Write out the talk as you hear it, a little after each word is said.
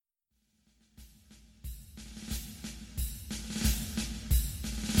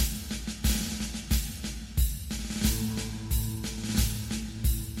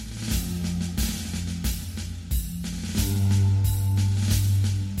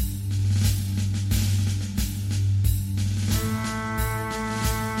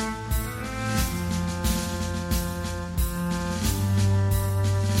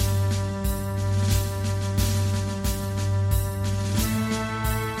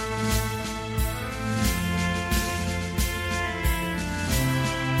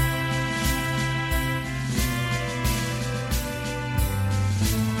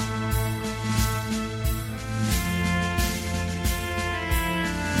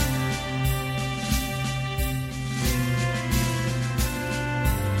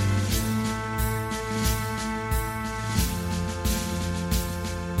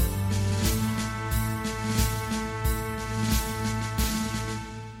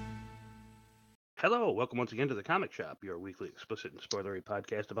Hello, welcome once again to the Comic Shop, your weekly explicit and spoilery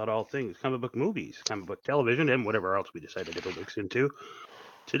podcast about all things comic book movies, comic book television, and whatever else we decide to dip our dicks into.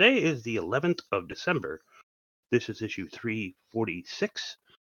 Today is the 11th of December. This is issue 346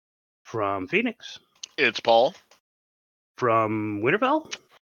 from Phoenix. It's Paul. From Winterfell?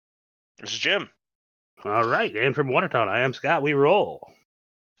 This is Jim. All right, and from Watertown, I am Scott. We roll.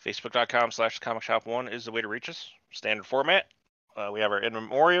 Facebook.com/comicshop1 is the way to reach us. Standard format. We have our in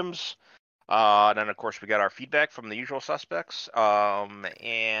memoriams. And then, of course, we got our feedback from the usual suspects.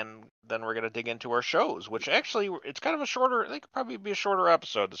 And then we're going to dig into our shows, which actually, it's kind of a shorter, they could probably be a shorter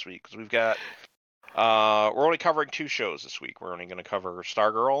episode this week because we've got, we're only covering 2 shows this week. We're only going to cover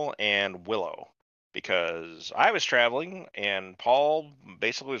Stargirl and Willow because I was traveling and Paul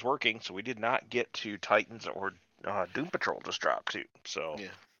basically was working, so we did not get to Titans or Doom Patrol just dropped too. So yeah,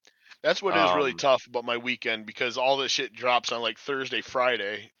 that's what is really tough about my weekend because all this shit drops on like Thursday,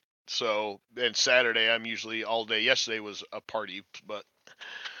 Friday. So then Saturday I'm usually all day. Yesterday was a party, but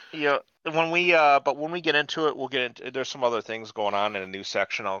yeah, when we get into it, we'll get into. There's some other things going on in a new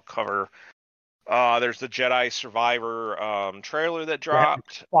section I'll cover. There's the Jedi Survivor trailer that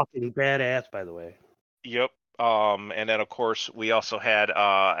dropped. Fucking badass, by the way. Yep. And then of course we also had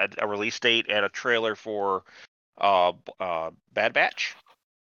a release date and a trailer for Bad Batch.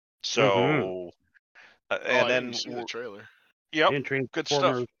 So and then I didn't see the trailer. Yep. And good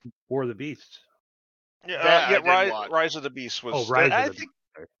stuff. War of the Beasts. Yeah, Rise of the Beast was.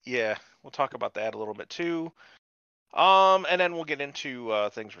 Yeah, we'll talk about that a little bit too. And then we'll get into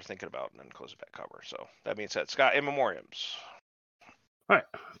things we're thinking about and then close it back cover. So that being said, Scott, in memoriams. All right,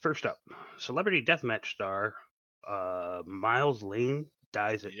 first up, celebrity deathmatch star Miles Lane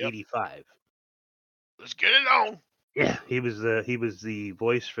dies at 85. Let's get it on. Yeah, he was the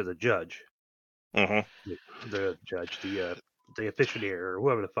voice for the judge. Mm-hmm. The judge, the officiator, or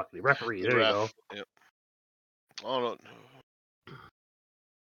whoever the fuck, the referee. There you go. Yep. Oh no.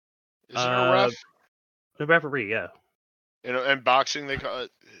 Is it a ref? The referee, yeah. And boxing, they call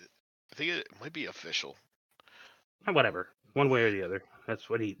it. I think it might be official. Whatever, one way or the other. That's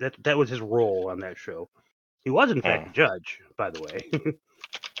what that was his role on that show. He was in fact a judge, by the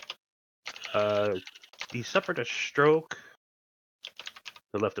way. He suffered a stroke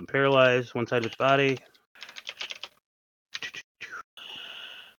that left him paralyzed, one side of his body.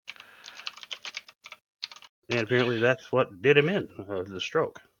 And apparently that's what did him in, the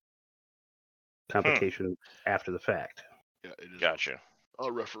stroke. Complication after the fact. Yeah, it is. Gotcha. A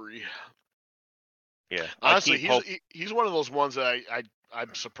referee. Yeah. Honestly, he's one of those ones that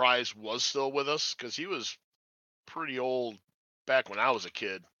I'm surprised was still with us because he was pretty old back when I was a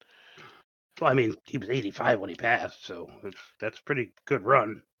kid. Well, I mean, he was 85 when he passed, so that's a pretty good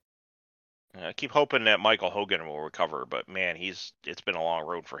run. I keep hoping that Michael Hogan will recover, but man, it's been a long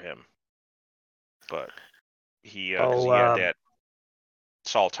road for him. But he had that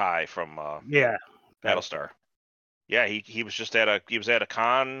Saul Ty from Battlestar. Yeah, he was just at a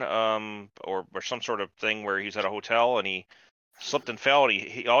con or some sort of thing where he's at a hotel and he slipped and fell and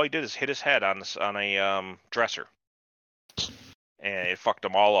he all he did is hit his head on a dresser. And it fucked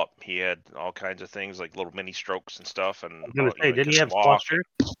him all up. He had all kinds of things like little mini strokes and stuff. And I was gonna say, didn't he have cluster?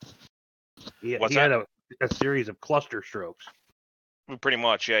 He had a series of cluster strokes. Pretty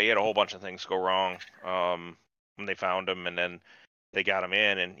much, yeah. He had a whole bunch of things go wrong when they found him, and then they got him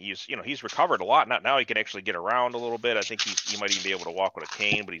in, and he's recovered a lot. Now he can actually get around a little bit. I think he might even be able to walk with a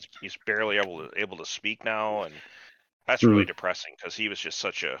cane, but he's barely able to speak now, and that's really depressing because he was just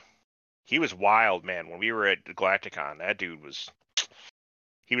he was wild, man. When we were at Galacticon, that dude was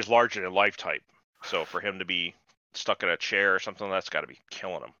larger than life type. So for him to be stuck in a chair or something, that's got to be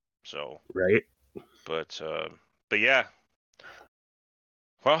killing him. So right, but yeah.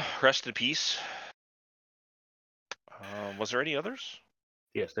 Well, rest in peace. Was there any others?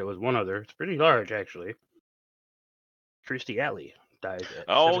 Yes, there was one other. It's pretty large, actually. Christy Alley died at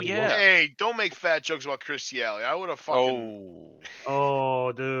 71. Yeah. Hey, don't make fat jokes about Christy Alley. I would have fucking...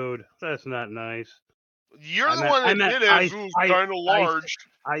 Oh, dude. That's not nice. You're the one that did it who's kind of large.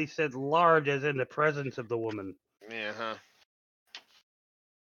 I said large as in the presence of the woman. Yeah,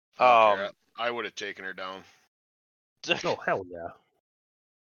 huh. I would have taken her down. Oh, hell yeah.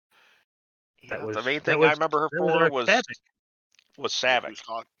 The main thing I remember her for was Saavik.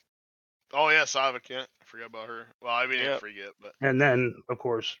 Oh yeah, Saavik. Yeah, I forgot about her. Well, I didn't forget, but. And then, of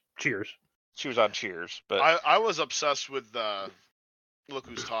course, Cheers. She was on Cheers, but I was obsessed with the Look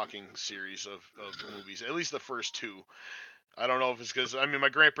Who's Talking series of movies. At least the first 2. I don't know if it's because my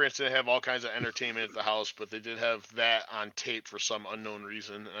grandparents didn't have all kinds of entertainment at the house, but they did have that on tape for some unknown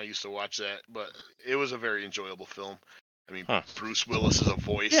reason. And I used to watch that, but it was a very enjoyable film. Bruce Willis is a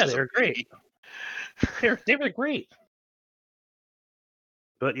voice. Yeah, they're great. They were great.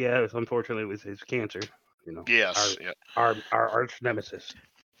 But yeah, it was unfortunately with his cancer, you know. Yes. Our arch nemesis.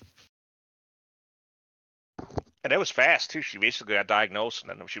 And it was fast too. She basically got diagnosed,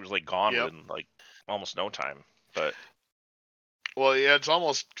 and then she was like gone within like almost no time. But well, yeah, it's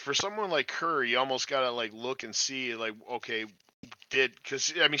almost for someone like her, you almost gotta like look and see, like, okay,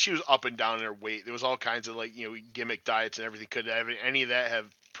 because I mean, she was up and down in her weight. There was all kinds of like gimmick diets and everything. Could any of that have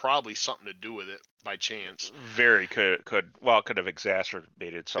probably something to do with it by chance? Very could have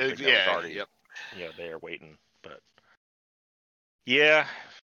exacerbated something that was already there waiting. But yeah,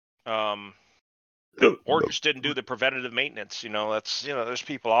 or just didn't do the preventative maintenance. That's there's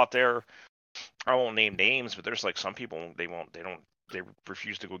people out there. I won't name names, but there's like some people they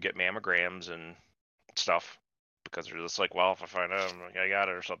refuse to go get mammograms and stuff because they're just like, well, if I find out I got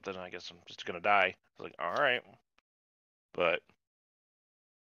it or something, I guess I'm just gonna die. It's like, all right, but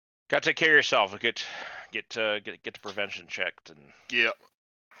got to take care of yourself. Get the prevention checked and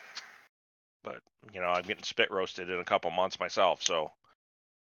But I'm getting spit roasted in a couple months myself, so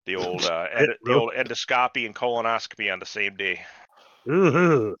the old endoscopy and colonoscopy on the same day.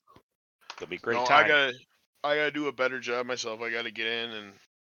 It'll be a great time. I gotta do a better job myself. I gotta get in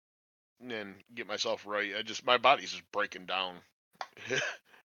and get myself right. My body's just breaking down.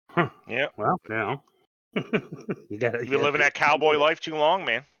 Yeah. Well, now you've been living that cowboy life too long,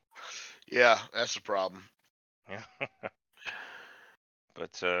 man. Yeah, that's the problem. Yeah.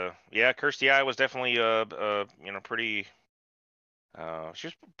 But Kirstie I was definitely pretty. She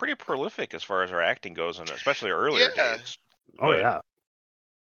was pretty prolific as far as her acting goes, and especially earlier days. Oh yeah.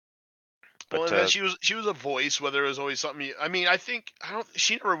 But, well, and then she was a voice, whether it was always something. I mean,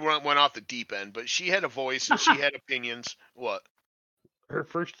 she never went off the deep end, but she had a voice and she had opinions. What? Her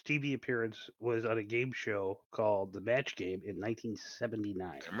first TV appearance was on a game show called The Match Game in 1979.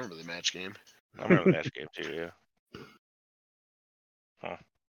 I remember The Match Game. I remember The Match Game too. Yeah. Huh.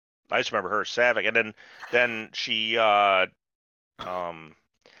 I just remember her Savick, and then she. I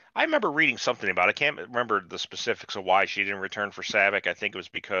remember reading something about it. I can't remember the specifics of why she didn't return for Savick. I think it was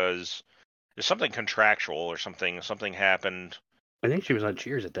because there's something contractual or something. Something happened. I think she was on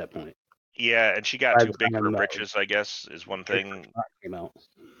Cheers at that point. Yeah, and she got too big for her britches, I guess, is one thing. Came out.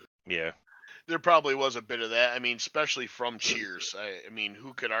 Yeah. There probably was a bit of that. I mean, especially from Cheers. I mean,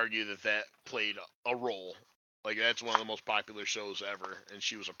 who could argue that played a role? Like, that's one of the most popular shows ever, and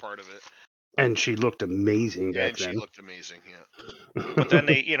she was a part of it. And she looked amazing back then. She looked amazing, yeah. But then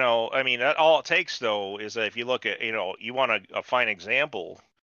they, I mean, all it takes, though, is that if you look at, you want a fine example.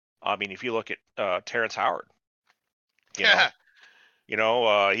 I mean, if you look at Terrence Howard, he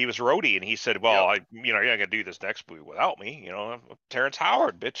was roadie, and he said, well, you're not going to do this next movie without me. Terrence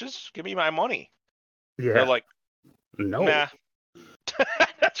Howard, bitches, give me my money. Yeah. They're like, no. Nah.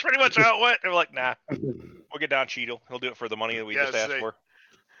 That's pretty much how it went. They're like, nah, we'll get Don Cheadle. He'll do it for the money that we just asked for.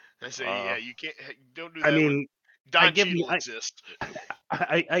 I say, you can't, don't do that. I mean, Don Cheadle exists.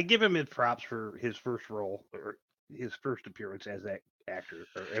 I give him his props for his first role or his first appearance as that actor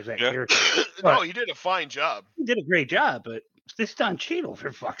or as that character. No, he did a fine job. He did a great job, but this Don Cheadle,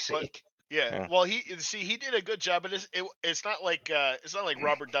 for fuck's sake. Yeah, well, he did a good job, but it's not like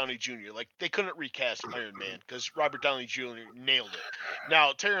Robert Downey Jr. Like, they couldn't recast Iron Man because Robert Downey Jr. nailed it.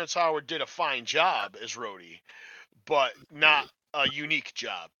 Now, Terrence Howard did a fine job as Rhodey, but not a unique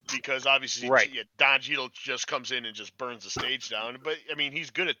job because obviously Don Cheadle just comes in and just burns the stage down. But I mean,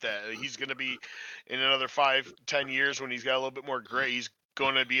 he's good at that. He's going to be in another 5-10 years when he's got a little bit more gray. He's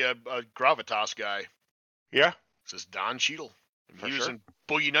going to be a gravitas guy. Yeah, this is Don Cheadle. He was in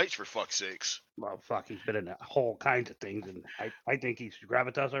Boogie Nights, for fuck's sakes. Well, fuck, he's been in a whole kinds of things, and I think he's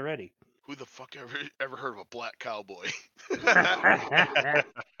gravitas already. Who the fuck ever heard of a black cowboy?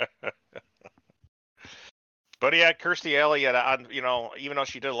 But yeah, Kirstie Elliott, even though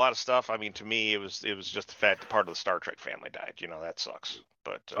she did a lot of stuff, I mean, to me, it was just the fact that part of the Star Trek family died. That sucks.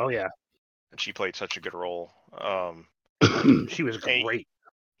 But and she played such a good role. She was great.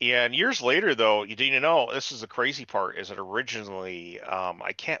 And years later, though, this is the crazy part, is that originally,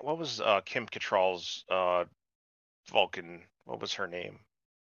 what was Kim Cattrall's Vulcan? What was her name?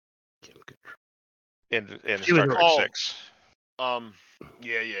 Kim Cattrall. In Star Trek 6.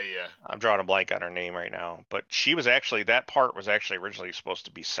 Yeah. I'm drawing a blank on her name right now, but that part was actually originally supposed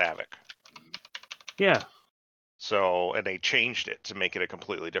to be Savick. Yeah. So, and they changed it to make it a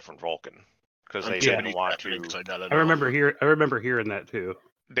completely different Vulcan because they didn't want to. I remember hearing that too.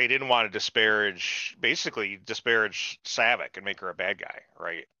 They didn't want to disparage Savick and make her a bad guy,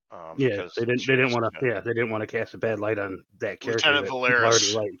 right? They didn't want to cast a bad light on that character. Lieutenant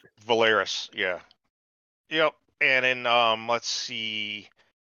Valeris. Liked. Valeris, yeah. Yep. And then let's see.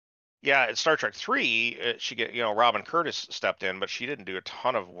 Yeah, in Star Trek 3, Robin Curtis stepped in, but she didn't do a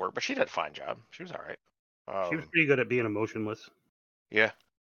ton of work, but she did a fine job. She was all right. She was pretty good at being emotionless. Yeah.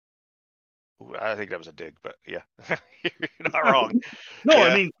 Ooh, I think that was a dig, but yeah, you're not wrong. No, Yeah.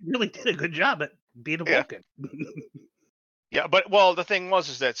 I mean, she really did a good job at being a Vulcan. Yeah, but the thing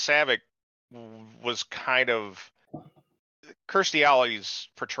is that Saavik was kind of Kirstie Alley's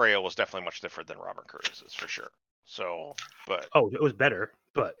portrayal was definitely much different than Robin Curtis's for sure. So, but it was better,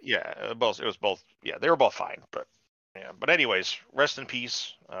 but yeah, it was both. Yeah, they were both fine, but yeah. But anyways, rest in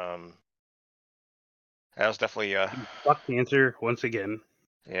peace. That was definitely fuck cancer once again.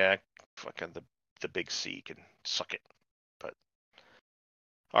 Yeah, fucking the big C can suck it. But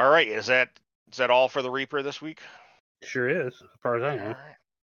all right, is that all for the Reaper this week? Sure is, as far as I know.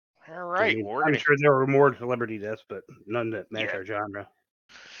 All right. I mean, I'm sure there were more celebrity deaths, but none that match our genre.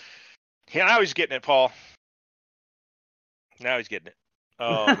 Yeah, now he's getting it, Paul. Now he's getting it.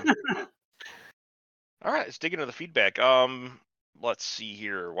 All right, let's dig into the feedback. Let's see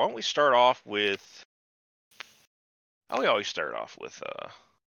here. Why don't we start off with? We always start off with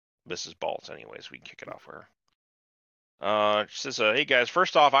Mrs. Baltz, anyways. We can kick it off with her. She says, "Hey guys,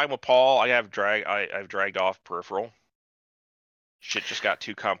 first off, I'm with Paul. I've dragged off Peripheral. Shit just got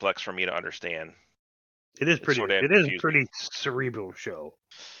too complex for me to understand. It is pretty. It is a pretty cerebral show.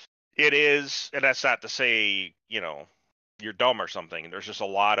 It is, and that's not to say you're dumb or something. There's just a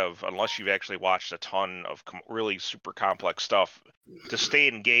lot of, unless you've actually watched a ton of really super complex stuff, to stay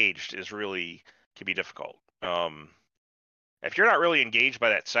engaged can be difficult. If you're not really engaged by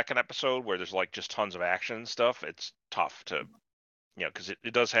that second episode where there's like just tons of action and stuff, it's tough to, because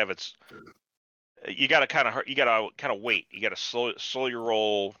it does have its. You gotta kind of wait. You gotta slow your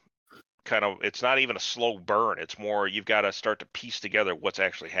roll. Kind of, it's not even a slow burn. It's more you've got to start to piece together what's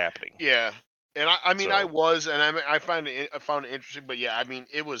actually happening. Yeah, and I found it interesting, but yeah, I mean,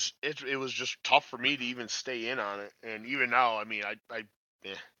 it was just tough for me to even stay in on it, and even now, I mean,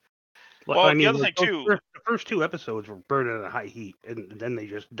 yeah. Well, I mean, the other thing too, the first two episodes were burning at high heat, and then they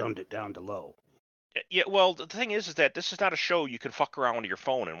just dumbed it down to low. Yeah, well, the thing is that this is not a show you can fuck around with your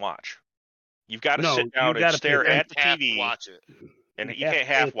phone and watch. You've got to sit down and stare at the TV, watch it, and you can't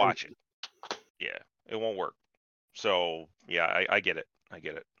half watch it. Yeah, it won't work. So yeah, I get it.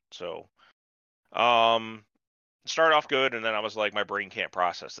 So, started off good, and then I was like, my brain can't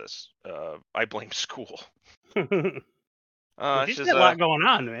process this. I blame school. She's got a lot going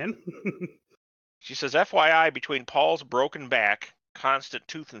on, man. She says, FYI, between Paul's broken back, constant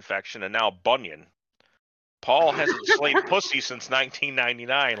tooth infection, and now bunion, Paul hasn't slayed pussy since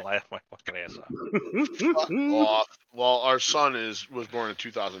 1999. Laugh my fucking ass off. Well, our son was born in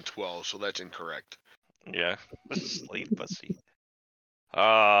 2012, so that's incorrect. Yeah, slayed pussy.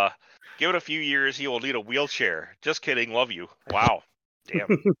 Give it a few years, he will need a wheelchair. Just kidding, love you. Wow,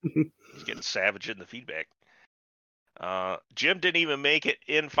 damn, he's getting savage in the feedback. Jim didn't even make it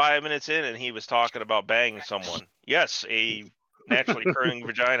in 5 minutes in, and he was talking about banging someone. Yes, a naturally occurring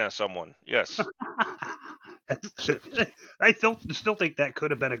vagina. Someone. Yes. I still think that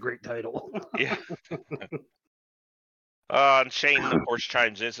could have been a great title. Yeah. And Shane, of course,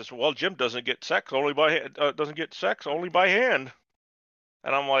 chimes in and says, "Well, Jim doesn't get sex only by hand."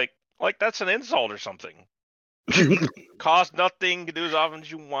 And I'm like that's an insult or something. Cost nothing, do as often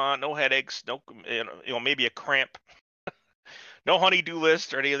as you want, no headaches, no maybe a cramp. No honey-do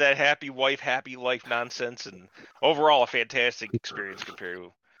list or any of that happy wife, happy life nonsense, and overall a fantastic experience compared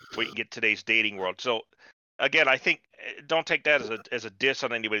to what you can get today's dating world. So, again, I think don't take that as a diss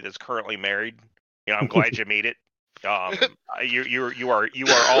on anybody that's currently married. I'm glad you made it. You are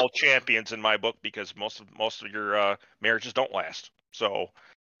all champions in my book because most of your marriages don't last. So,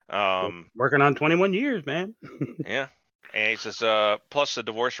 working on 21 years, man. Yeah. And he says, plus the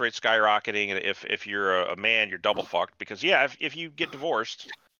divorce rate skyrocketing, and if you're a man, you're double fucked because if you get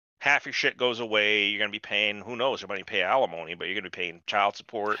divorced, half your shit goes away. You're gonna be paying, who knows, you're gonna pay alimony, but you're gonna be paying child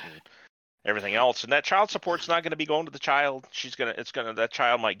support and everything else. And that child support's not gonna be going to the child. That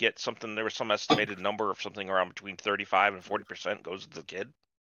child might get something. There was some estimated number of something around between 35 and 40% goes to the kid.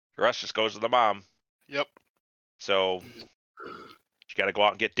 The rest just goes to the mom. Yep. So you got to go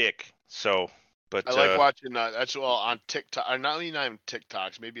out and get dick. So. But I like watching that's on TikTok. Or not even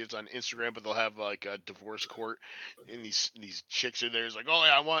TikToks. Maybe it's on Instagram, but they'll have like a divorce court, and these chicks in there is like, oh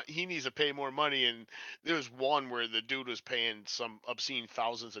yeah, he needs to pay more money. And there was one where the dude was paying some obscene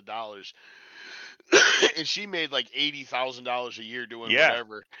thousands of dollars, and she made like $80,000 a year doing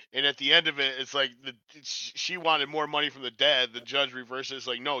whatever. And at the end of it, it's like she wanted more money from the dad. The judge reverses. It's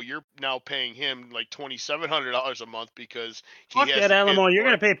like, no, you're now paying him like $2,700 a month because he has that alimony. You're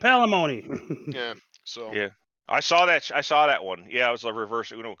gonna pay palimony. Yeah. So. Yeah. I saw that one. Yeah, it was a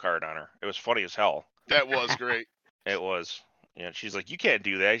reverse Uno card on her. It was funny as hell. That was great. It was. Yeah, she's like, you can't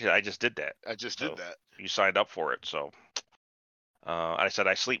do that. I just did that. I just did that. You signed up for it, so. I said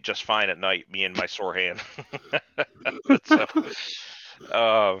I sleep just fine at night. Me and my sore hand.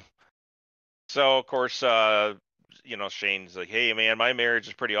 So of course, Shane's like, hey man, my marriage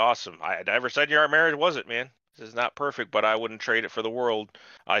is pretty awesome. I never said your marriage wasn't, man. This is not perfect, but I wouldn't trade it for the world.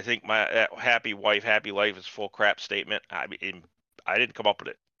 I think my happy wife, happy life is full crap statement. I mean, I didn't come up with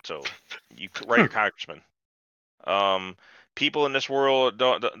it, so you write your congressman. People in this world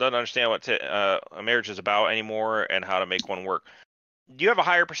don't understand what a marriage is about anymore and how to make one work. You have a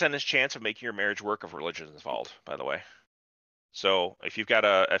higher percentage chance of making your marriage work if religion is involved, by the way. So if you've got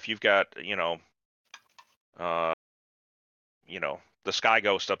the Sky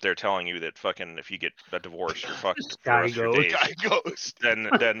Ghost up there telling you that fucking if you get a divorce you're fucked for the rest of your days. Sky Ghost. Then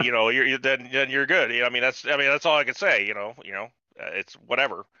you're good. I mean that's all I can say. It's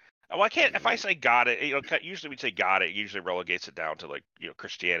whatever. Well, I can't. If I say God, usually we say God. It usually relegates it down to like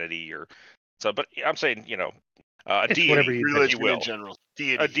Christianity or so. But I'm saying a deity, if you will. In general.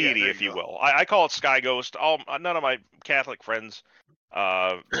 Deity, a deity, if you will. I call it Sky Ghost. None of my Catholic friends,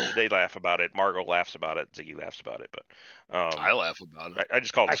 they laugh about it. Margot laughs about it. Ziggy laughs about it. But I laugh about it. I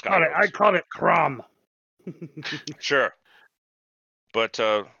just call it Sky Ghost. I call it Crom. Sure. But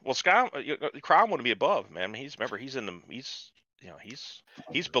Crom wouldn't be above, man. He's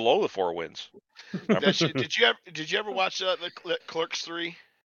below the Four Winds. Did you ever watch the Clerks 3?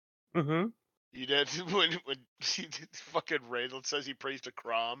 Mm-hmm. You did when he did fucking Randall says he prays to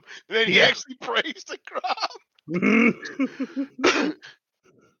Crom, and then he actually prays to Crom.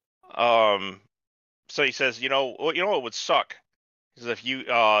 So he says, what would suck is if you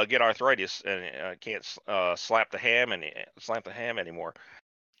get arthritis and can't slap the ham anymore.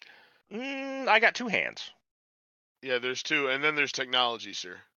 I got two hands. Yeah, there's two, and then there's technology,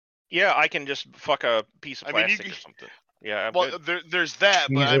 sir. Yeah, I can just fuck a piece of plastic or something. Yeah, there's that,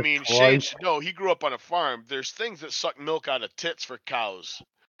 but I mean, Shane should know he grew up on a farm. There's things that suck milk out of tits for cows.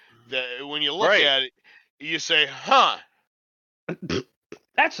 That when you look at it, you say, "Huh."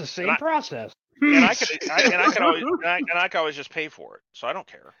 That's the same process. And I can always just pay for it, so I don't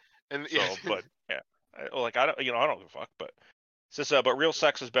care. And but yeah, I don't give a fuck. But it says, but real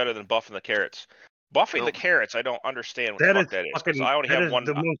sex is better than buffing the carrots. Buffing the carrots, I don't understand what the fuck that is. Because I only have one.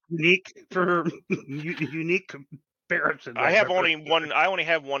 The most unique for unique comparison. I only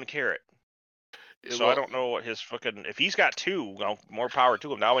have one carrot. So I don't know what his fucking. If he's got two, more power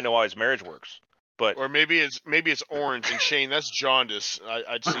to him. Now we know how his marriage works. But or maybe it's orange and Shane, that's jaundice.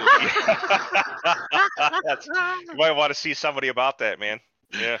 I'd see. You might want to see somebody about that, man.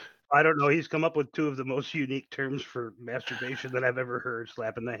 Yeah. I don't know. He's come up with two of the most unique terms for masturbation that I've ever heard.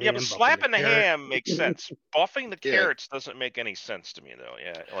 Slapping the ham. Yeah, but slapping the ham makes sense. Buffing the carrots doesn't make any sense to me, though.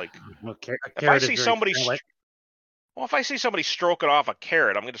 Yeah, like if I see somebody. Well, if I see somebody stroking off a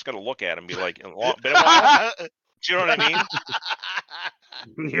carrot, I'm just gonna look at him and be like, "Been a while?" Do you know what I mean?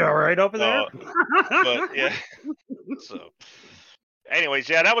 You all right over there? But yeah. So, anyways,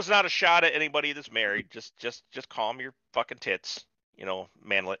 yeah, that was not a shot at anybody that's married. Just calm your fucking tits,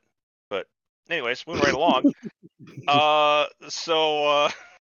 manlet. But anyways, moving right along. So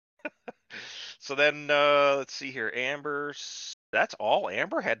then let's see here. Amber. That's all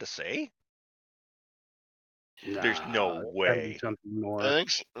Amber had to say. There's no way. Something more. I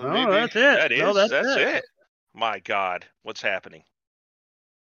think so. No, that's it. That's it. My God, what's happening?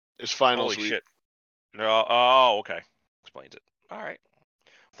 It's finals Holy week. Shit. No. Oh, okay. Explains it. All right.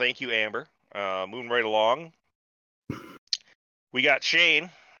 Thank you, Amber. Moving right along. We got Shane,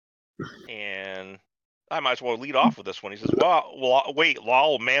 and I might as well lead off with this one. He says, "Well, wait,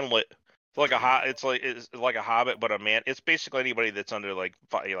 lol, manlet. It's like a hobbit, but a man. It's basically anybody that's under like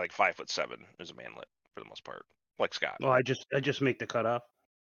 5'7" is a manlet for the most part, like Scott." Well, I just make the cutoff.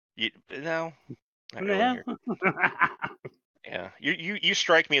 No. Yeah, you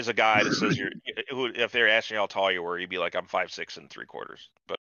strike me as a guy that says if they're asking how tall you were, you'd be like, I'm 5'6" and 3/4.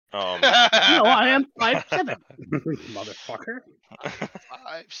 But no, I am 5'7", motherfucker.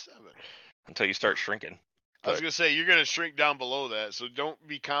 5'7". Until you start shrinking. I was gonna say you're gonna shrink down below that, so don't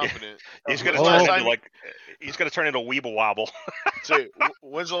be confident. He's gonna turn into Weeble Wobble. Say,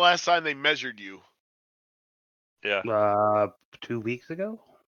 when's the last time they measured you? Yeah. 2 weeks ago.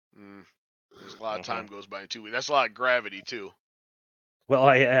 There's a lot of time goes by in 2 weeks. That's a lot of gravity too. Well,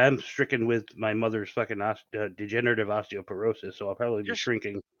 I am stricken with my mother's fucking degenerative osteoporosis, so I'll probably be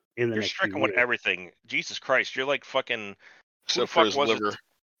shrinking in the next few years. You're stricken with everything. Jesus Christ, you're like fucking. Except for his liver.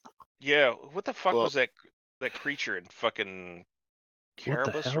 Yeah, what the fuck was that creature in fucking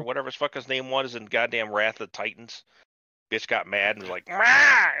Carabas or whatever his fuck his name was in goddamn Wrath of the Titans. Bitch got mad and was like,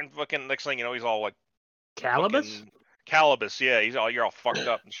 "Rah!" And fucking next thing you know, he's all like, Calibus? Calibus, yeah. You're all fucked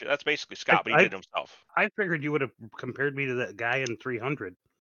up and shit. That's basically Scott, but he did it himself. I figured you would have compared me to that guy in 300.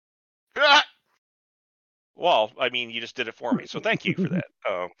 Well, I mean, you just did it for me, so thank you for that.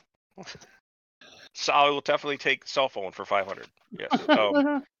 So I will definitely take cell phone for 500. Yes.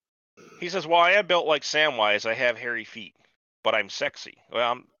 He says, "Well, I am built like Samwise. I have hairy feet, but I'm sexy."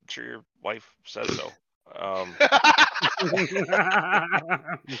 Well, I'm sure your wife says so.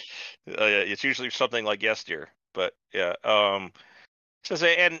 It's usually something like "Yes, dear," but yeah. Says,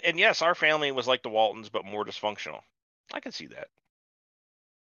 and yes, our family was like the Waltons, but more dysfunctional. I can see that.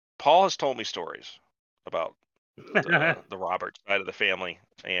 Paul has told me stories about the Roberts side of the family,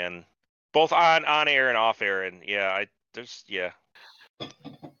 and both on air and off air, and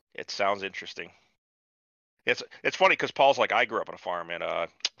it sounds interesting. It's funny because Paul's like, I grew up on a farm, and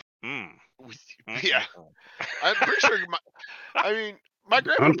yeah, I'm pretty sure. My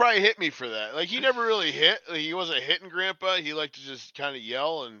grandpa probably hit me for that. Like, he never really hit. Like, he wasn't hitting grandpa. He liked to just kind of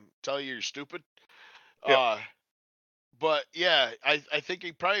yell and tell you you're stupid. Yep. But yeah, I think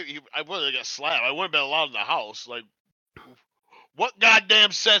I would have got slapped. I wouldn't have been allowed in the house. Like, what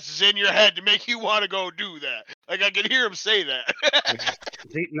goddamn sense is in your head to make you want to go do that? Like, I can hear him say that.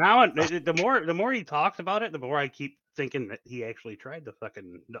 See, now the more he talks about it, the more I keep thinking that he actually tried the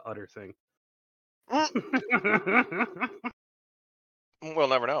utter thing. We'll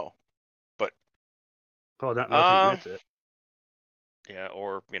never know, but not unless he admits it. Yeah,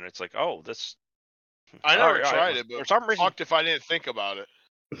 or it's like, oh, this. I never tried it, but for some reason, fucked if I didn't think about it.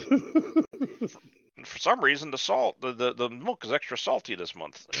 For some reason, the milk is extra salty this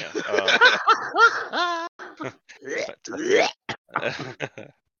month. Yeah.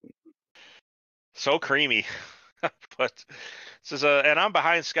 So creamy. But says, and I'm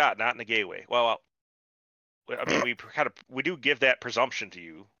behind Scott, not in a gay way. Well, I mean, we do give that presumption to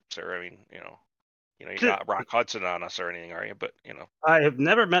you, sir. I mean, you're not Rock Hudson on us or anything, are you? But I have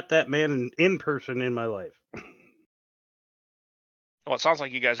never met that man in person in my life. Well, it sounds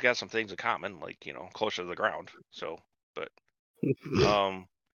like you guys got some things in common, like closer to the ground. So, but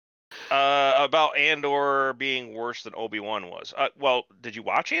about Andor being worse than Obi-Wan was. Well, did you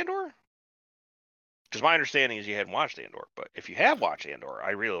watch Andor? Because my understanding is you hadn't watched Andor, but if you have watched Andor,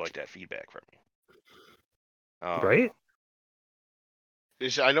 I really like that feedback from you. Right?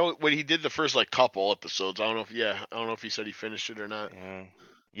 I know when he did the first couple episodes. I don't know if he said he finished it or not. Yeah.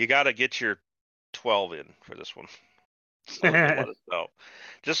 You got to get your 12 in for this one. So let us know.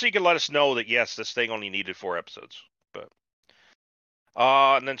 Just so you can let us know that yes, this thing only needed 4 episodes. But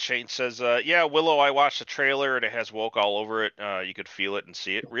and then Shane says, yeah, Willow, I watched the trailer and it has woke all over it. You could feel it and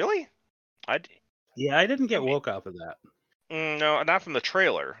see it. Really? Yeah, I didn't get woke off of that. No, not from the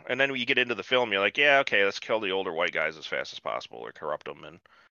trailer. And then when you get into the film, you're like, yeah, okay, let's kill the older white guys as fast as possible or corrupt them, and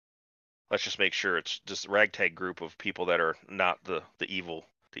let's just make sure it's just a ragtag group of people that are not the evil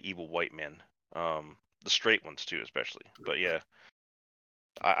white men. The straight ones too, especially. But yeah,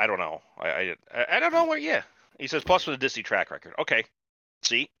 I don't know. I don't know where. Yeah, he says plus with a Disney track record. Okay,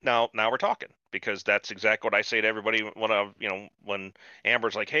 see now we're talking, because that's exactly what I say to everybody when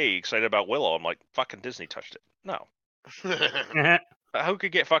Amber's like, hey, excited about Willow? I'm like, fucking Disney touched it. No. Who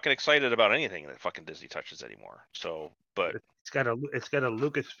could get fucking excited about anything that fucking Disney touches anymore? So, but it's got a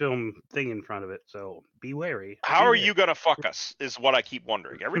Lucasfilm thing in front of it, so be wary. How are you gonna fuck us? Is what I keep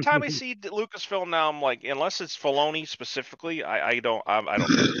wondering. Every time I see Lucasfilm now, I'm like, unless it's Filoni specifically, I don't trust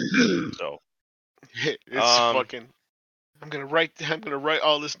it. So it's fucking. I'm gonna write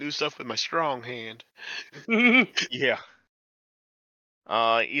all this new stuff with my strong hand. Yeah.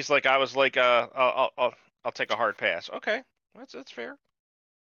 He's like, I was like, I'll take a hard pass. Okay, that's fair.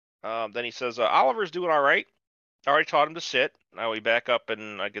 Then he says, Oliver's doing all right. I already taught him to sit. Now we back up,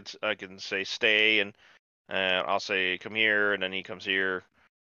 and I can say stay, and I'll say come here, and then he comes here.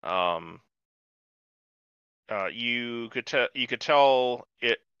 You could tell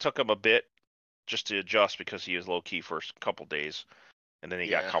it took him a bit just to adjust, because he was low key for a couple days, and then he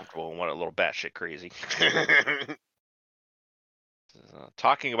got comfortable and went a little batshit crazy.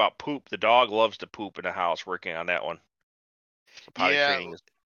 Talking about poop, the dog loves to poop in the house. Working on that one. So potty training is.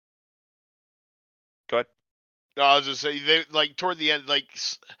 Go ahead. No, I was just saying, they toward the end,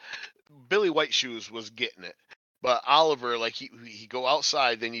 Billy White Shoes was getting it, but Oliver, he go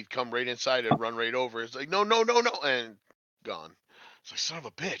outside, then he'd come right inside and run right over. It's like no, and gone. It's like, son of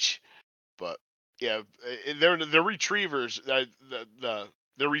a bitch. But yeah, they're the retrievers. The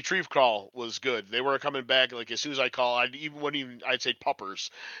The retrieve call was good. They were coming back like as soon as I call. I'd say puppers,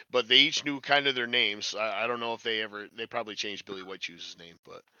 but they each knew kind of their names. I don't know if they probably changed Billy White Shoes' name,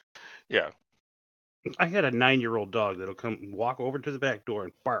 but yeah. I had a 9-year-old dog that'll come walk over to the back door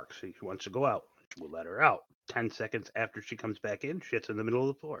and bark. She wants to go out. We'll let her out. 10 seconds after she comes back in, shit's in the middle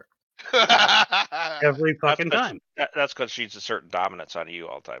of the floor. Every fucking time. That's because she's a certain dominance on you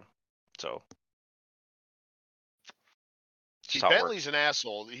all the time. So. See, Bentley's an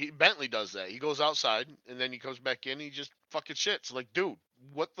asshole. Bentley does that. He goes outside and then he comes back in. And he just fucking shits. Like, dude,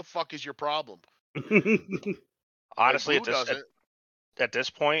 what the fuck is your problem? Honestly, like, at this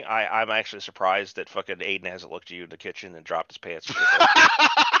point, I'm actually surprised that fucking Aiden hasn't looked at you in the kitchen and dropped his pants.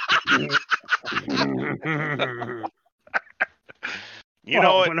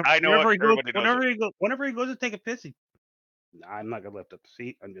 Whenever he goes to take a piss, I'm not gonna lift up the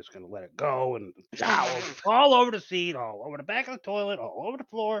seat. I'm just gonna let it go and all over the seat, all over the back of the toilet, all over the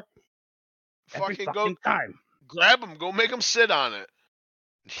floor. Fucking time. Grab him. Go make him sit on it.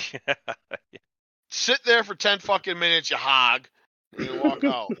 Sit there for 10 fucking minutes, you hog, and then walk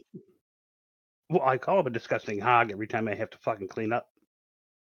out. Well, I call him a disgusting hog every time I have to fucking clean up.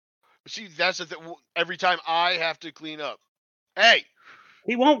 See, that's the thing. Every time I have to clean up, hey,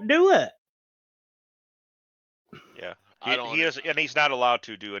 he won't do it. Yeah. He is, and he's not allowed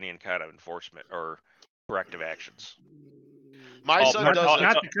to do any kind of enforcement or corrective actions. My son does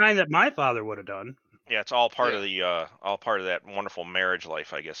not the kind that my father would have done. Yeah, it's all part of the all part of that wonderful marriage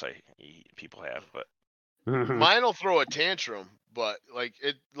life, I guess people have. But mine will throw a tantrum, but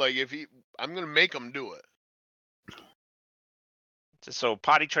I'm gonna make him do it. So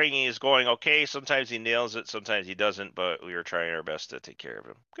potty training is going okay. Sometimes he nails it, sometimes he doesn't. But we are trying our best to take care of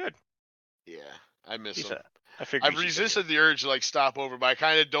him. Good. Yeah, I miss him. I've resisted the urge to stop over, but I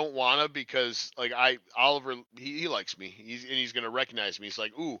kind of don't wanna because Oliver he likes me. He's gonna recognize me. He's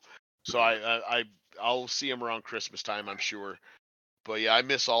like, ooh. So I'll see him around Christmas time, I'm sure. But yeah, I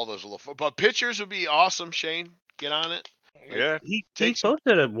miss all those little. But pictures would be awesome, Shane. Get on it. Yeah. He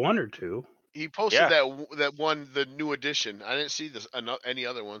posted one or two. He posted that one, the new edition. I didn't see any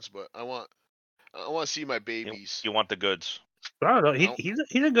other ones, but I want to see my babies. You want the goods? I don't know.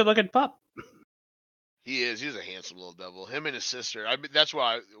 He's a good looking pup. He is. He's a handsome little devil. Him and his sister. That's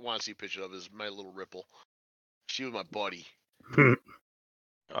why I want to see a picture of. Is my little Ripple. She was my buddy.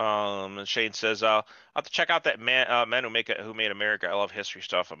 And Shane says, "I'll have to check out that Men Who Made America. I love history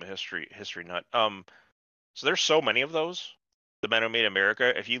stuff. I'm a history nut. So there's so many of those. The Men Who Made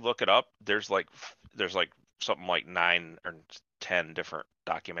America. If you look it up, there's something like 9 or 10 different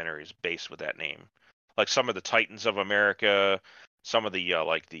documentaries based with that name. Like some of the Titans of America, some of the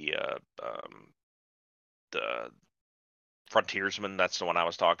the Frontiersman. That's the one I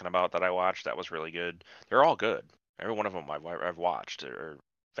was talking about that I watched. That was really good. They're all good. Every one of them I've watched are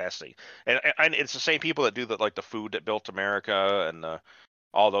fascinating. And it's the same people that do the food that built America and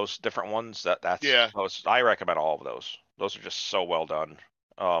all those different ones. Those, I recommend all of those. Those are just so well done.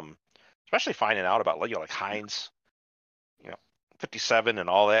 Especially finding out about like Heinz, 57 and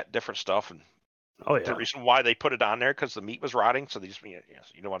all that different stuff. And the reason why they put it on there because the meat was rotting. So you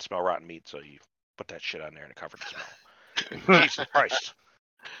don't want to smell rotten meat, so you put that shit on there and it covered the smell. Jesus Christ.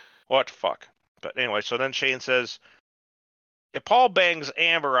 What the fuck? But anyway, so then Shane says, if Paul bangs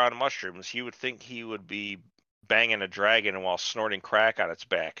Amber on mushrooms, he would think he would be banging a dragon while snorting crack on its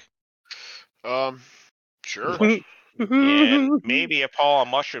back. Sure. And maybe if Paul on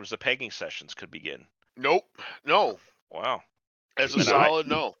mushrooms, the pegging sessions could begin. Nope. No. Wow. As a solid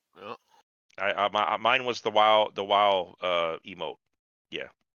no. Mine was the wow emote. Yeah.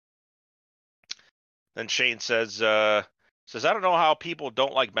 Then Shane says, I don't know how people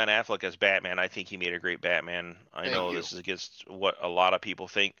don't like Ben Affleck as Batman. I think he made a great Batman. I know this is against what a lot of people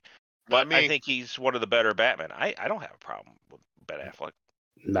think, but I think he's one of the better Batman. I don't have a problem with Ben Affleck.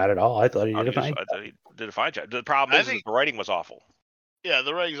 Not at all. I thought he did a fine job. I thought he did a fine job. The problem is the writing was awful. Yeah,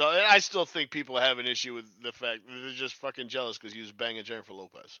 the writing's awful. I still think people have an issue with the fact that they're just fucking jealous because he was banging Jennifer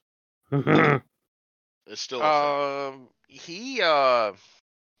Lopez. It's still a thing. Well,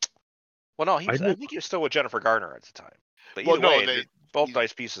 no, I think he was still with Jennifer Garner at the time. But either way, they're both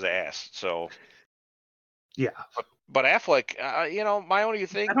nice pieces of ass. So yeah. But Affleck, my only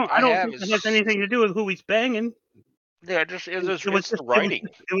thing I don't think it has anything to do with who he's banging. Yeah, it's the writing.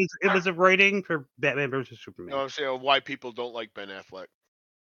 It was a writing for Batman versus Superman. I'm saying why people don't like Ben Affleck.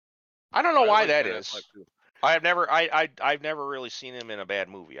 I don't know why that is. I've never really seen him in a bad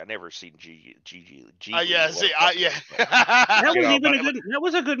movie. I've never seen G. Yeah, see, yeah. That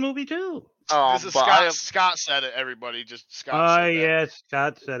was a good movie too. This is Scott said it. Everybody, just Scott said that. Yes,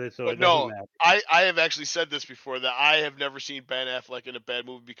 Scott said it, so but it doesn't matter. I have actually said this before, that I have never seen Ben Affleck in a bad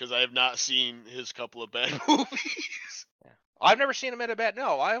movie because I have not seen his couple of bad movies. Yeah. I've never seen him in a bad.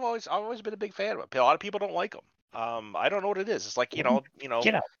 No, I've always been a big fan of him. A lot of people don't like him. I don't know what it is. It's like, you know.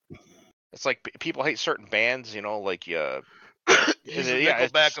 Get out. It's like people hate certain bands, like He's the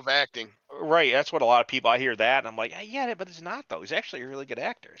Nickelback of acting. Right, that's what a lot of people. I hear that, and I'm like, yeah, but he's not though. He's actually a really good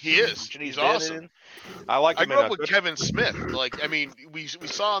actor. He is. He's awesome. I like him. I grew up with Kevin Smith. Like, I mean, we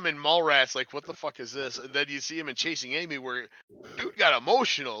saw him in Mallrats. Like, what the fuck is this? And then you see him in Chasing Amy, where dude got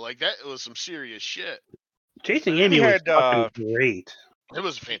emotional. Like, that was some serious shit. Chasing Amy was fucking great. It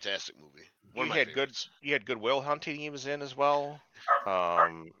was a fantastic movie. You had Good Will Hunting. He was in as well.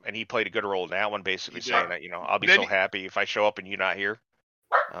 And he played a good role in that one, basically saying that, I'll be so happy if I show up and you're not here.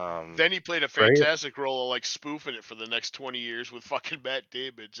 Then he played a fantastic role of like spoofing it for the next 20 years with fucking Matt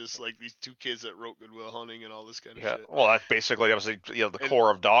Damon, just like these two kids that wrote Good Will Hunting and all this kind of shit. Well, that was the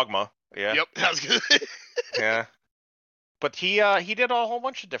core of Dogma. Yeah. Yep. That was good. Yeah. But he did a whole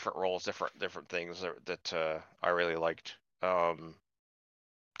bunch of different roles, different things that I really liked.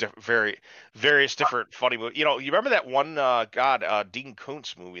 Various different funny movies. You remember that one Dean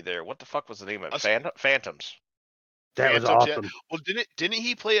Koontz movie there? What the fuck was the name of it? Phantoms. That was awesome. Yeah. Well, didn't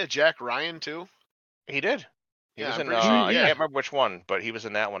he play a Jack Ryan too? He did. He was in. I can't remember which one, but he was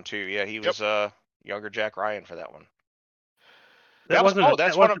in that one too. Yeah, he was younger Jack Ryan for that one. That wasn't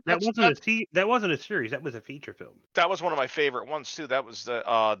a series. That was a feature film. That was one of my favorite ones too. That was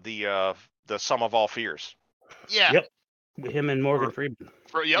the Sum of All Fears. Yeah. Yep. With him and Morgan Freeman.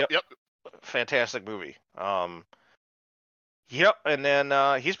 Yep. Fantastic movie. Yep, and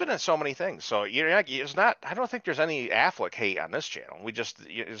then he's been in so many things. So it's not. I don't think there's any Affleck hate on this channel. It just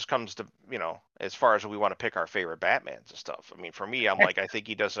comes to as far as we want to pick our favorite Batmans and stuff. I mean, for me, I'm like, I think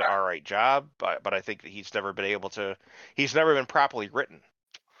he does an all right job, but I think that he's never been properly written.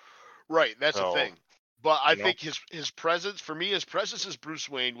 Right, that's the thing. But I think his presence as Bruce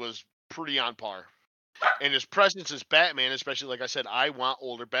Wayne was pretty on par. And his presence as Batman, especially, like I said, I want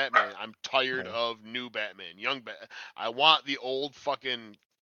older Batman. I'm tired of new Batman, young Batman. I want the old fucking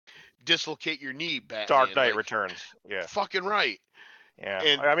dislocate your knee Batman. Dark Knight Returns. Yeah. Fucking right. Yeah.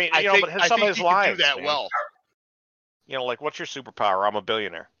 And I mean, but some of his lines do that well. Like, what's your superpower? I'm a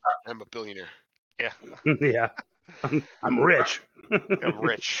billionaire. I'm a billionaire. Yeah. Yeah. I'm rich. I'm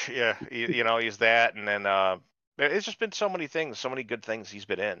rich. Yeah. He's that, and then it's just been so many things, so many good things he's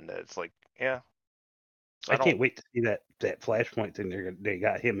been in. That it's like, yeah. I can't wait to see that Flashpoint thing they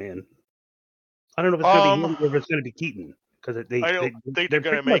got him in. I don't know if it's going to be him or if it's going to be Keaton, because they're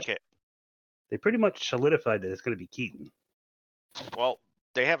going to make it. They pretty much solidified that it's going to be Keaton. Well,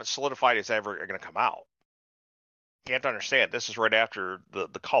 they haven't solidified it's ever going to come out. You have to understand, this is right after the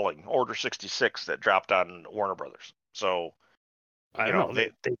Culling, Order 66, that dropped on Warner Brothers. So, I don't know.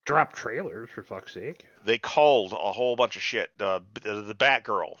 They dropped trailers, for fuck's sake. They culled a whole bunch of shit. The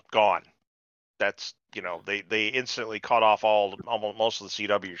Batgirl, gone. That's, they instantly cut off most of the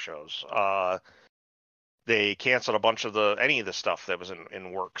CW shows. They canceled a bunch of any of the stuff that was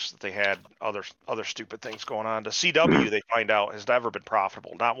in works. That they had other stupid things going on. The CW, they find out, has never been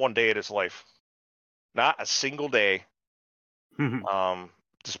profitable. Not one day in its life. Not a single day.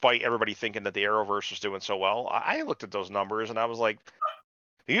 Despite everybody thinking that the Arrowverse was doing so well. I looked at those numbers and I was like,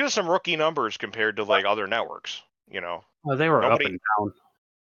 these are some rookie numbers compared to like other networks. Well, they were up and down.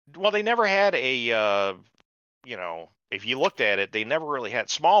 Well, they never had a, if you looked at it, they never really had.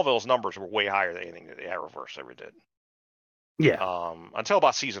 Smallville's numbers were way higher than anything that the Arrowverse ever did. Yeah. Until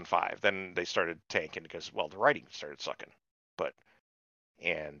about season 5, then they started tanking because, the writing started sucking.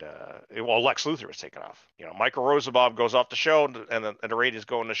 Lex Luthor was taken off. Michael Rosenbaum goes off the show, and the ratings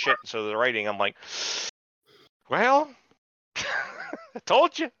going to shit. So the writing, I'm like, well, I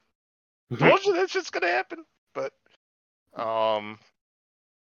told you that shit's gonna happen. But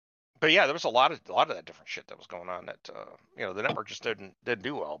yeah, there was a lot of that different shit that was going on that the network just didn't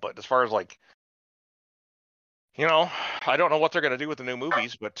do well. But as far as like, I don't know what they're gonna do with the new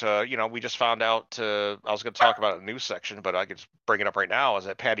movies. But we just found out. I was gonna talk about it in the news section, but I could just bring it up right now. Is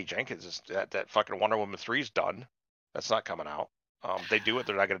that Patty Jenkins is that fucking Wonder Woman 3's done? That's not coming out. They do it.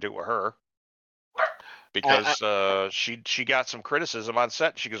 They're not gonna do it with her because she got some criticism on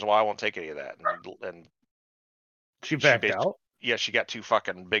set. She goes, "Well, I won't take any of that," and she backed out. Yeah, she got too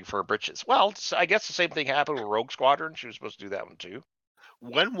fucking big for her britches. Well, I guess the same thing happened with Rogue Squadron. She was supposed to do that one too.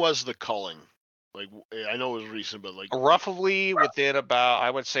 When was the culling? Like, I know it was recent, but like roughly within about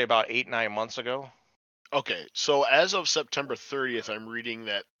 8-9 months ago. Okay, so as of September 30th, I'm reading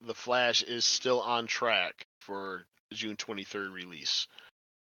that The Flash is still on track for June 23rd release.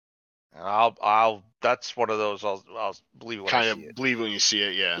 That's one of those I'll believe when I see it. Believe when you see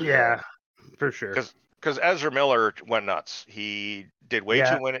it, yeah. Yeah, for sure. Because Ezra Miller went nuts. He did way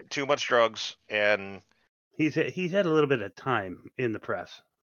too much drugs, and he's had a little bit of time in the press.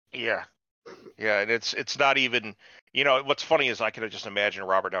 Yeah, and it's not even. You know, what's funny is I could just imagine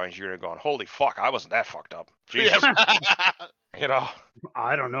Robert Downey Jr. going, "Holy fuck, I wasn't that fucked up." Jesus. You know,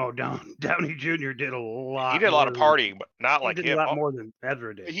 I don't know. Downey Jr. did a lot. He did a lot of partying, but not like him. He did a lot more than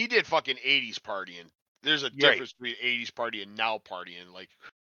Ezra did. He did fucking 80s partying. There's a difference between 80s partying and now partying. Like,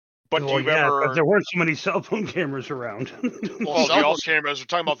 but do you remember? There weren't so many cell phone cameras around. Well, cell phone cameras. We're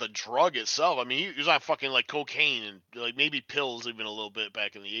talking about the drug itself. I mean, he was on fucking like cocaine and like maybe pills even a little bit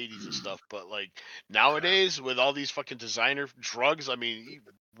back in the 80s and stuff. But like nowadays, with all these fucking designer drugs, I mean, you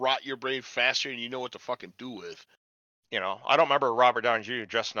rot your brain faster and you know what to fucking do with. You know, I don't remember Robert Downey Jr.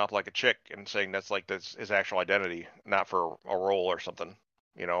 dressing up like a chick and saying that's his actual identity, not for a role or something.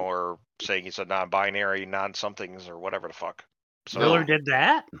 You know, or saying he's a non-binary, non-somethings or whatever the fuck. So, Miller did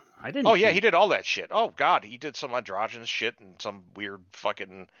that? I didn't. Oh yeah, he did all that shit. Oh god, he did some androgynous shit and some weird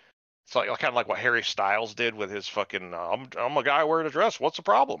fucking. It's like kind of like what Harry Styles did with his fucking. I'm a guy wearing a dress. What's the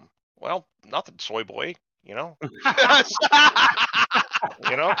problem? Well, nothing, soy boy. You know.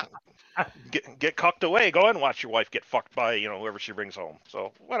 You know. Get cucked away. Go ahead and watch your wife get fucked by whoever she brings home.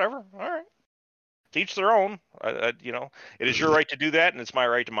 So whatever. All right. To each their own. You know, it is your right to do that, and it's my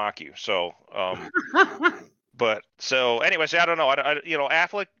right to mock you. So. But so anyways, I don't know.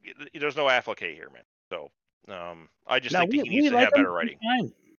 Affleck. There's no Affleck here, man. So I just think that he needs to have better writing.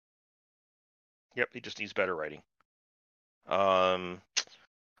 Yep, he just needs better writing.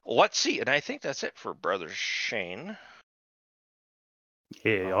 Let's see, and I think that's it for Brother Shane.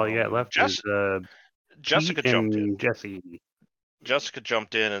 Yeah, all you got left is Jessica jumped in. Jesse. Jessica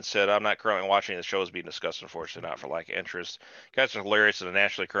jumped in and said, "I'm not currently watching the shows being discussed, unfortunately, not for lack of interest. Guys are hilarious, and a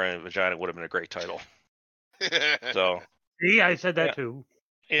naturally occurring vagina would have been a great title." So yeah, I said that too.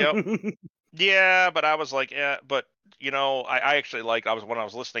 Yep. Yeah, but I was like, but I actually when I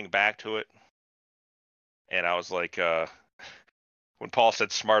was listening back to it, and I was like, when Paul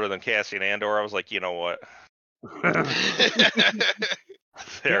said smarter than Cassian Andor, I was like, you know what?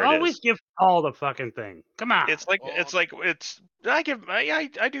 There always give Paul the fucking thing. Come on.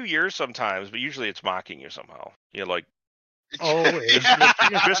 I do yours sometimes, but usually it's mocking you somehow. You're like, Mr.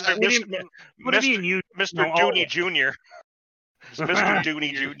 Dooney Jr. Mr.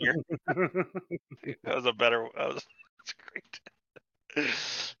 Dooney Jr. That was great.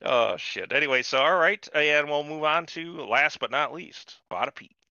 Oh shit. Anyway, so all right, and we'll move on to last but not least, Fada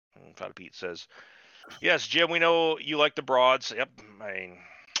Pete. Fada Pete says, "Yes, Jim, we know you like the broads." Yep, I mean,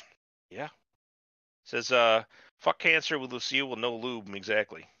 yeah. Says, "Fuck cancer with Lucille with no lube."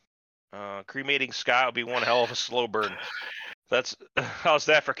 Exactly. Cremating Scott would be one hell of a slow burn. How's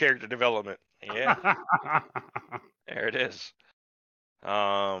that for character development? Yeah. There it is.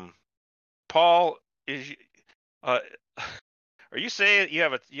 Paul, are you saying you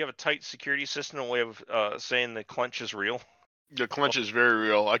have a tight security system in a way of saying the clench is real? The clench is very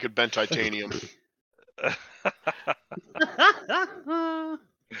real. I could bend titanium.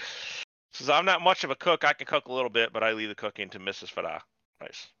 Says, "I'm not much of a cook. I can cook a little bit, but I leave the cooking to Mrs. Fada."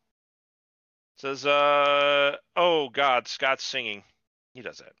 Nice. Says, "Oh God, Scott's singing." He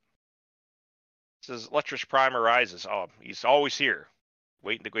does that. Says, "Electric Prime arises." Oh, he's always here,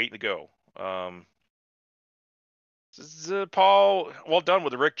 waiting to go. Says, "Paul, well done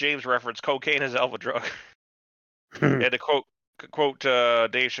with the Rick James reference. Cocaine is a hell of a drug." And to quote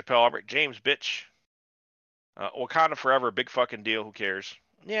Dave Chappelle, "I'm Rick James, bitch. Wakanda forever, big fucking deal. Who cares?"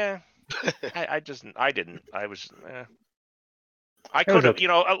 Yeah, I didn't. I was. I could have,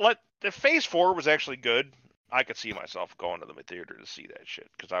 the Phase 4 was actually good. I could see myself going to the theater to see that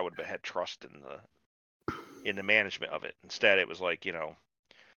shit because I would have had trust in the management of it. Instead, it was like,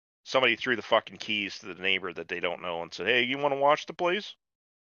 somebody threw the fucking keys to the neighbor that they don't know and said, "Hey, you want to watch the place?"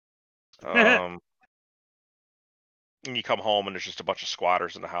 And you come home and there's just a bunch of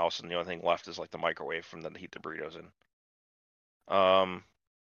squatters in the house, and the only thing left is like the microwave from them to heat the burritos in.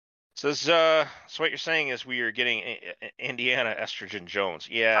 Says, so what you're saying is we are getting Indiana Estrogen Jones.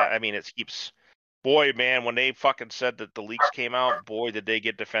 Yeah, I mean, it keeps... Boy, man, when they fucking said that the leaks came out, boy, did they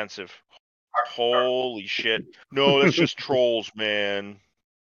get defensive. Holy shit. No, that's just trolls, man.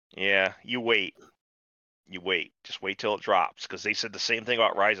 Yeah, you wait. Just wait till it drops, because they said the same thing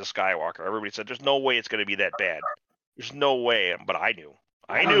about Rise of Skywalker. Everybody said, there's no way it's going to be that bad. There's no way, but I knew.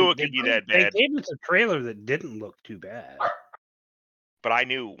 I knew it could be that bad. They gave us a trailer that didn't look too bad. But I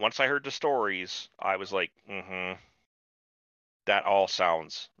knew once I heard the stories, I was like, that all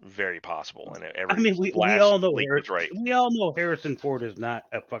sounds very possible, and every we all know leak was right. We all know Harrison Ford is not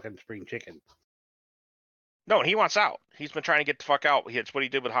a fucking spring chicken. No, and he wants out. He's been trying to get the fuck out. It's what he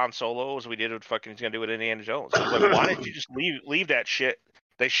did with Han Solo. Is what he did with fucking. He's gonna do with Indiana Jones. I was like, why didn't you just leave that shit?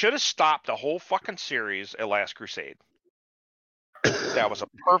 They should have stopped the whole fucking series at Last Crusade. That was a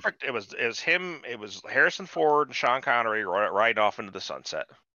perfect. It was him. It was Harrison Ford and Sean Connery riding off into the sunset.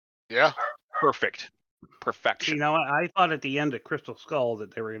 Yeah. Perfection. See, now I thought at the end of Crystal Skull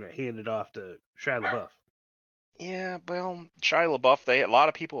that they were going to hand it off to Shia LaBeouf. Yeah, well, Shia LaBeouf. A lot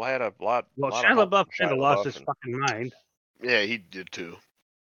of people had a lot. Well, lot Shia of LaBeouf kind of lost his fucking mind. Yeah, he did too.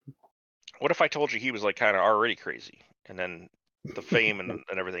 What if I told you he was like kind of already crazy, and then the fame and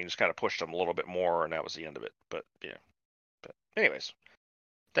everything just kind of pushed him a little bit more, and that was the end of it. But yeah. But anyways,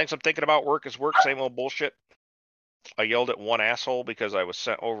 things I'm thinking about work is work. Same old bullshit. I yelled at one asshole because I was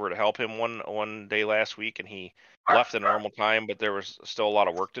sent over to help him one day last week, and he left at normal time, but there was still a lot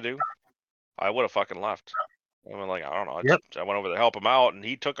of work to do. I would have fucking left. I was like, I don't know. I went over to help him out, and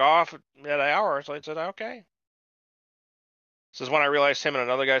he took off at an hour. So I said, okay. This is when I realized him and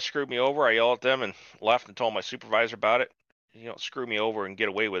another guy screwed me over. I yelled at them and left and told my supervisor about it. You don't screw me over and get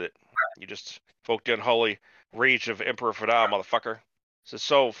away with it. You just folk the unholy rage of Emperor Fadal, motherfucker.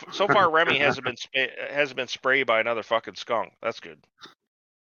 So far Remy hasn't been sprayed by another fucking skunk. That's good.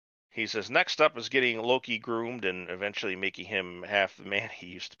 He says next up is getting Loki groomed and eventually making him half the man he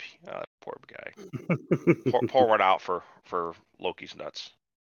used to be. Poor guy. pour one out for Loki's nuts.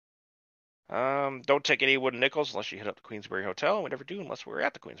 Don't take any wooden nickels unless you hit up the Queensbury Hotel. We never do unless we're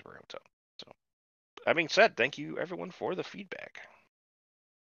at the Queensbury Hotel. So, that being said, thank you everyone for the feedback.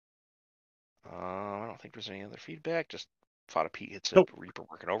 I don't think there's any other feedback. Just thought of Pete hits up Reaper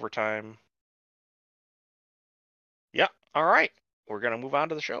working overtime. Yeah, all right. We're gonna move on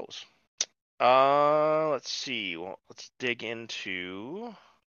to the shows. Let's see. Well, let's dig into.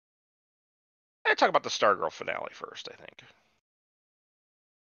 I talk about the Stargirl finale first. I think.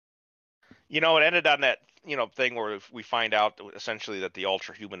 It ended on that thing where we find out essentially that the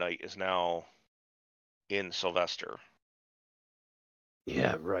Ultra Humanite is now in Sylvester.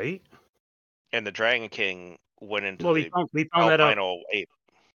 Yeah, right. And the Dragon King went into we found that albino ape.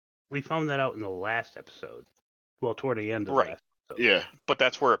 We found that out in the last episode. Well, toward the end of the last episode. Yeah, but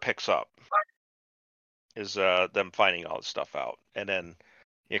that's where it picks up. Is them finding all this stuff out, and then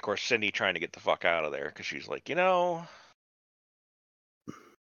of course Cindy trying to get the fuck out of there because she's like,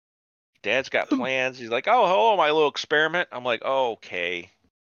 Dad's got plans. He's like, oh, hello, my little experiment. I'm like, oh, okay.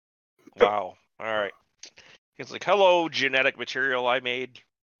 Wow. All right. He's like, hello, genetic material I made.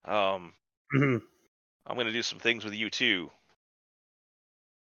 I'm going to do some things with you, too.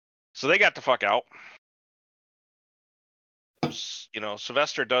 So they got the fuck out.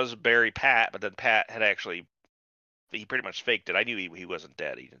 Sylvester does bury Pat, but then Pat had actually, he pretty much faked it. I knew he wasn't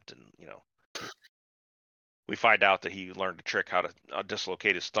dead. He didn't, We find out that he learned a trick how to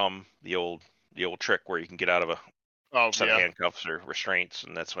dislocate his thumb, the old trick where you can get out of a set of handcuffs or restraints,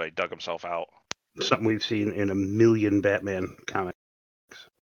 and that's why he dug himself out. Something we've seen in a million Batman comics.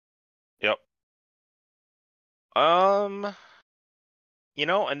 Yep. And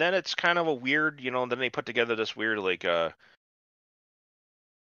then it's kind of a weird, then they put together this weird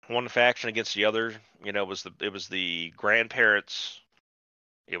one faction against the other. It was the grandparents.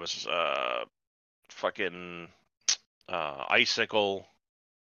 It was fucking Icicle,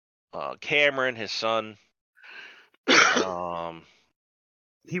 Cameron, his son.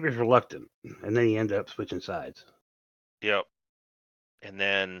 He was reluctant, and then he ended up switching sides. Yep. And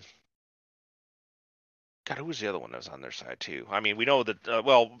then, God, who was the other one that was on their side too? I mean, we know that.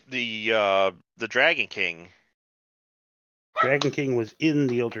 The Dragon King. Dragon King was in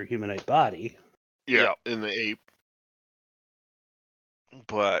the Ultra Humanite body. Yeah, in the ape.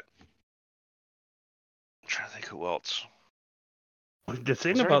 But I'm trying to think who else. The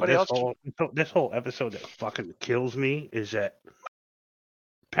thing about this whole episode that fucking kills me is that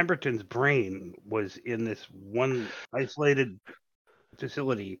Pemberton's brain was in this one isolated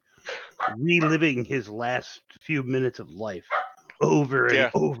facility, reliving his last few minutes of life over and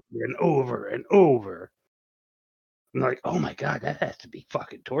over and over and over. I'm like, oh my god, that has to be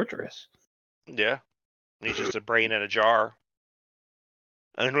fucking torturous. Yeah. He's just a brain in a jar.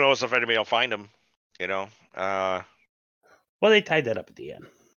 And who knows if anybody will find him, Well, they tied that up at the end.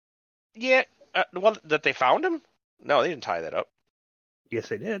 Yeah. That they found him? No, they didn't tie that up. Yes,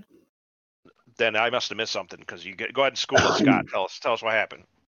 they did. Then I must have missed something because you go ahead and school it, Scott. Tell us what happened.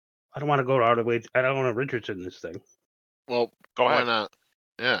 I don't want to go out of the way. I don't want to Richardson this thing. Well, go ahead. Why not?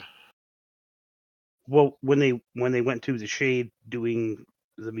 Yeah. Well, when they went to the Shade doing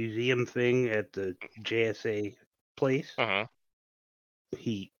the museum thing at the JSA place,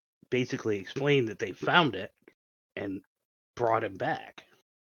 he basically explained that they found it and brought him back.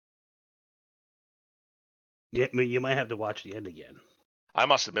 Yeah, I mean, you might have to watch the end again. I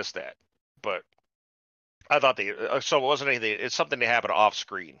must have missed that, but I thought so it wasn't anything. It's something that happened off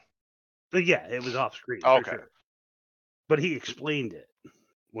screen. But yeah, it was off screen for sure. But he explained it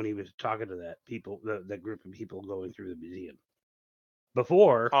when he was talking to that group of people going through the museum.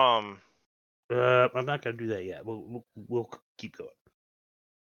 Before, I'm not gonna do that yet. We'll keep going.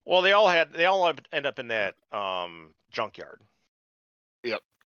 Well, they all end up in that junkyard. Yep.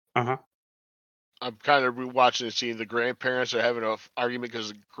 Uh-huh. I'm kind of rewatching and seeing the grandparents are having an argument because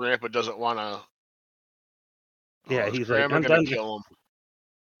the grandpa doesn't want to. Yeah, he's like, I'm done. Kill him.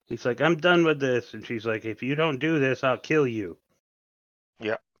 He's like, I'm done with this, and she's like, if you don't do this, I'll kill you.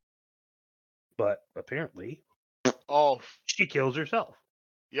 Yeah. But apparently, she kills herself.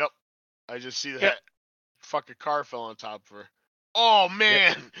 Yep. I just see that fucking car fell on top of her. Oh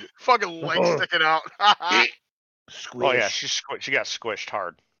man, fucking leg sticking out. Squish. Oh yeah, she got squished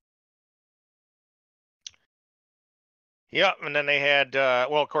hard. Yep, and then they had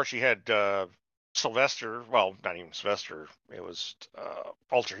of course she had Sylvester. Well, not even Sylvester. It was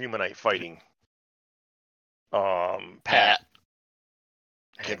Ultra Humanite fighting Pat.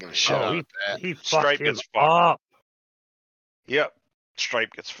 Kicking the shit out of Pat. He Stripe gets fucked up. Yep,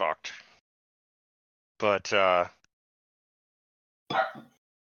 Stripe gets fucked. But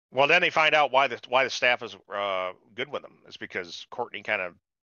well, then they find out why the staff is good with him. It's because Courtney kind of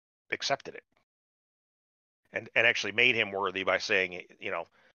accepted it and actually made him worthy by saying,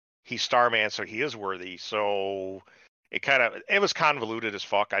 he's Starman, so he is worthy. So it was convoluted as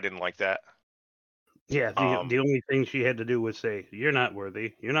fuck. I didn't like that. Yeah, the only thing she had to do was say, "You're not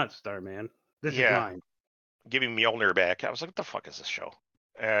worthy. You're not Starman. This is mine." Giving Mjolnir back. I was like, "What the fuck is this show?"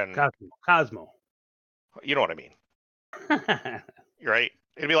 And Cosmo. You know what I mean? Right?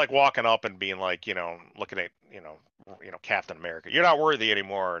 It'd be like walking up and being like, looking at, Captain America. You're not worthy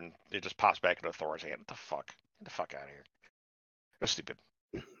anymore, and it just pops back into Thor's hand. What the fuck? Get the fuck out of here. That's stupid.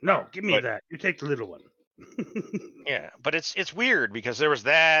 No, give me that. You take the little one. Yeah, but it's weird because there was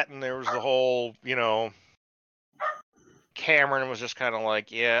that, and there was the whole, Cameron was just kind of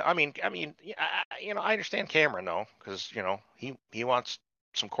like, I understand Cameron though, because he wants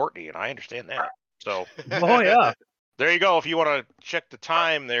some Courtney, and I understand that. So, yeah. There you go. If you want to check the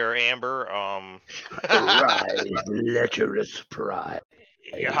time there, Amber. Lecherous pride.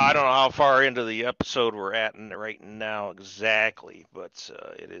 Yeah, I don't know how far into the episode we're at right now exactly, but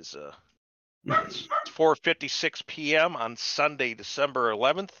it is it's 4:56 p.m. on Sunday, December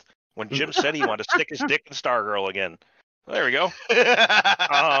 11th, when Jim said he wanted to stick his dick in Stargirl again. Well, there we go.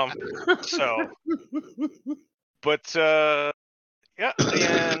 Yeah,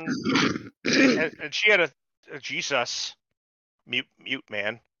 and she had a Jesus mute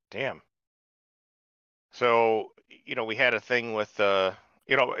man. Damn. So we had a thing with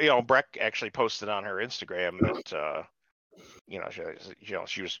Breck actually posted on her Instagram that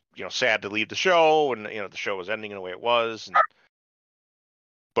she was sad to leave the show, and the show was ending the way it was,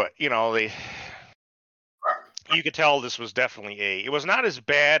 but you could tell this was definitely it was not as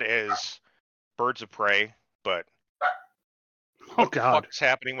bad as Birds of Prey, but what the fuck is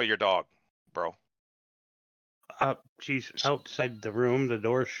happening with your dog, bro? She's outside the room, the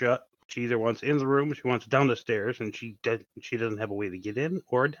door's shut. She either wants in the room, she wants down the stairs, and she doesn't have a way to get in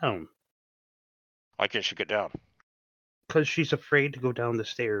or down. Why can't she get down? Because she's afraid to go down the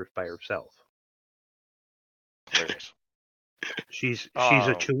stairs by herself. Hilarious. She's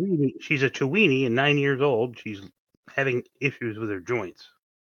a Chewini. She's a Chewini and 9 years old. She's having issues with her joints.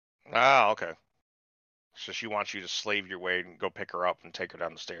 Ah, okay. So she wants you to slave your way and go pick her up and take her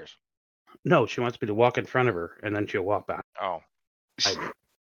down the stairs. No, she wants me to walk in front of her and then she'll walk back. Oh.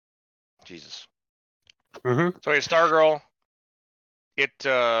 Jesus. Mm-hmm. So Stargirl, it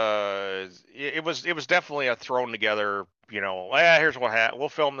was definitely a thrown together, here's what we'll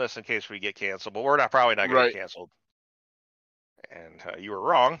film this in case we get canceled, but we're probably not going to get canceled. And you were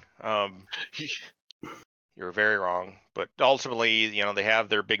wrong. You were very wrong. But ultimately, they have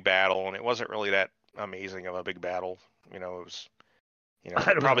their big battle, and it wasn't really that amazing of a big battle. It was, it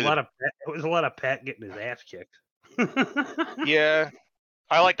was a lot of Pat getting his ass kicked. Yeah,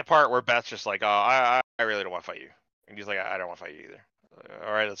 I like the part where Beth's just like, "Oh, I really don't want to fight you," and he's like, "I don't want to fight you either."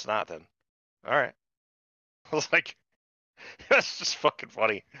 All right, it's not then. All right. I was like, that's just fucking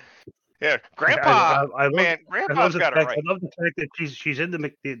funny. Yeah, Grandpa. Grandpa's got it right. I love the fact that she's in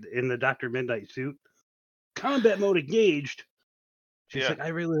the Dr. Midnight suit, combat mode engaged. She's like, I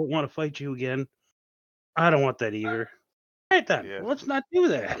really don't want to fight you again. I don't want that either. Right then, Yeah. let's not do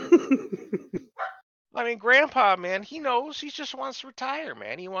that. I mean, Grandpa, man, he knows. He just wants to retire,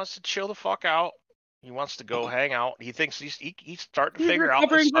 man. He wants to chill the fuck out. He wants to go hang out. He thinks he's starting to He's figure out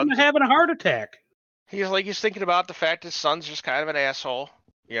his recovering from son's. having a heart attack. He's thinking about the fact his son's just kind of an asshole,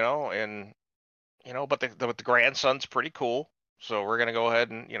 and but the grandson's pretty cool. So we're gonna go ahead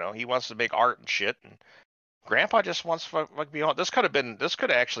and he wants to make art and shit. And Grandpa just wants to like be on. This could have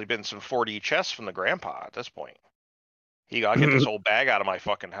actually been some 4D chess from the grandpa at this point. I'll get this old bag out of my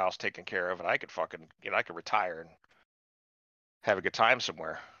fucking house taken care of, and I could fucking I could retire and have a good time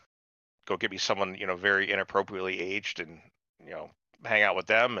somewhere. Go get me someone very inappropriately aged, and hang out with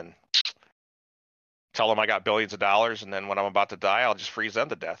them and tell them I got billions of dollars, and then when I'm about to die, I'll just freeze them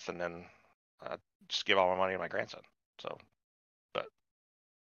to death, and then just give all my money to my grandson. So, but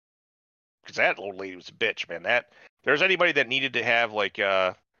because that old lady was a bitch, man. That if there's anybody that needed to have like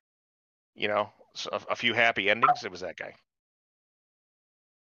a few happy endings, it was that guy.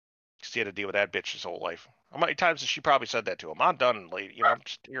 Because he had to deal with that bitch his whole life. How many times has she probably said that to him? I'm done, lady. I'm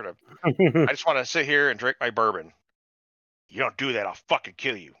just here to. I just want to sit here and drink my bourbon. You don't do that, I'll fucking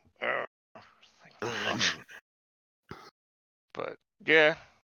kill you. But yeah.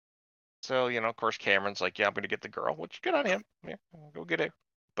 So of course, Cameron's like, yeah, I'm gonna get the girl, which good on him. Yeah, go get it.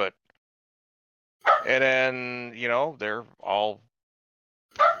 But and then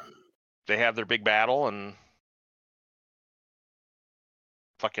they have their big battle, and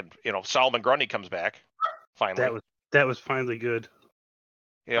fucking Solomon Grundy comes back finally. That was finally good.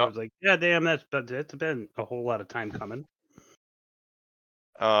 Yeah, I was like, yeah, damn, that's been a whole lot of time coming.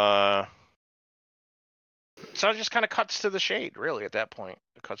 So it just kind of cuts to the shade, really. At that point,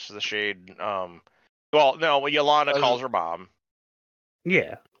 it cuts to the shade. Well, no, Yolanda calls her mom.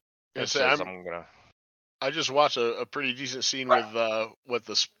 Yeah. And says, I'm gonna. I just watched a pretty decent scene with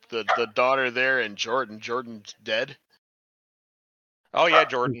the daughter there and Jordan. Jordan's dead. Oh yeah,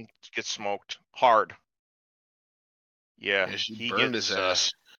 Jordan gets smoked hard. Yeah, he burned his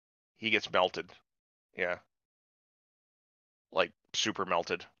ass. He gets melted. Yeah, like super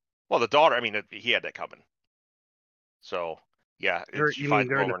melted. Well, the daughter. I mean, he had that coming. So yeah, you mean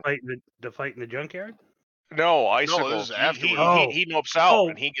during the fight in the junkyard? No, Icicle. No, this is afterwards. He nopes out,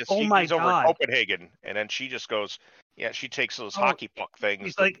 and he's over in Copenhagen, and then she just goes. Yeah, she takes those hockey puck things.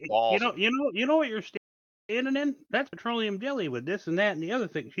 He's like, balls. You know what you're standing in? That's petroleum jelly with this and that and the other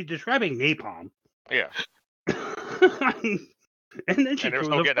thing. She's describing napalm. Yeah. And then she threw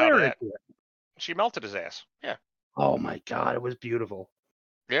the flare into it. She melted his ass. Yeah. Oh my God, it was beautiful.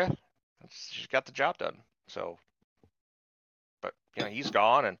 Yeah, she's got the job done. So, but he's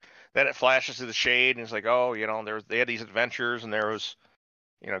gone, and then it flashes to the shade, and it's like, oh, they had these adventures, and there was,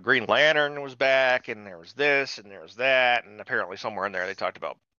 Green Lantern was back, and there was this, and there was that, and apparently somewhere in there they talked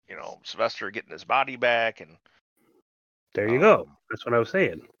about, Sylvester getting his body back, and there you go. That's what I was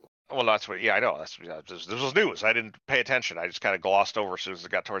saying. Well, that's what. Yeah, I know. This was news. I didn't pay attention. I just kind of glossed over as soon as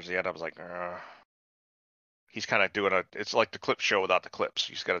it got towards the end. I was like, he's kind of doing it's like the clip show without the clips.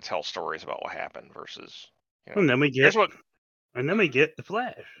 He's got to tell stories about what happened versus. And then we get the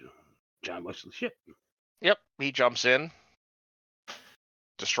Flash, John Wesley Shipp. Yep, he jumps in,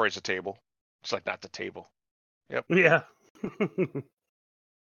 destroys the table. It's like not the table. Yep. Yeah.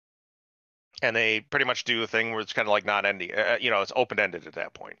 And they pretty much do a thing where it's kind of like not ending. It's open ended at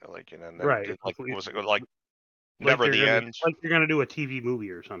that point. Like, and then right. Was it like never the end? Like you're gonna do a TV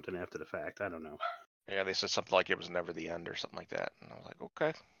movie or something after the fact. I don't know. Yeah, they said something like it was never the end or something like that, and I was like,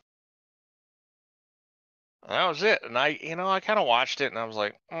 okay. And that was it. And I kind of watched it, and I was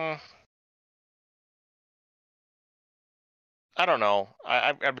like, I don't know.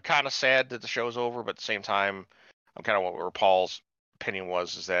 I'm kind of sad that the show's over, but at the same time, I'm kind of where Paul's opinion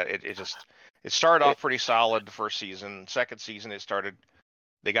was, is that it started off pretty solid the first season. Second season,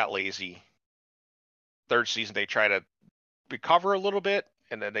 they got lazy. Third season, they try to recover a little bit,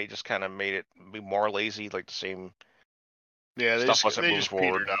 and then they just kind of made it be more lazy, like the same. Yeah, they just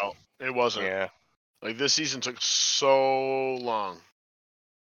petered out. It wasn't. Yeah. Like this season took so long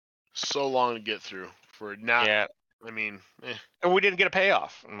to get through for not. Yeah. I mean, and we didn't get a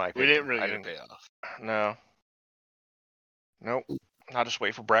payoff, in my opinion. We didn't really get a payoff. No. Nope. I'll just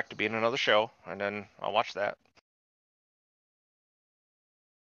wait for Breck to be in another show, and then I'll watch that.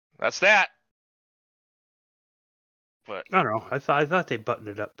 That's that. But I don't know. I thought they buttoned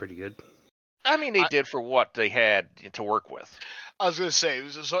it up pretty good. I mean, they did for what they had to work with. I was gonna say,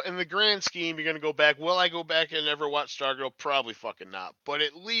 so in the grand scheme, you're gonna go back. Will I go back and ever watch Stargirl? Probably fucking not. But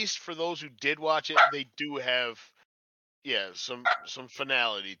at least for those who did watch it, they do have some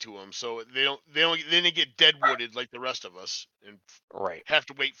finality to them, so they didn't get deadwooded like the rest of us and Right. have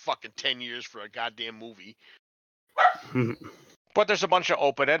to wait fucking 10 years for a goddamn movie. But there's a bunch of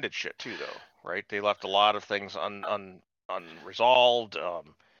open-ended shit too, though, right? They left a lot of things unresolved.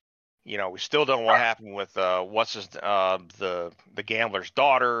 We still don't know what happened with the gambler's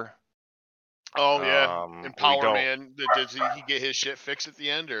daughter. Oh yeah, we don't. Man. Does he get his shit fixed at the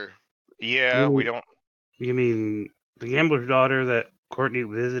end, or? Yeah, we don't. You mean the gambler's daughter that Courtney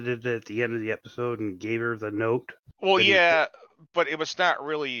visited at the end of the episode and gave her the note? Well, yeah, but it was not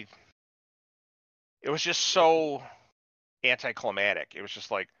really. It was just so anticlimactic. It was just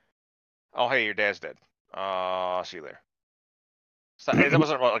like, oh, hey, your dad's dead. I'll see you later. So it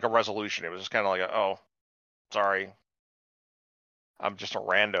wasn't like a resolution. It was just kind of like, oh, sorry, I'm just a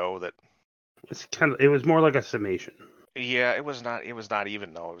rando that. It was more like a summation. Yeah, it was not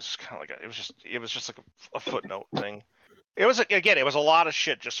even though. It was kind of like it was just like a footnote thing. It was a lot of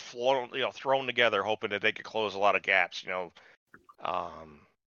shit just thrown together, hoping that they could close a lot of gaps.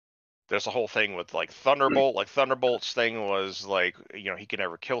 There's a whole thing with like Thunderbolt. Like Thunderbolt's thing was like, he could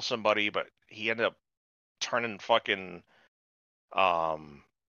never kill somebody, but he ended up turning fucking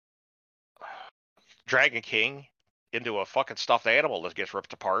Dragon King into a fucking stuffed animal that gets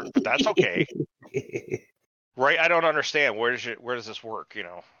ripped apart. But that's okay. Right? I don't understand. Where does this work?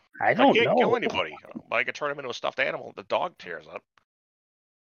 I don't know. Can't kill anybody. But I could turn him into a stuffed animal. The dog tears up.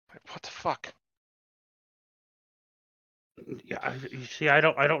 Like, what the fuck? Yeah, you see, I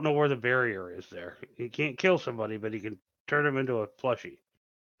don't know where the barrier is there. He can't kill somebody, but he can turn him into a plushie.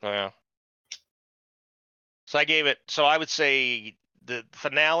 Yeah. So I gave it. So I would say the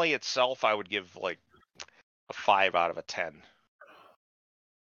finale itself, I would give like a 5 out of 10.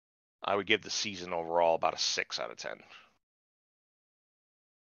 I would give the season overall about a 6 out of 10.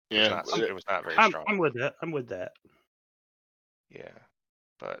 Yeah, it was not very strong. I'm with that. Yeah,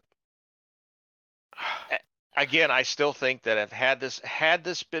 but again, I still think that if had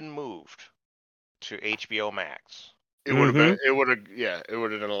this been moved to HBO Max, it would have been. It would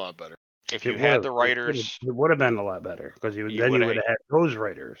have done a lot better. If you had the writers, it would have been a lot better because you would have had those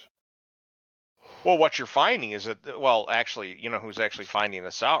writers. Well, what you're finding is that, actually, who's actually finding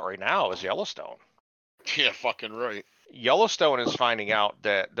this out right now is Yellowstone. Yeah, fucking right. Yellowstone is finding out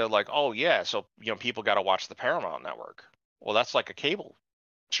that they're like, oh yeah, so people got to watch the Paramount Network. Well, that's like a cable.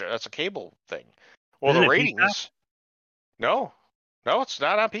 Sure, that's a cable thing. Well, the ratings. No, it's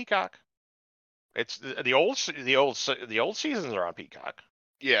not on Peacock. It's the old seasons are on Peacock.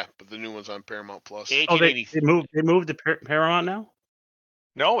 Yeah, but the new one's on Paramount Plus. Oh, they moved to Paramount now?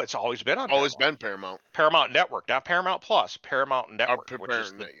 No, it's always been on. Always been Paramount. Paramount Network, not Paramount Plus. Paramount Network,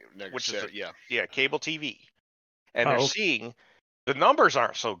 which is cable TV. And they're seeing the numbers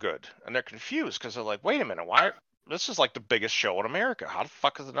aren't so good, and they're confused because they're like, wait a minute, why? This is like the biggest show in America. How the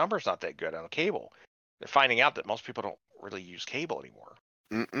fuck is the numbers not that good on cable? They're finding out that most people don't really use cable anymore.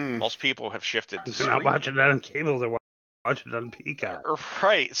 Most people have shifted to They're not watching that on cable. They're watching it on Peacock.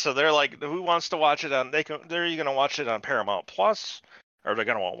 Right. So they're like, who wants to watch it on? They're going to watch it on Paramount Plus, or they're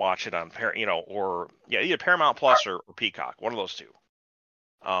going to watch it on either Paramount Plus or Peacock. One of those two.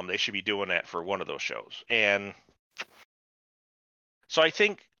 They should be doing that for one of those shows. And so I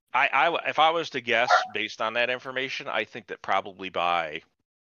think if I was to guess based on that information, I think that probably by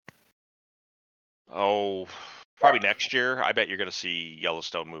probably next year, I bet you're going to see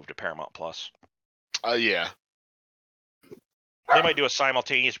Yellowstone move to Paramount Plus. Yeah. They might do a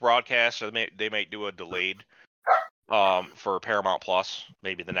simultaneous broadcast, or they might do a delayed for Paramount Plus.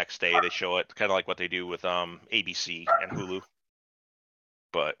 Maybe the next day they show it, kind of like what they do with ABC and Hulu.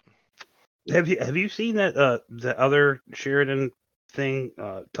 But have you seen that the other Sheridan thing,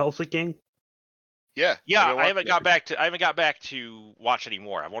 Tulsa King? Yeah. I haven't got back to watch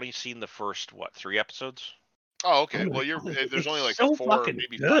anymore. I've only seen the first 3 episodes. Oh, okay. Well, there's only like 4,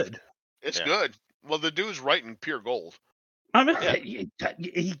 maybe good. 5. It's good. Well, the dude's writing pure gold. I mean,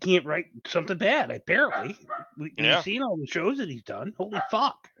 he can't write something bad. Apparently, we've seen all the shows that he's done. Holy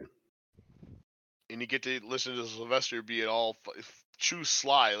fuck! And you get to listen to Sylvester be it all true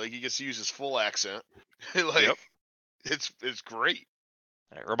sly. Like he gets to use his full accent. It's great.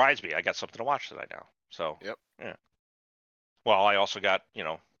 It reminds me, I got something to watch tonight now. So yeah. Well, I also got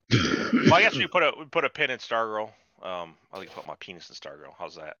well, I guess we put a pin in Stargirl. I think I put my penis in Stargirl.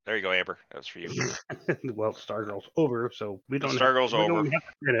 How's that? There you go, Amber. That's for you. Well, Stargirl's over, so we don't. Stargirl's over. We don't have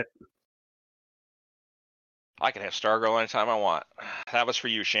to pin it. I can have Stargirl anytime I want. That was for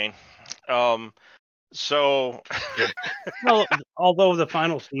you, Shane. So. Well, although the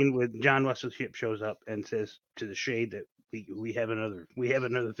final scene with John Wesley Shipp shows up and says to the Shade that we have another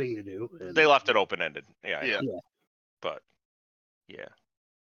thing to do. They left it open ended. Yeah. But yeah,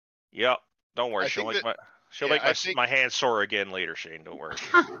 yep. Don't worry, she'll make my hands sore again later, Shane. Don't worry.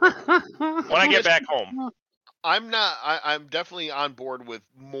 When I get back home. I'm definitely on board with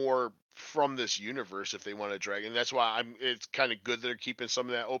more from this universe if they want to drag, and that's why it's kind of good that they're keeping some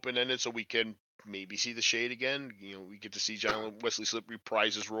of that open ended so we can maybe see the Shade again. We get to see John Wesley Slip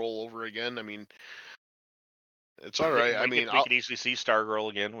reprise his role over again. I mean, it's all right. We could easily see Stargirl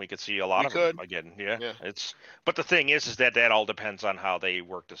again. We could see a lot of them again. Yeah. But the thing is that all depends on how they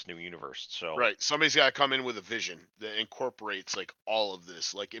work this new universe. So right, somebody's got to come in with a vision that incorporates like all of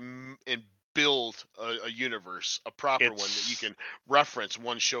this, like and build a universe, a proper one that you can reference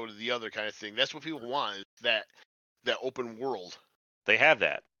one show to the other kind of thing. That's what people want. Is that open world. They have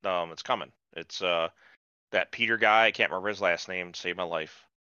that. It's coming. It's that Peter guy. I can't remember his last name. Saved my life.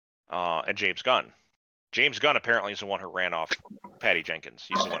 And James Gunn. James Gunn apparently is the one who ran off Patty Jenkins.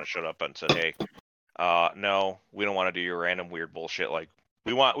 He's the one who showed up and said, "Hey, no, we don't want to do your random weird bullshit. Like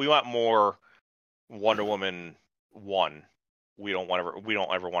we want more Wonder Woman 1. We don't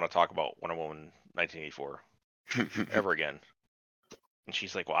ever want to talk about Wonder Woman 1984 ever again." And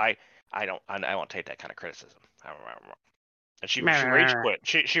she's like, "Well, I won't take that kind of criticism." And she rage quit.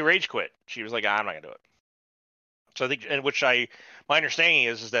 She rage quit. She was like, "I'm not gonna do it." So I think, my understanding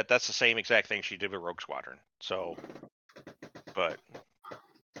is that that's the same exact thing she did with Rogue Squadron. So, but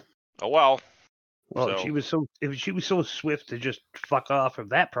oh well. Well, if she was so swift to just fuck off of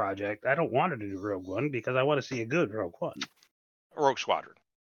that project, I don't want her to do Rogue One because I want to see a good Rogue One. Rogue Squadron.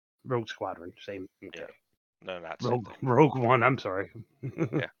 Rogue Squadron, same. Okay. Yeah. No, not Rogue One. I'm sorry.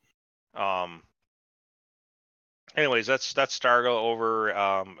 Yeah. Anyways, that's Stargirl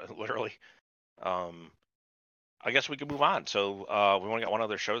over. Literally. I guess we can move on. So we only got one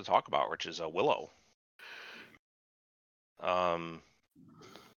other show to talk about, which is Willow. I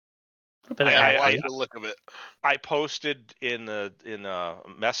like the look of it. I posted in the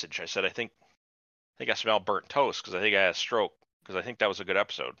message. I said I think I smell burnt toast because I think I had a stroke because I think that was a good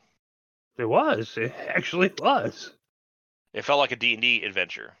episode. It was. It actually was. It felt like a D&D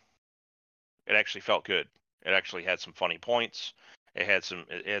adventure. It actually felt good. It actually had some funny points. It had some.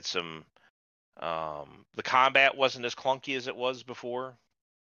 The combat wasn't as clunky as it was before.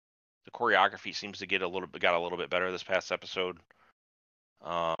 The choreography seems to got a little bit better this past episode.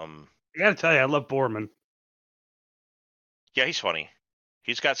 I gotta tell you, I love Borman. Yeah, he's funny.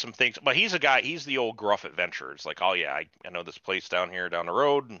 He's got some things, but he's the old gruff adventurer. It's like, oh yeah, I know this place down here down the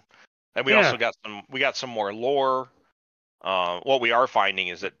road, and we also got some more lore. What we are finding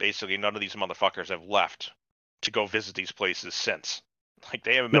is that basically none of these motherfuckers have left to go visit these places since. Like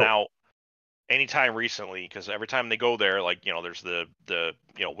they haven't been out anytime recently, because every time they go there, like, there's the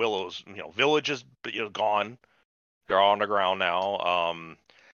Willow's village is gone. They're all underground now.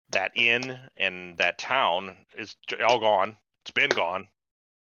 That inn and that town is all gone. It's been gone.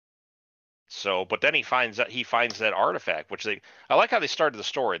 So, but then he finds that artifact, which I like how they started the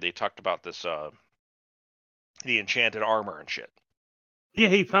story. They talked about this the enchanted armor and shit. Yeah,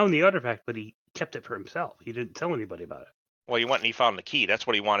 he found the artifact, but he kept it for himself. He didn't tell anybody about it. Well, he went and he found the key. That's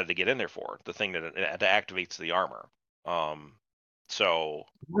what he wanted to get in there for. The thing that activates the armor. So.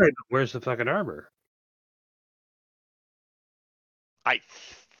 Right, but where's the fucking armor? I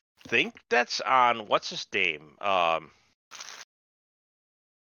think that's on what's his name? God,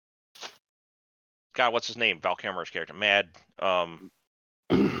 what's his name? Val Kilmer's character, Mad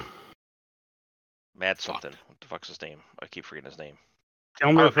something. What the fuck's his name? I keep forgetting his name.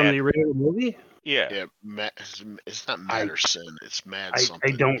 Kilmer from the original movie? Yeah. Yeah, it's not Matterson. It's Mad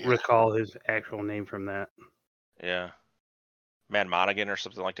something. I don't recall his actual name from that. Yeah. Mad Monaghan or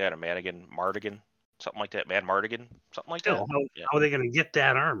something like that, or Mardigan, something like that. Mad Mardigan, something like that. How are they going to get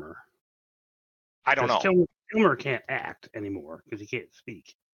that armor? I don't know. Kilmer can't act anymore because he can't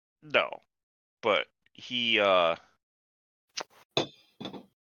speak. No, but he. I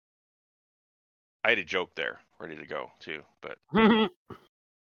had a joke there, ready to go too, but yeah,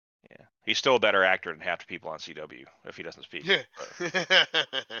 he's still a better actor than half the people on CW if he doesn't speak. Yeah.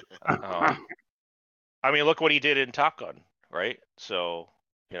 I mean, look what he did in Top Gun, right? So,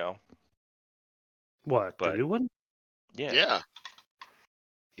 What, the new one? Yeah. Yeah.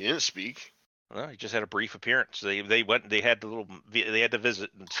 He didn't speak. Well, he just had a brief appearance. They went. They had to visit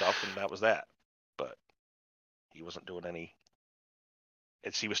and stuff, and that was that. But he wasn't doing any.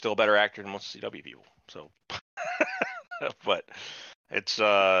 He was still a better actor than most CW people. So, but it's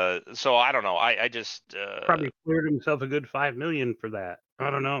so I don't know. I just probably cleared himself a good $5 million for that. I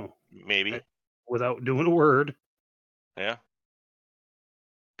don't know. Maybe without doing a word. Yeah.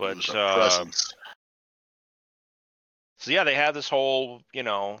 But so yeah, they have this whole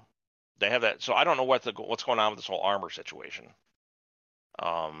They have that. So I don't know what's going on with this whole armor situation.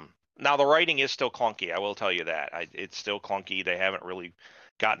 Now the writing is still clunky. I will tell you that. It's still clunky. They haven't really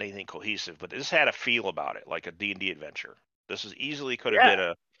gotten anything cohesive, but this had a feel about it, like a D&D adventure. This is easily could have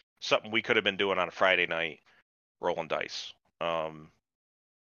been something we could have been doing on a Friday night, rolling dice.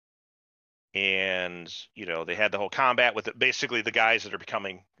 And they had the whole combat with basically the guys that are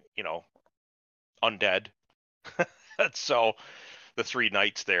becoming, undead. So the 3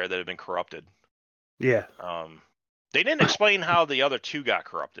 knights there that have been corrupted. Yeah. They didn't explain how the other 2 got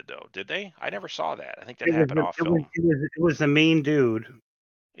corrupted, though, did they? I never saw that. I think that happened off film. It was the main dude.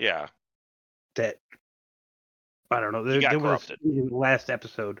 Yeah. That, I don't know. He got there corrupted. was in the last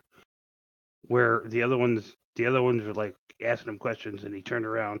episode where the other ones were like asking him questions, and he turned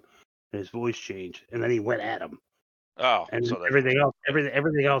around and his voice changed, and then he went at him. Oh, and so everything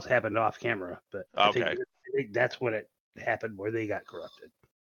else happened off camera. But I think that's when it happened, where they got corrupted.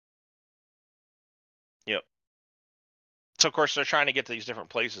 Yep. So of course they're trying to get to these different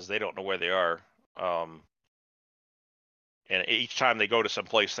places. They don't know where they are. And each time they go to some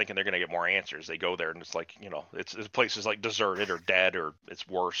place thinking they're going to get more answers, they go there and it's like, it's place is like deserted or dead or it's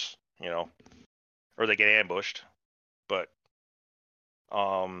worse, or they get ambushed. But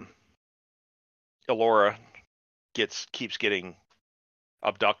Elora keeps getting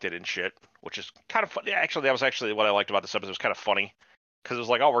abducted and shit, which is kind of funny. Actually, that was actually what I liked about this episode. It was kind of funny because it was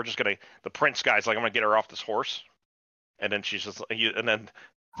like, oh, we're just gonna. The prince guy's like, I'm gonna get her off this horse, and then she's just, and then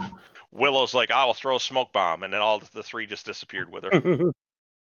Willow's like, I'll throw a smoke bomb, and then all the 3 just disappeared with her.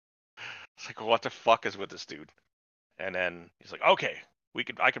 It's like, what the fuck is with this dude? And then he's like, okay,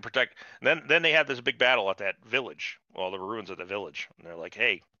 I can protect. And then they have this big battle at that village, the ruins of the village, and they're like,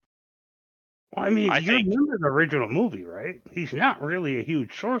 hey. Well, I mean, you remember the original movie, right? He's not really a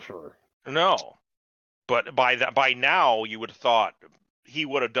huge sorcerer. No, but by now you would have thought he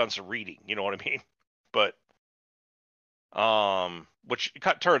would have done some reading. You know what I mean? But which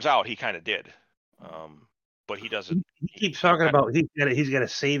turns out he kind of did. But he doesn't. He keeps talking about he's got to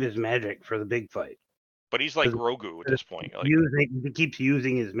save his magic for the big fight. But he's like Grogu at this point. Like, he keeps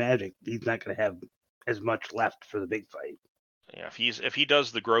using his magic. He's not going to have as much left for the big fight. Yeah, if he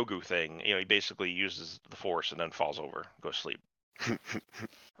does the Grogu thing, he basically uses the Force and then falls over, goes to sleep.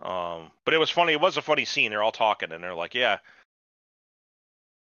 But it was funny. It was a funny scene. They're all talking and they're like, "Yeah,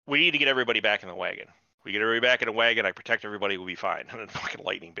 we need to get everybody back in the wagon. We get everybody back in the wagon. I protect everybody. We'll be fine." And then fucking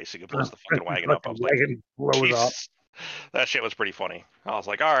lightning basically blows the fucking wagon up. I was like, Jesus. That shit was pretty funny. I was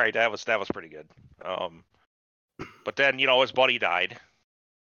like, all right, that was pretty good. But then his buddy died.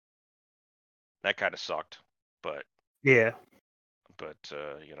 That kind of sucked. But yeah. But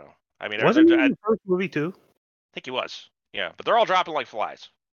I mean, wasn't he in the first movie too? I think he was. Yeah, but they're all dropping like flies.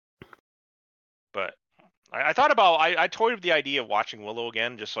 But I thought about I toyed with the idea of watching Willow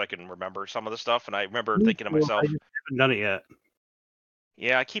again just so I can remember some of the stuff, and I remember thinking to myself, I just haven't done it yet.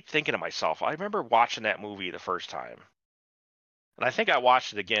 Yeah, I keep thinking to myself, I remember watching that movie the first time. And I think I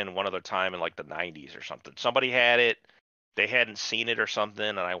watched it again one other time in like the 90s or something. Somebody had it, they hadn't seen it or something,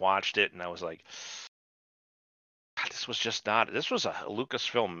 and I watched it and I was like, God, this was a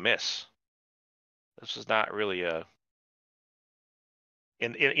Lucasfilm miss. This is not really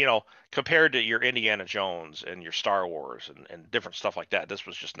compared to your Indiana Jones and your Star Wars and different stuff like that, this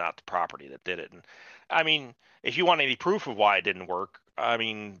was just not the property that did it. And I mean, if you want any proof of why it didn't work, I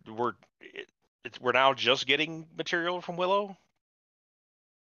mean, we're now just getting material from Willow,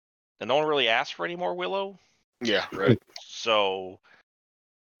 and no one really asked for any more Willow. Yeah, right. So,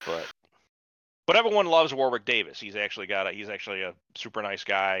 but everyone loves Warwick Davis. He's actually a super nice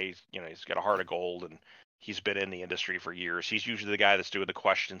guy. He's got a heart of gold, and he's been in the industry for years. He's usually the guy that's doing the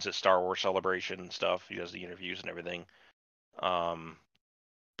questions at Star Wars Celebration and stuff. He does the interviews and everything.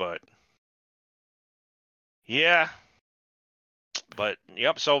 But yeah, but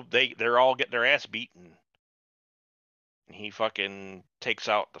yep. So they're all getting their ass beaten. And he fucking takes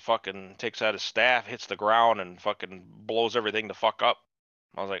out his staff, hits the ground, and fucking blows everything the fuck up.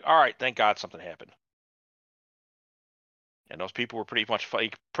 I was like, all right, thank God something happened. And those people were pretty much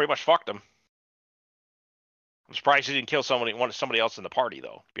fucked them. I'm surprised he didn't kill somebody else in the party,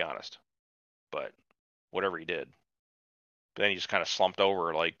 though, to be honest. But whatever he did. But then he just kind of slumped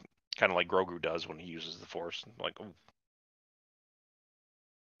over, kind of like Grogu does when he uses the Force. Like, ooh.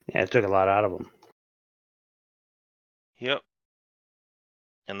 Yeah, it took a lot out of him. Yep.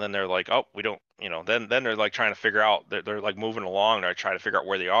 And then they're like, oh, we don't, then they're like trying to figure out, they're like moving along. They're trying to figure out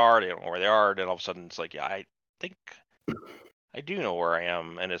where they are. They don't know where they are. Then all of a sudden it's like, yeah, I think I do know where I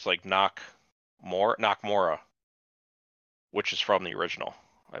am. And it's like Nakmora, which is from the original,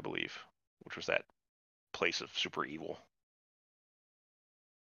 I believe, which was that place of super evil.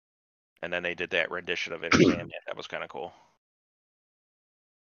 and then they did that rendition of Inner Sandman. That was kind of cool.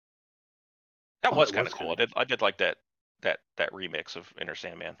 That was kind of cool. I did like that remix of Inner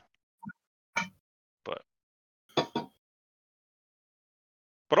Sandman. But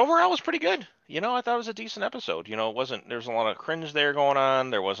overall, it was pretty good. I thought it was a decent episode. It wasn't. There's a lot of cringe there going on.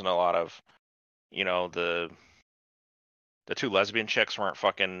 There wasn't a lot of, the two lesbian chicks weren't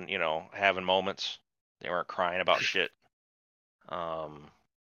fucking, having moments. They weren't crying about shit.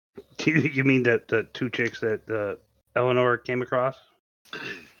 You mean that the two chicks that Eleanor came across?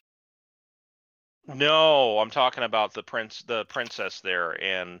 No, I'm talking about the princess there,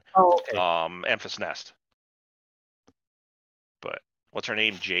 and Emphas Nest. But what's her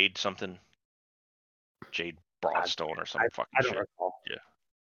name? Jade something. Jade Broadstone or some fucking I don't shit. recall. Yeah.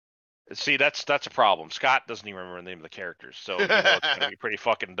 See, that's a problem. Scott doesn't even remember the name of the characters, so it's gonna be pretty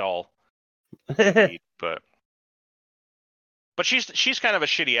fucking dull. But she's kind of a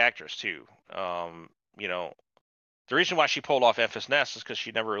shitty actress too. The reason why she pulled off Emphas Nest is because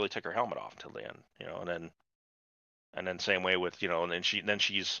she never really took her helmet off until the end. And then same way with and then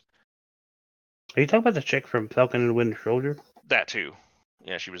she's. Are you talking about the chick from Falcon and the Winter Soldier? That too.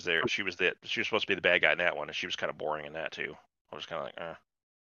 Yeah, she was there. She was supposed to be the bad guy in that one, and she was kind of boring in that too. I was kind of like,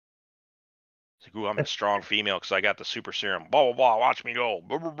 It's like, ooh, I'm a strong female because I got the super serum. Blah blah blah. Watch me go.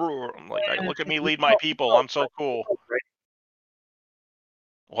 Blah, blah, blah. I'm like, look at me lead my people. I'm so cool.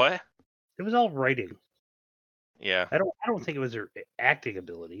 What? It was all writing. Yeah. I don't think it was her acting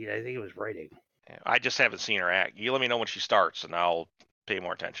ability. I think it was writing. I just haven't seen her act. You let me know when she starts, and I'll pay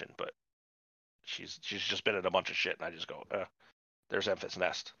more attention. But she's just been in a bunch of shit, and I just go, there's Emphas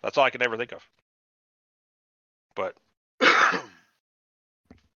Nest. That's all I can ever think of. But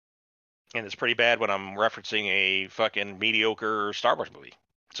and it's pretty bad when I'm referencing a fucking mediocre Star Wars movie.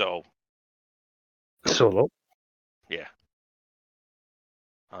 So Solo. Yeah.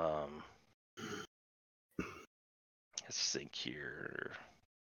 Let's think here.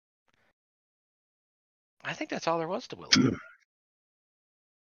 I think that's all there was to Willow.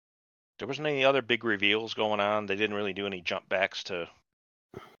 There wasn't any other big reveals going on. They didn't really do any jump backs to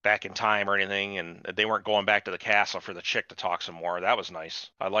back in time or anything, and they weren't going back to the castle for the chick to talk some more. That was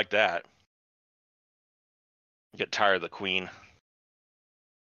nice. I like that. Get tired of the queen.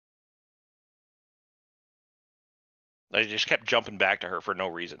 I just kept jumping back to her for no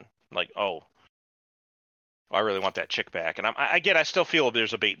reason. Like, I really want that chick back. And I still feel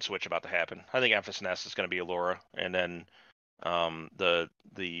there's a bait and switch about to happen. I think Emphas Nest is going to be Allura, and then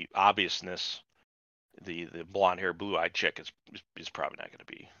the obviousness, the blonde hair, blue eyed chick is probably not going to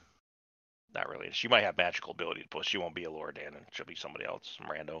be. Not really. She might have magical ability, but she won't be Allura Dannon. She'll be somebody else, some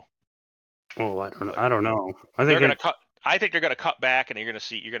rando. Oh, I don't know. I think they're gonna cut. I think they're gonna cut back, and you're gonna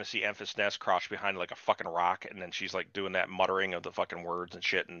see Emphas Nest crouch behind like a fucking rock, and then she's like doing that muttering of the fucking words and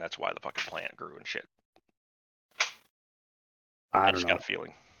shit, and that's why the fucking plant grew and shit. I just got a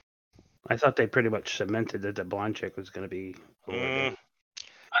feeling. I thought they pretty much cemented that the blonde chick was going to be.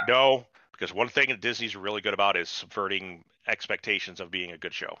 No, because one thing that Disney's really good about is subverting expectations of being a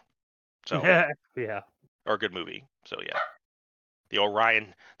good show. So yeah, or a good movie. So yeah, the old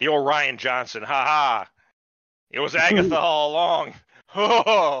Ryan Johnson, haha. It was Agatha all along.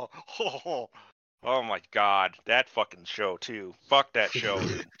 Oh my god, that fucking show too. Fuck that show,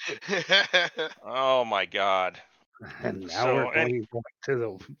 dude. Oh my god. And now we're going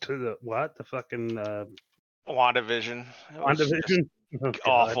to the what? The fucking WandaVision. WandaVision.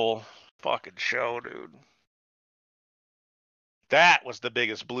 Awful fucking show, dude. That was the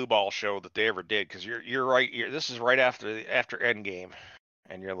biggest blue ball show that they ever did. Because you're right. This is right after Endgame,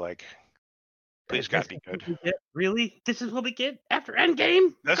 and you're like, please God be good. Really? This is what we get after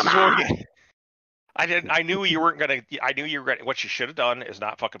Endgame? This is what we get. I knew you weren't gonna. I knew you were gonna. What you should have done is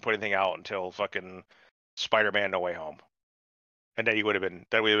not fucking put anything out until fucking Spider-Man: No Way Home, and then you would have been.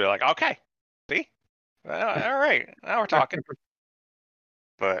 Then we'd be like, okay, see, all right, now we're talking.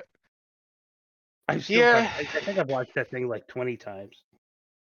 But I think I've watched that thing like 20 times.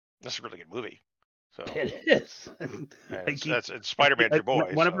 That's a really good movie. So it is. It's Spider-Man's your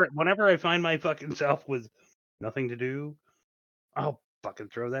boy. Whenever I find my fucking self with nothing to do, I'll fucking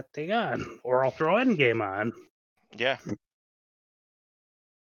throw that thing on, or I'll throw Endgame on. Yeah.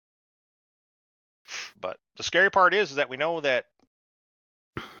 But the scary part is that we know that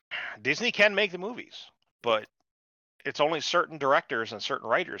Disney can make the movies, but it's only certain directors and certain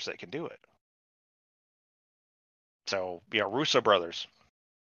writers that can do it. So, Russo brothers.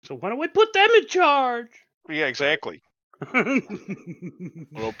 So why don't we put them in charge? Yeah, exactly. We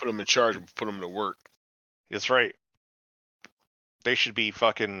don't put them in charge, we put them to work. That's right. They should be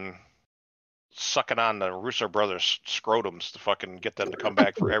fucking sucking on the Russo brothers' scrotums to fucking get them to come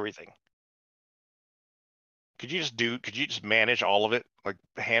back for everything. Could you just manage all of it? Like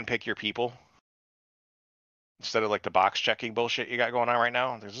handpick your people instead of like the box checking bullshit you got going on right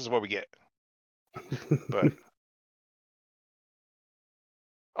now? This is what we get. But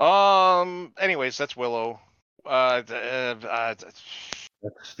anyways, that's Willow. That's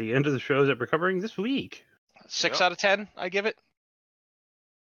the end of the shows that we're covering this week. 6 out of 10, I give it.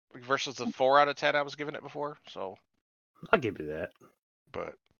 Versus the 4 out of 10 I was giving it before. So I'll give you that.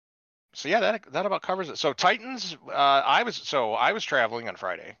 But so yeah, that about covers it. So Titans, I was traveling on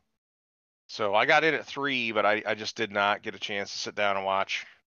Friday, so I got in at 3, but I just did not get a chance to sit down and watch.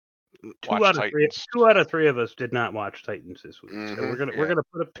 Two out of three of us did not watch Titans this week, so we're gonna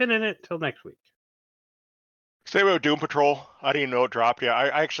put a pin in it till next week. Same with Doom Patrol. I didn't even know it dropped. Yeah,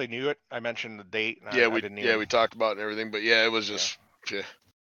 I actually knew it. I mentioned the date. We talked about it and everything, but yeah, it was just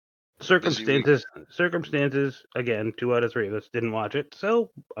circumstances. Again, 2 out of 3 of us didn't watch it, so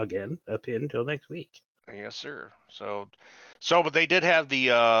again, a pin till next week. Yes, sir. But they did have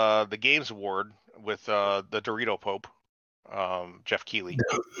the Games Award with the Dorito Pope, Jeff Keighley.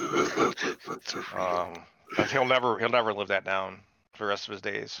 He'll never live that down for the rest of his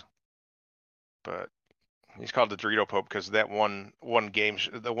days. But he's called the Dorito Pope because that one game,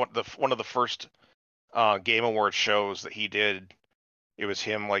 one of the first Game Awards shows that he did, it was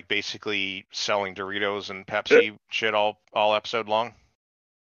him like basically selling Doritos and Pepsi shit all episode long.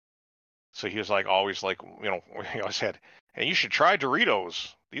 So he was like always like, he always said, "Hey, you should try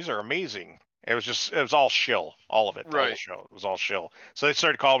Doritos. These are amazing." It was all shill, all of it. Right. The whole show. It was all shill. So they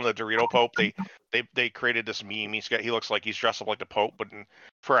started calling him the Dorito Pope. They created this meme. He looks like he's dressed up like the Pope, but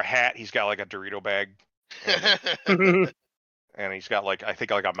for a hat he's got like a Dorito bag, and he's got like I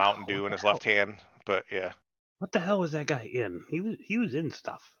think like a Mountain Dew in his left hand. But yeah. What the hell was that guy in? He was in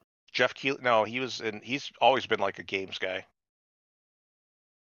stuff. Jeff Keighley. No, he was in. He's always been like a games guy.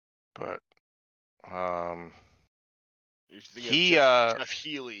 But Jeff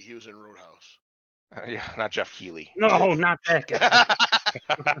Healy. He was in Roadhouse. Yeah, not Jeff Keighley. No, not that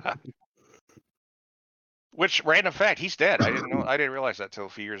guy. Which random fact, he's dead. I didn't realize that till a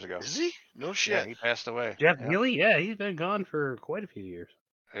few years ago. Is he? No shit. Yeah, he passed away. Jeff Healy? Yeah, he's been gone for quite a few years.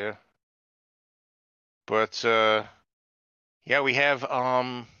 Yeah. But yeah, we have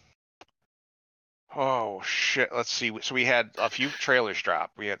oh shit, let's see. So we had a few trailers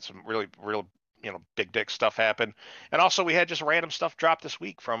drop. We had some real big dick stuff happen. And also we had just random stuff drop this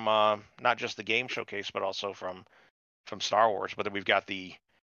week from not just the game showcase, but also from Star Wars. But then we've got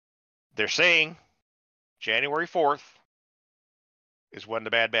they're saying January 4th is when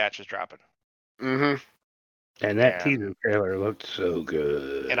the Bad Batch is dropping. Mm-hmm. And that teaser trailer looked so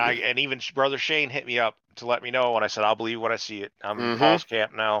good. And even Brother Shane hit me up to let me know, and I said, I'll believe when I see it. I'm in Paul's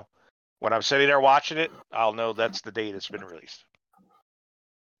camp now. When I'm sitting there watching it, I'll know that's the date it's been released.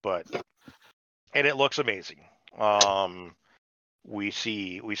 And it looks amazing. We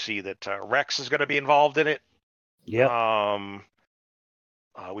see that Rex is going to be involved in it. Yeah.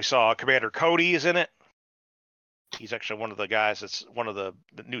 We saw Commander Cody is in it. He's actually one of the guys that's one of the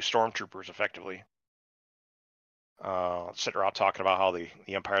new stormtroopers, effectively. Sitting around talking about how the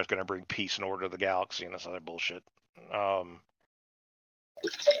Empire is going to bring peace and order to the galaxy and this other bullshit.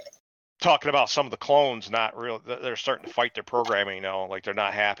 Talking about some of the clones not real. They're starting to fight their programming, like they're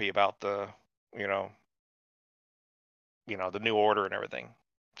not happy about the, the new order and everything.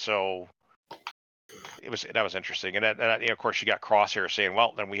 So that was interesting. And of course you got Crosshair saying,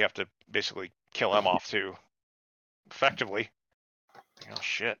 well, then we have to basically kill them off too, effectively. Oh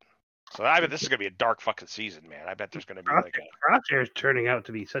shit. So I bet this is gonna be a dark fucking season, man. I bet there's gonna be like Crosshair's turning out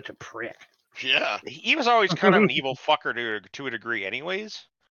to be such a prick. Yeah. He was always kind of an evil fucker to a degree, anyways.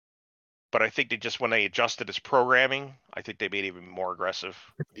 But I think when they adjusted his programming, I think they made him even more aggressive.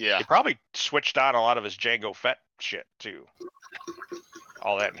 Yeah. They probably switched on a lot of his Jango Fett shit too.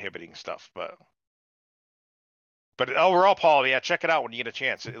 All that inhibiting stuff, but overall, Paul, yeah, check it out when you get a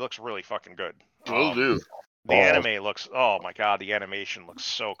chance. It looks really fucking good. Will do. The anime looks, oh my god, the animation looks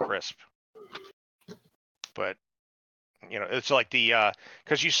so crisp. But, it's like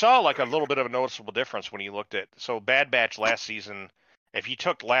because you saw like a little bit of a noticeable difference when you looked at, so Bad Batch last season, if you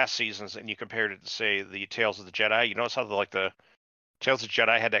took last season's and you compared it to, say, the Tales of the Jedi, you notice how the Tales of the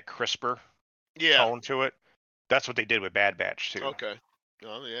Jedi had that crisper tone to it? That's what they did with Bad Batch, too. Okay.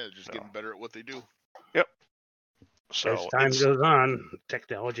 Oh, yeah, just getting better at what they do. Yep. So as time goes on,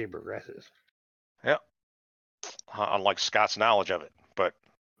 technology progresses. Yep. Unlike Scott's knowledge of it, but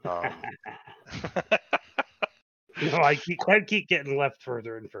I keep getting left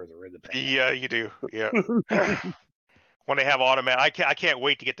further and further in the past. Yeah, you do. Yeah. When they have automatic, I can't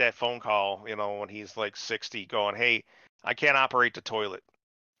wait to get that phone call. When he's like 60, going, "Hey, I can't operate the toilet.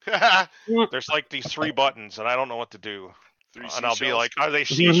 There's like these 3 buttons, and I don't know what to do. Three And I'll be seashells? like, "Are they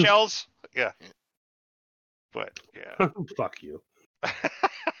seashells?" Yeah. But yeah. Fuck you.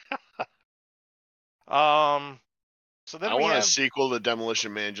 So then I we want a have sequel to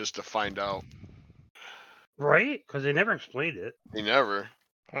Demolition Man just to find out. Right? Because they never explained it. They never.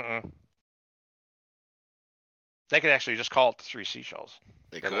 They could actually just call it the 3 Seashells.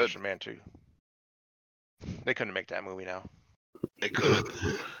 They Demolition could. Man 2. They couldn't make that movie now. They could.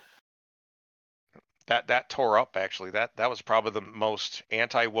 That tore up actually. That was probably the most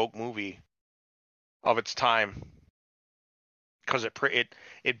anti-woke movie of its time, because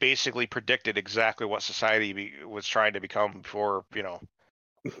it basically predicted exactly what society was trying to become before the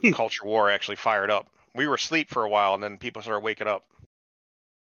culture war actually fired up. We were asleep for a while, and then people started waking up.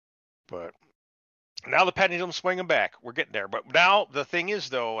 But now the pendulum's swinging back. We're getting there. But now the thing is,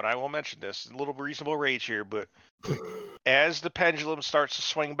 though, and I will mention this, a little reasonable rage here, but as the pendulum starts to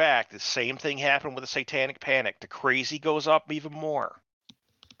swing back, the same thing happened with the Satanic Panic. The crazy goes up even more.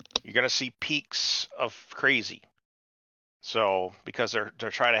 You're going to see peaks of crazy. So, because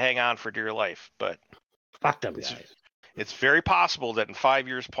they're trying to hang on for dear life. But fuck them guys. It's very possible that in 5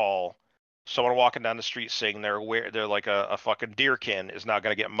 years, Paul, someone walking down the street saying they're like a fucking deerkin is not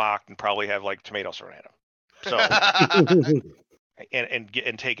going to get mocked and probably have like tomatoes thrown at him. So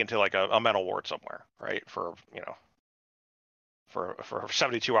and taken to like a mental ward somewhere, right? For for a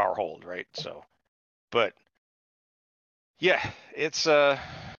 72-hour hold, right? So, but yeah, it's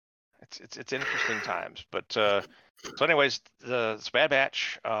interesting times. But so anyways, the Bad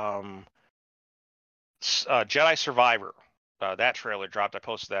Batch, Jedi Survivor. That trailer dropped. I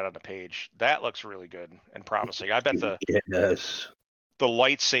posted that on the page. That looks really good and promising. I bet the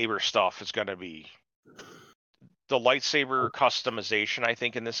lightsaber stuff is going to be the lightsaber customization. I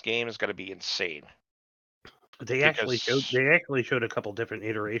think in this game is going to be insane. They actually showed a couple different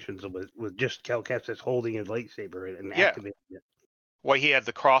iterations with just Cal Kestis holding his lightsaber and activating it. Well, he had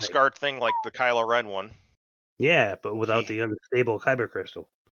the crossguard thing like the Kylo Ren one. Yeah, but without the unstable kyber crystal.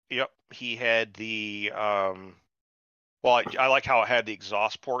 Yep, he had the well, I like how it had the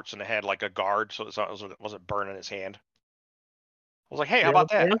exhaust ports and it had like a guard, so it wasn't burning his hand. I was like, hey, how about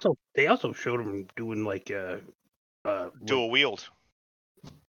that? They also showed him doing like dual wield.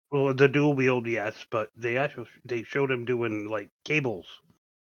 Well, the dual wield, yes, but they showed him doing like cables.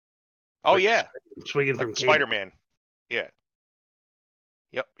 Oh like, yeah, swinging like from Spider-Man. Yeah.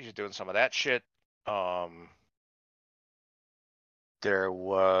 Yep, he's doing some of that shit. There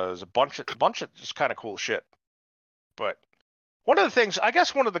was a bunch of just kind of cool shit. But one of the things, I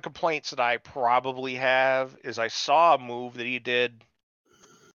guess one of the complaints that I probably have is I saw a move that he did,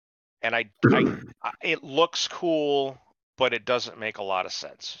 and it looks cool, but it doesn't make a lot of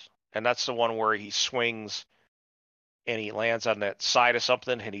sense. And that's the one where he swings and he lands on that side of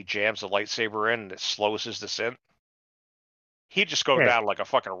something and he jams the lightsaber in and it slows his descent. He'd just go down like a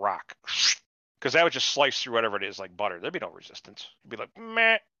fucking rock. Because that would just slice through whatever it is like butter. There'd be no resistance. It'd be like,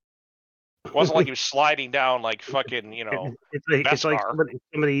 meh. It wasn't like he was sliding down like fucking, it's like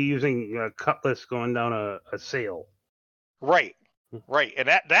somebody using a cutlass going down a sail. Right. And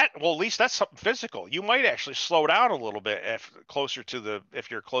that well, at least that's something physical. You might actually slow down a little bit if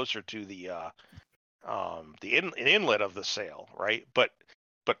you're closer to the inlet of the sail, right? But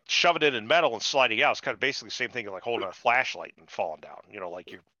shoving it in metal and sliding out is kind of basically the same thing as like holding a flashlight and falling down.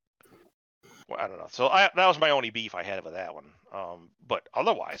 Like you're. Well, I don't know. So that was my only beef I had with that one. But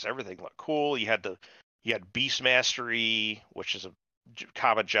otherwise, everything looked cool. You had Beast Mastery, which is a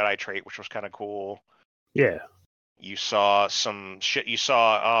common Jedi trait, which was kind of cool. Yeah. You saw some shit. You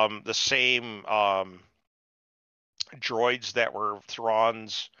saw the same droids that were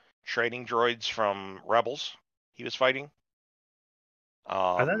Thrawn's training droids from Rebels. He was fighting.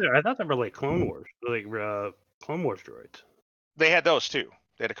 I thought they were like Clone Wars, like Clone Wars droids. They had those too.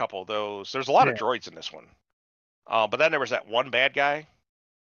 They had a couple of those. There's a lot of droids in this one. But then there was that one bad guy.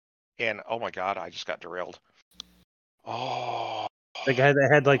 And oh my god, I just got derailed. Oh. The guy that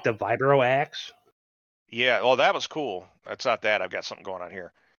had like the vibro axe? Yeah, well that was cool. That's not that. I've got something going on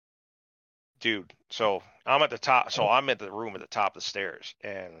here. Dude, so I'm at the top. So I'm at the room at the top of the stairs.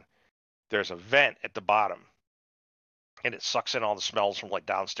 And there's a vent at the bottom. And it sucks in all the smells from like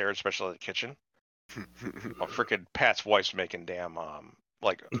downstairs, especially the kitchen. Freaking Pat's wife's making damn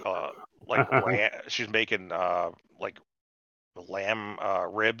she's making like lamb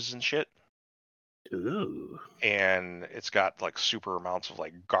ribs and shit. Ooh. And it's got like super amounts of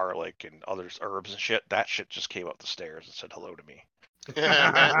like garlic and other herbs and shit. That shit just came up the stairs and said hello to me.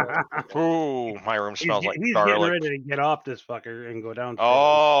 Ooh, my room smells like he's garlic. getting ready to get off this fucker and go downstairs.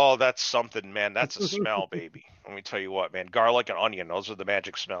 Oh, that's something, man. That's a smell, baby. Let me tell you what, man. Garlic and onion, those are the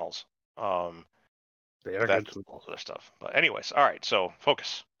magic smells. They are That's good. all this stuff. But anyways, all right. So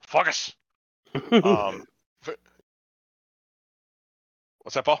focus.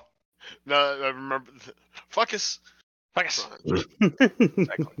 What's that, Paul? No, I remember. Focus. Exactly.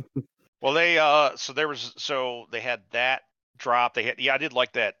 Well, they they had that drop. I did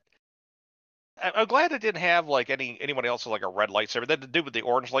like that. I'm glad it didn't have like anyone else with like a red lightsaber. That to do with the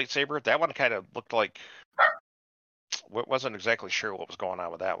orange lightsaber. That one kind of looked like wasn't exactly sure what was going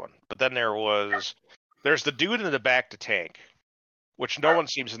on with that one. But then there's the dude in the back to tank, which no one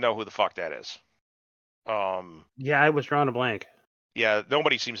seems to know who the fuck that is. Yeah, I was drawing a blank. Yeah,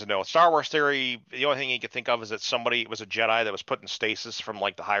 nobody seems to know. Star Wars theory, the only thing you could think of is that it was a Jedi that was put in stasis from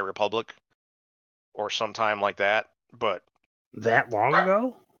like the High Republic or sometime like that. But that long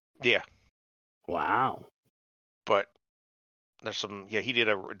ago? Yeah. Wow. But there's some he did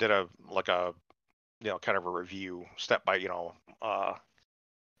a like a kind of a review step by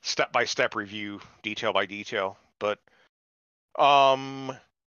step review, detail by detail. But oh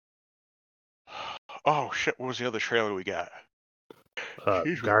shit, what was the other trailer we got?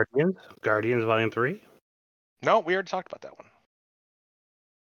 Guardians Volume 3? No, we already talked about that one.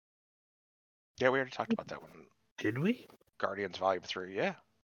 Yeah, we already talked about that one. Did we? Guardians Volume 3, yeah.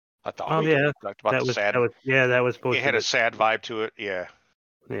 I thought we did. Talked about that was supposed it had a sad vibe to it, yeah.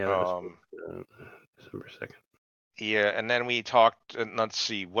 Yeah, that was December 2nd. Yeah, and then we talked, and let's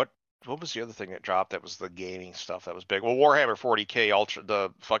see, what was the other thing that dropped that was the gaming stuff that was big? Well, Warhammer 40K Ultra,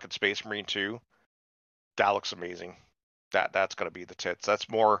 the fucking Space Marine 2, that looks amazing. That's going to be the tits. That's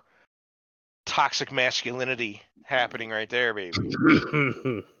more toxic masculinity happening right there, baby.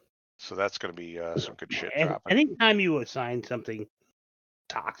 So that's going to be some good shit dropping. Anytime you assign something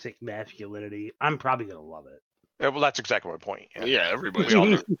toxic masculinity, I'm probably going to love it. Yeah, well, that's exactly my point. Yeah, everybody's all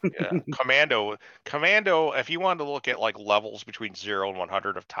yeah. Commando, if you wanted to look at like levels between 0 and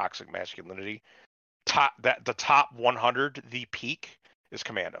 100 of toxic masculinity, the top 100, the peak is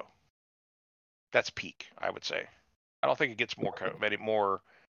Commando. That's peak, I would say. I don't think it gets more.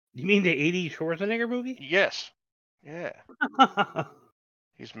 You mean the 80s Schwarzenegger movie? Yes. Yeah.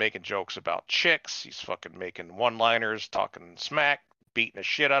 He's making jokes about chicks. He's fucking making one-liners, talking smack, beating the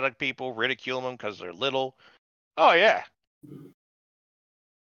shit out of people, ridiculing them because they're little. Oh yeah.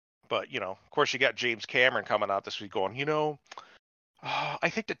 But of course, you got James Cameron coming out this week going, I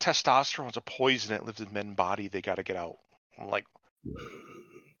think that testosterone is a poison that lives in men's body. They got to get out. I'm like,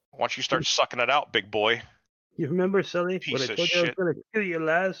 once you start sucking it out, big boy. You remember, Sully, Piece when I of told you I was going to kill you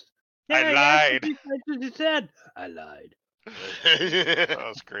last? Yeah, I lied. That's what you said. I lied. That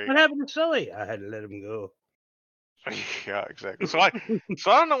was great. What happened to Sully? I had to let him go. Yeah, exactly. So I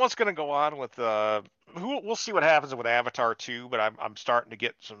don't know what's going to go on with we'll see what happens with Avatar 2, but I'm starting to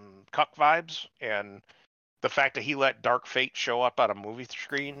get some cuck vibes, and the fact that he let Dark Fate show up on a movie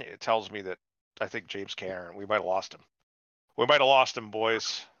screen, it tells me that I think James Cameron, we might have lost him. We might have lost him,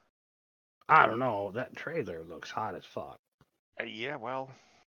 boys. I don't know. That trailer looks hot as fuck. Yeah, well,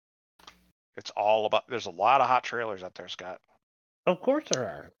 it's all about. There's a lot of hot trailers out there, Scott. Of course there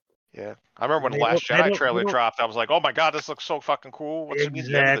are. Yeah, I remember when the Last Jedi trailer dropped. I was like, "Oh my god, this looks so fucking cool!" What's the end of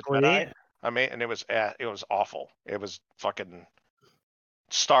the Jedi? I mean, and it was awful. It was fucking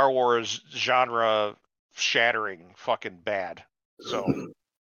Star Wars genre shattering, fucking bad. So,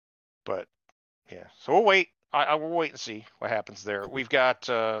 but yeah, so we'll wait. We'll wait and see what happens there. We've got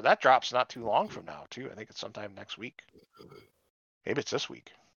that drops not too long from now too. I think it's sometime next week. Maybe it's this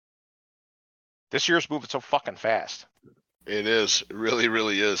week. This year's moving so fucking fast. It is. It really,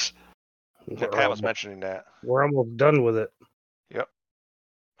 really is. Pat was mentioning that. We're almost done with it. Yep.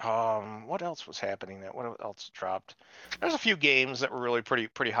 What else was happening? What else dropped? There's a few games that were really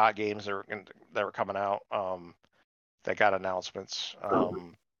pretty hot games that were coming out. That got announcements.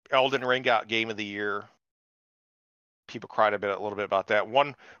 Elden Ring got Game of the Year. People cried a little bit about that.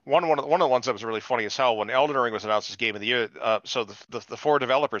 One of the ones that was really funny as hell when Elden Ring was announced as Game of the Year. So the 4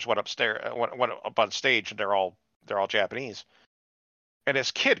 developers went up on stage, and they're all Japanese. And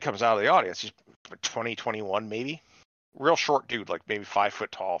this kid comes out of the audience. He's 20, 21 maybe. Real short dude, like maybe 5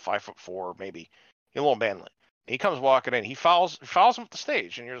 foot tall, 5'4", maybe. A little manly. He comes walking in. He follows him up the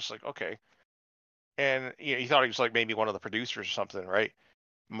stage, and you're just like, okay. And you thought he was like maybe one of the producers or something, right?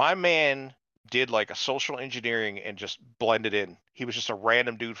 My man did like a social engineering and just blended in. He was just a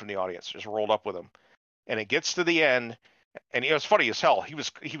random dude from the audience, just rolled up with him. And it gets to the end, and it was funny as hell. He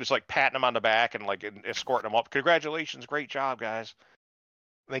was like patting him on the back and like escorting him up. Congratulations, great job, guys.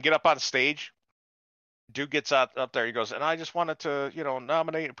 And they get up on stage. dude gets up there. He goes, and I just wanted to,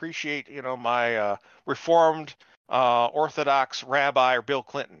 appreciate, my Reformed Orthodox Rabbi Bill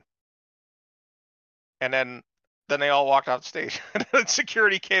Clinton. And then they all walked off stage, and then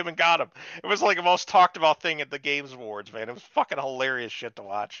security came and got him. It was like the most talked about thing at the Games Awards, man. It was fucking hilarious shit to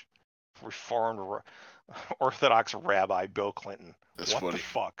watch. Reformed Orthodox Rabbi Bill Clinton. That's what funny. The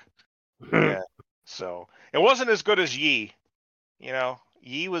fuck? Yeah. So it wasn't as good as Ye.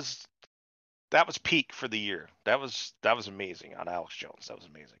 Ye was peak for the year. That was amazing on Alex Jones. That was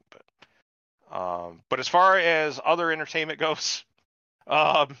amazing. But as far as other entertainment goes,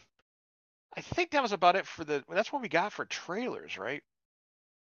 I think that was about it for that's what we got for trailers, right?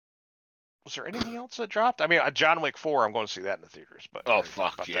 Was there anything else that dropped? I mean, John Wick 4, I'm going to see that in the theaters, but oh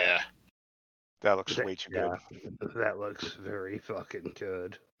fuck yeah, that looks way too good. That looks very fucking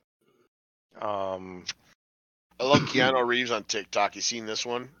good. I love Keanu Reeves on TikTok. You seen this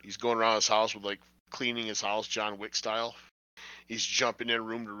one? He's going around his house with like cleaning his house, John Wick style. He's jumping in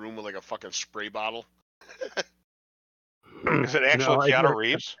room to room with like a fucking spray bottle. Is it actual Keanu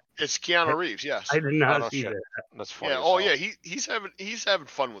Reeves? It's Keanu Reeves, yes. I did not see that. That's funny. Yeah. Oh yeah, he's having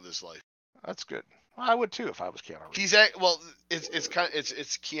fun with his life. That's good. Well, I would too if I was Keanu Reeves. It's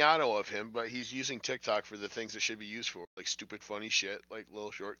Keanu of him, but he's using TikTok for the things it should be used for, like stupid funny shit, like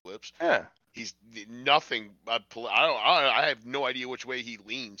little short clips. Yeah. He's nothing. I have no idea which way he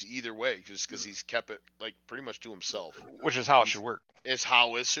leans either way, because he's kept it like pretty much to himself. Which is how it should work. It's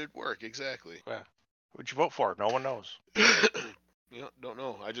how it should work, exactly. Yeah. Who'd you vote for? No one knows. Don't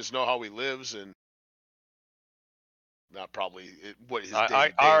know. I just know how he lives, and not probably what his.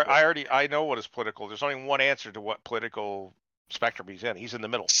 I know what is political. There's only one answer to what political spectrum he's in. He's in the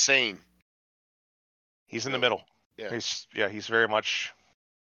middle. Sane. He's in the middle. Yeah. He's very much.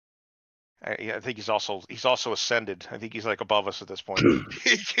 I think he's also ascended. I think he's like above us at this point.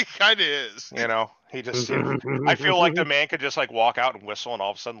 He kind of is. He just. I feel like the man could just like walk out and whistle, and all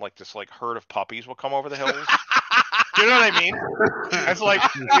of a sudden, like this like herd of puppies will come over the hills. Do you know what I mean? It's like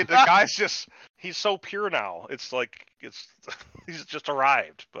the guy's he's so pure now. It's like he's just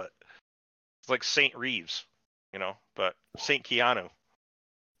arrived, but it's like Saint Reeves, but Saint Keanu.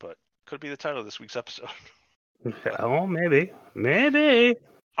 But could be the title of this week's episode. Oh, maybe.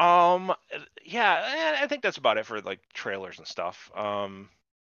 Yeah, I think that's about it for like trailers and stuff. There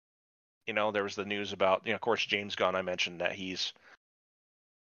was the news about, of course, James Gunn. I mentioned that he's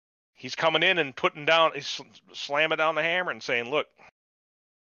coming in and he's slamming down the hammer and saying, look,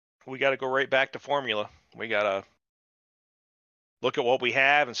 we got to go right back to formula. We got to look at what we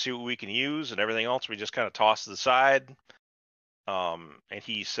have and see what we can use, and everything else we just kind of toss to the side. And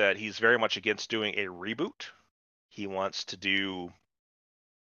he said he's very much against doing a reboot. He wants to do,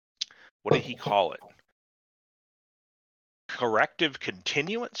 what did he call it? Corrective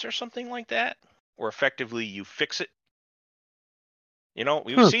continuance or something like that, or effectively you fix it.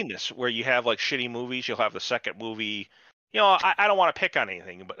 We've seen this where you have like shitty movies. You'll have the second movie. I don't want to pick on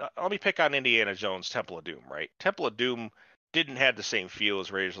anything, but let me pick on Indiana Jones Temple of Doom, right? Temple of Doom didn't have the same feel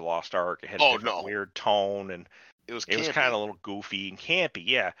as Raiders of the Lost Ark. It had a weird tone, and it was kind of a little goofy and campy,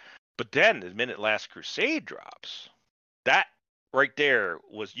 yeah. But then the minute Last Crusade drops, that right there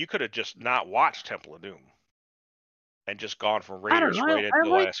was, you could have just not watched Temple of Doom and just gone from Raiders right into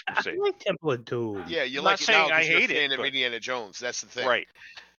Last Crusade. I like Temple of Doom. Yeah, you like it now because you're a fan of Indiana Jones. That's the thing. Right.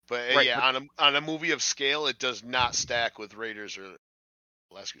 But on a movie of scale, it does not stack with Raiders or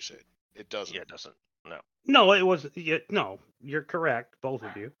Last Crusade. It doesn't. Yeah, it doesn't. No. No, it was. No, you're correct, both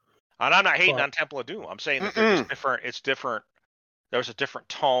of you. And I'm not hating on Temple of Doom. I'm saying that they're just different. It's different. There's a different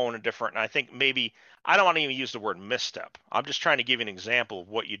tone and different. And I think maybe, I don't want to even use the word misstep. I'm just trying to give you an example of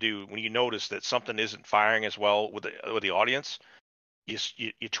what you do when you notice that something isn't firing as well with the audience.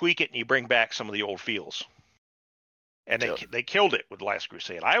 You tweak it and you bring back some of the old feels. And they killed it with Last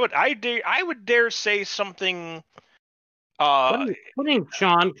Crusade. I would dare say something. Putting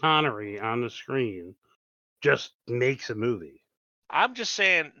Sean Connery on the screen just makes a movie. I'm just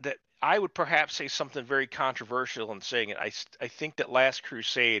saying that I would perhaps say something very controversial in saying it. I think that Last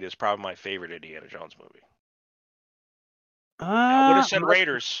Crusade is probably my favorite Indiana Jones movie. I would have said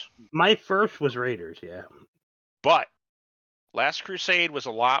Raiders. My first was Raiders, yeah. But Last Crusade was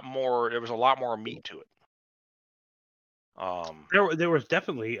a lot more. There was a lot more meat to it. There was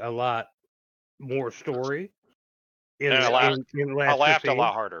definitely a lot more story. I laughed a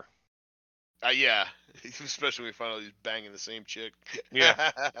lot harder. Yeah, especially when we found out he's banging the same chick. Yeah.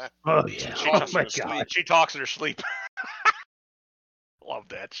 Oh yeah. Oh my God. She talks in her sleep. Love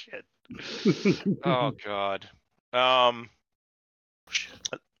that shit. Oh God. But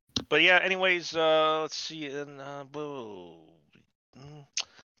yeah. Anyways, let's see.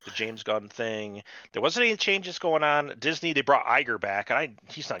 the James Gunn thing. There wasn't any changes going on. Disney, they brought Iger back, and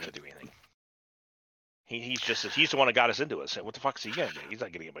he's not going to do anything. He's the one that got us into it. What the fuck is he going to do? He's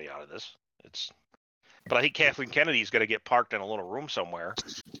not getting anybody out of this. But I think Kathleen Kennedy's going to get parked in a little room somewhere.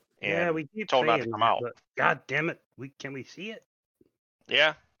 And we keep told saying not to come out. But God damn it, can we see it?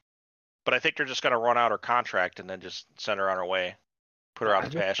 Yeah, but I think they're just going to run out her contract and then just send her on her way, put her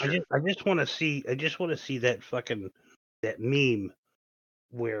out to pasture. I just want to see. I just want to see that that meme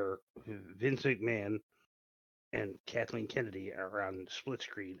where Vince McMahon and Kathleen Kennedy are on split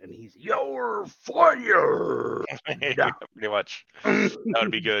screen, and he's "You're fired." Yeah, pretty much. That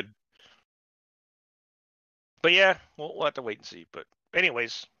would be good. But yeah, we'll have to wait and see. But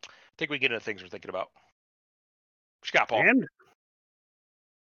anyways, I think we get into things we're thinking about. What you got, Paul? And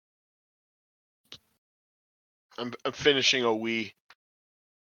I'm finishing a Wii.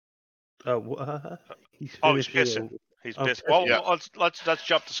 He's pissing. He's pissing. Well, yeah. let's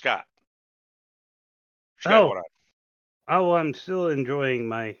jump to Scott. I'm still enjoying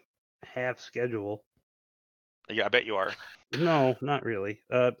my half schedule. Yeah, I bet you are. No, not really.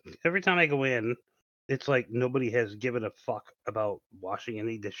 Every time I go in, it's like nobody has given a fuck about washing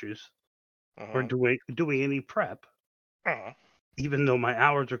any dishes or doing any prep, even though my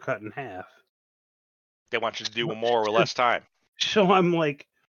hours are cut in half. They want you to do more or less time. So I'm like,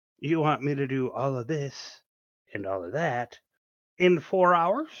 you want me to do all of this and all of that in 4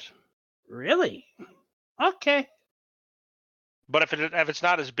 hours? Really? Okay. But if it's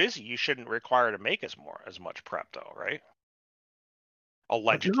not as busy, you shouldn't require to make as much prep, though, right?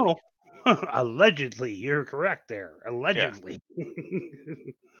 Allegedly. No. Allegedly, you're correct there. Allegedly.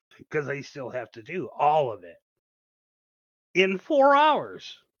 Because I still have to do all of it in 4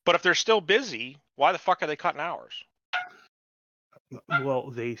 hours. But if they're still busy, why the fuck are they cutting hours?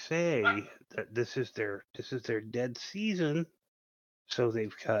 Well, they say that this is their dead season, so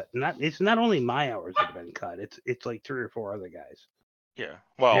they've cut. It's not only my hours that have been cut. It's like 3 or 4 other guys. Yeah.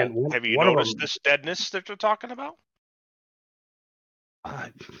 Well, have you noticed this deadness that they're talking about?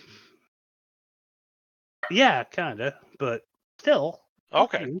 Yeah, kinda, but still.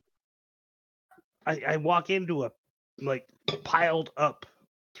 Okay. I walk into a piled up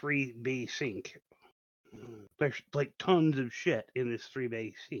 3-bay sink. There's like tons of shit in this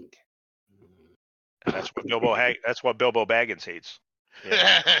 3-bay sink. And that's what Bilbo Baggins hates.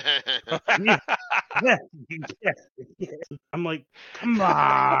 Yeah. I'm like, come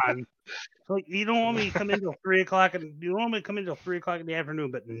on. Like, you don't want me to come in till 3 o'clock in the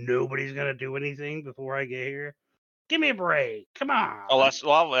afternoon, but nobody's gonna do anything before I get here. Give me a break. Come on. Unless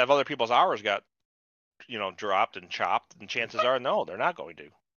if other people's hours got dropped and chopped, and chances are no, they're not going to.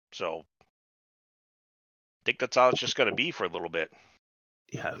 So I think that's how it's just gonna be for a little bit.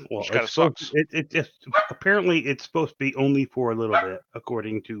 Yeah, well, apparently it's supposed to be only for a little bit,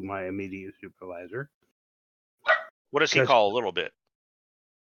 according to my immediate supervisor. What does he call a little bit?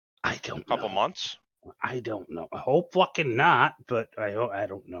 I don't know. A couple months? I don't know. I hope fucking not, but I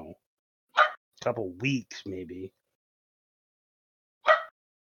don't know. A couple weeks, maybe.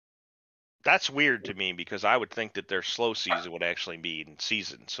 That's weird to me because I would think that their slow season would actually be in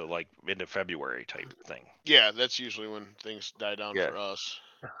season, so like into February type thing. Yeah, that's usually when things die down for us.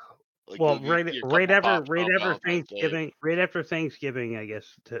 Like, well, right after Thanksgiving, I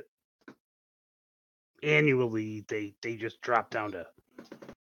guess annually they just drop down to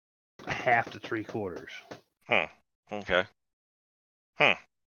half to 3/4. Okay.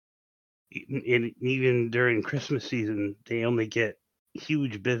 Even during Christmas season, they only get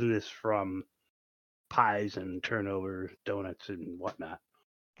huge business from pies and turnover, donuts and whatnot.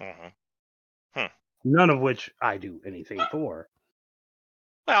 None of which I do anything for.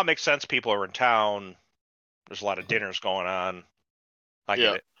 Well, it makes sense. People are in town. There's a lot of dinners going on. I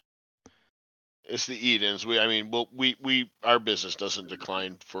get it. It's the eat-ins. Our business doesn't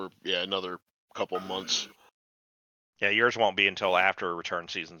decline for another couple months. Yeah, yours won't be until after return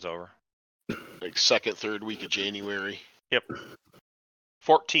season's over. Like second, third week of January. Yep.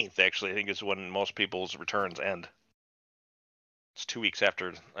 14th, actually, I think is when most people's returns end. It's 2 weeks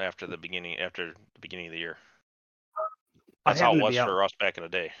after the beginning of the year. That's how it was for us back in the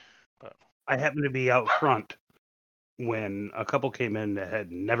day. But I happened to be out front when a couple came in that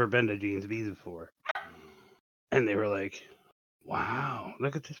had never been to Gene's Bees before, and they were like, "Wow,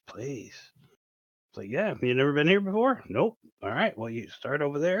 look at this place." It's like, "Yeah, you never been here before?" Nope. All right, well, you start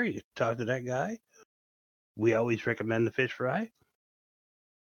over there. You talk to that guy. We always recommend the fish fry,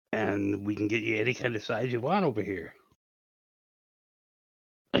 and we can get you any kind of size you want over here.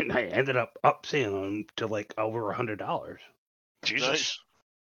 And I ended up upselling them to like over $100. Jesus. Nice.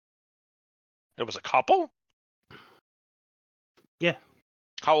 It was a couple? Yeah.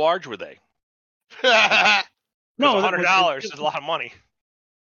 How large were they? Well, Because $100 is a lot of money.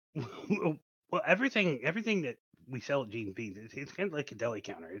 Well, everything that we sell at G&P, it's kind of like a deli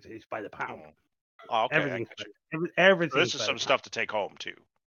counter. It's by the pound. Oh, okay. Everything. Everything. So this is some stuff to take home too.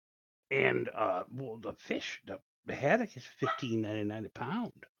 And well, the fish, the haddock is $15.99 a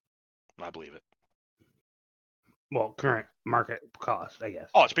pound. I believe it. Well, current market cost, I guess.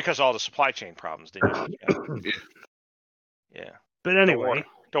 Oh, it's because of all the supply chain problems, didn't you? Yeah. But anyway,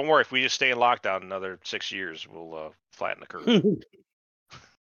 don't worry. If we just stay in lockdown another 6 years, we'll flatten the curve.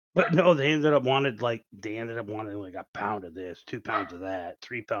 But no, they ended up wanting like a pound of this, 2 pounds of that,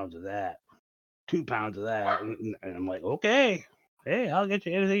 3 pounds of that, 2 pounds of that, and I'm like, okay, hey, I'll get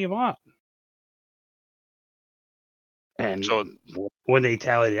you anything you want. And so when they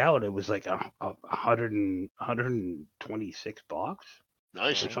tallied it out, it was like $126.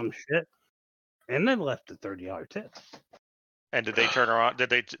 nice. Or some shit. And then left the $30 tip. And did they turn around?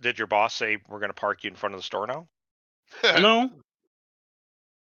 Did your boss say we're going to park you in front of the store now? No.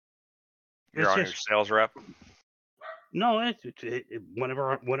 You're on your sales rep. No,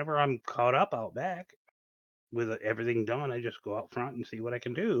 whenever I'm caught up out back with everything done, I just go out front and see what I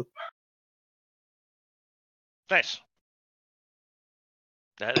can do. Nice.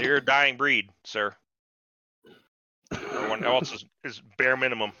 You're a dying breed, sir. Everyone else is bare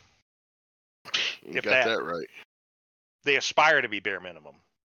minimum. You got that right. They aspire to be bare minimum.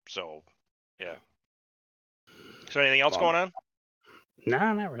 So, yeah. So anything else going on?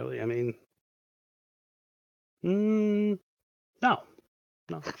 No, not really. I mean, no,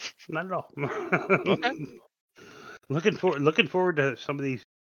 not at all. Okay. Looking forward to some of these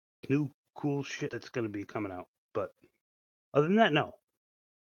new cool shit that's going to be coming out. But other than that, no.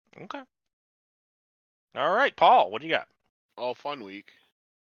 Okay. All right, Paul, what do you got? All fun week.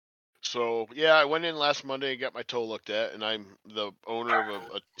 So, yeah, I went in last Monday and got my toe looked at, and I'm the owner of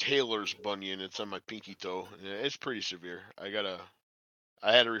a tailor's bunion. It's on my pinky toe. And it's pretty severe. I had a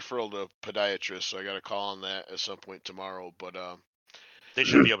referral to a podiatrist, so I got to call on that at some point tomorrow. But they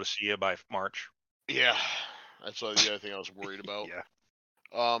should be able to see you by March. Yeah, that's the other thing I was worried about. Yeah.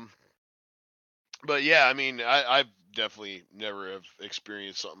 But yeah, I mean, I've definitely never have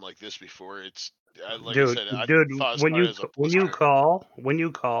experienced something like this before. It's like I said, I thought when you call,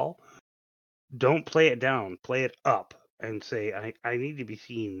 don't play it down, play it up, and say I need to be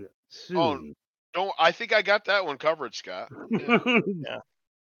seen soon. Oh, don't! I think I got that one covered, Scott. Yeah. Yeah.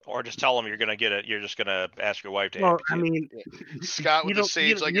 Or just tell them you're gonna get it. You're just gonna ask your wife to. Well, I mean, Scott with the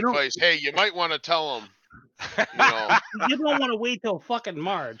sage-like advice. Hey, you might want to tell them. You don't want to wait till fucking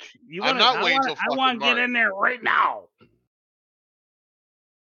March. I'm not waiting till fucking March. I want to get in there right now.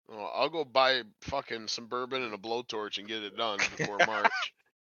 Well, I'll go buy fucking some bourbon and a blowtorch and get it done before March.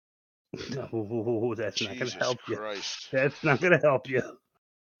 No, that's not going to help you. Christ. That's not going to help you.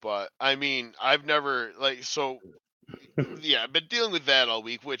 But I mean, I've never yeah, I've been dealing with that all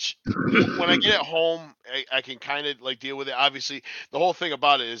week, which when I get at home, I can kind of deal with it. Obviously, the whole thing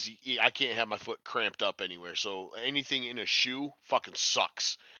about it is I can't have my foot cramped up anywhere. So anything in a shoe fucking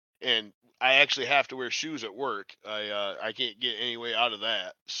sucks. And I actually have to wear shoes at work. I can't get any way out of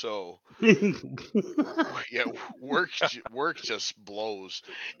that. So yeah, work just blows.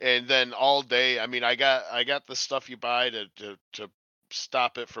 And then all day, I mean, I got the stuff you buy to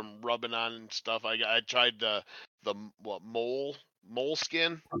stop it from rubbing on and stuff. I tried the mole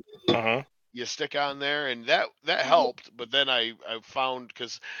skin. You stick on there, and that helped. But then I found,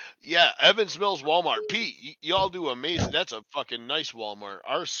 because Evans Mills Walmart, Pete, y'all do amazing. That's a fucking nice Walmart.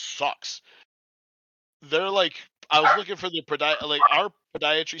 Ours sucks. They're I was looking for the our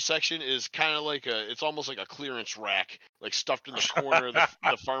podiatry section is kind of it's almost like a clearance rack, stuffed in the corner of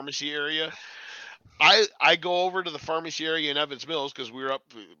the pharmacy area. I go over to the pharmacy area in Evans Mills because we were up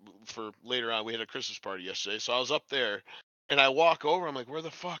for later on. We had a Christmas party yesterday, so I was up there, and I walk over. I'm like, where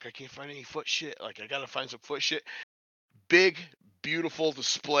the fuck? I can't find any foot shit. I gotta find some foot shit. Big, beautiful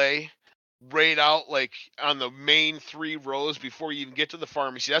display, right out on the main 3 rows before you even get to the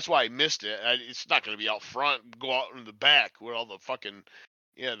pharmacy. That's why I missed it. It's not gonna be out front. Go out in the back where all the fucking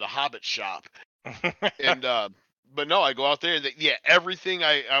the Hobbit shop. And but no, I go out there and everything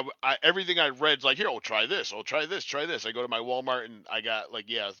everything I read's here, try this, try this, try this. I go to my Walmart and I got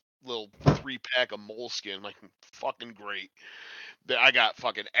little 3-pack of moleskin, fucking great. I got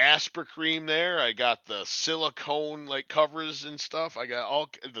fucking Aspercream there. I got the silicone covers and stuff. I got all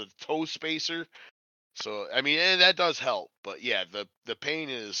the toe spacer. So I mean, and that does help. But yeah, the pain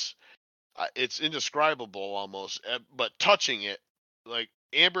is it's indescribable almost. But touching it,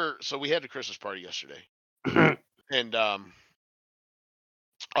 Amber. So we had a Christmas party yesterday. And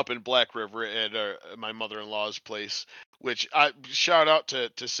up in Black River at my mother-in-law's place. Which I shout out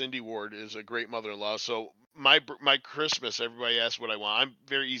to Cindy Ward, is a great mother-in-law. So my Christmas, everybody asks what I want. I'm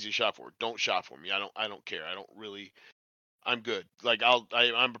very easy to shop for. Don't shop for me. I don't care. I don't really. I'm good. Like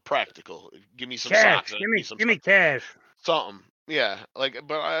I'm practical. Give me some Cash. socks. Give me cash. Something. Yeah. Like,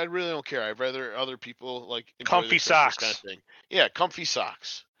 but I really don't care. I'd rather other people like enjoy Comfy their Christmas socks. kind of thing. Yeah, comfy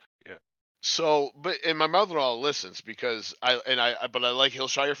socks. Yeah. So, and my mother-in-law listens because I like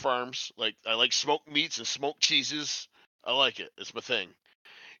Hillshire Farms. Like, I like smoked meats and smoked cheeses. I like it. It's my thing.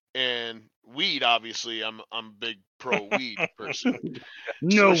 And weed, obviously, I'm a big pro weed person.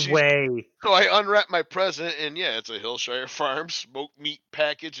 No way. So I unwrap my present, and yeah, it's a Hillshire Farms smoked meat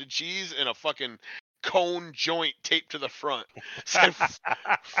package of cheese and a fucking cone joint taped to the front. Said,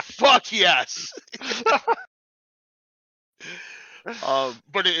 fuck yes.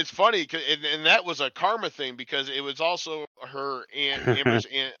 But it's funny, and that was a karma thing because it was also her aunt Amber's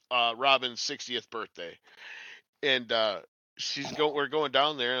aunt Robin's 60th birthday, and we're going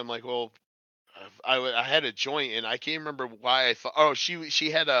down there. And I'm like, well, I had a joint, and I can't remember why I thought. Oh, she was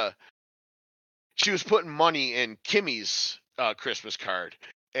putting money in Kimmy's Christmas card,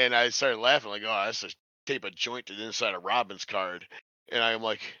 and I started laughing like, oh, that's a tape a joint to the inside of Robin's card, and I'm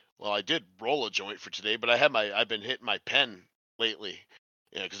like, well, I did roll a joint for today, but I've been hitting my pen lately,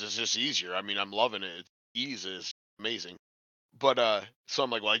 because it's just easier. I mean, I'm loving it. Ease is amazing. But so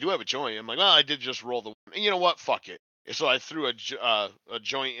I'm like, well, I do have a joint. I'm like, well, I did just roll the one. And you know what? Fuck it. And so I threw a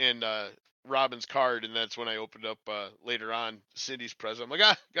joint in Robin's card, and that's when I opened up later on Cindy's present. I'm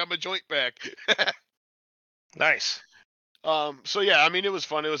like, got my joint back. Nice. So yeah, I mean, it was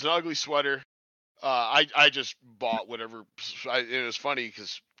fun. It was an ugly sweater. I just bought whatever. It was funny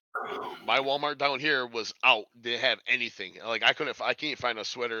because my Walmart down here was out. Didn't have anything. Like, I can't find a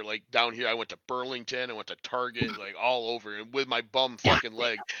sweater like down here. I went to Burlington, I went to Target, like all over, and with my bum fucking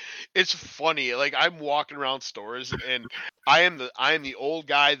leg. It's funny. Like, I'm walking around stores, and I am the old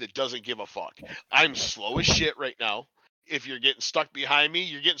guy that doesn't give a fuck. I'm slow as shit right now. If you're getting stuck behind me,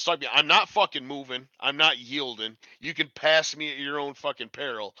 you're getting stuck behind. I'm not fucking moving. I'm not yielding. You can pass me at your own fucking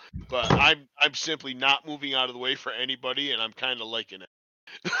peril, but I'm simply not moving out of the way for anybody, and I'm kind of liking it.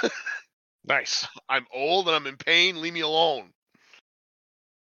 Nice. I'm old and I'm in pain. Leave me alone.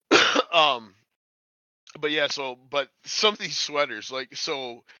 But yeah, but some of these sweaters, like,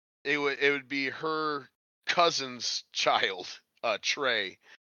 so it would be her cousin's child, Trey.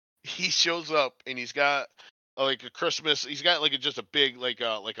 He shows up and he's got like a Christmas. He's got like just a big like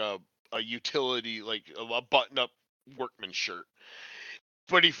a utility, like a button up workman shirt.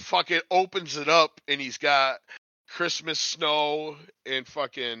 But he fucking opens it up and he's got Christmas snow and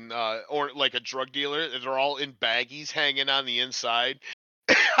fucking or like a drug dealer. They're all in baggies hanging on the inside.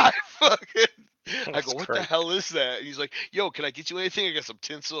 I go, what the hell is that? And he's like, yo, can I get you anything? I got some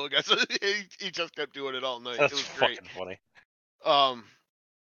tinsel. He just kept doing it all night. That's it was great. Fucking funny.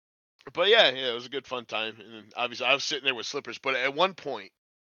 But yeah, it was a good fun time. And then obviously I was sitting there with slippers. But at one point,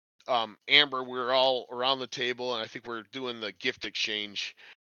 Amber, we were all around the table, and I think we're doing the gift exchange,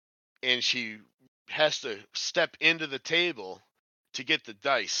 and she has to step into the table to get the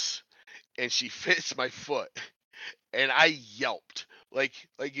dice, and she fits my foot, and I yelped like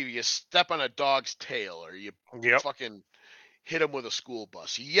if you step on a dog's tail or you fucking hit him with a school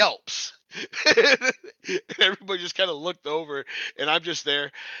bus. He yelps. And everybody just kind of looked over, and I'm just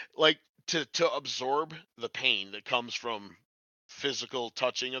there like to absorb the pain that comes from physical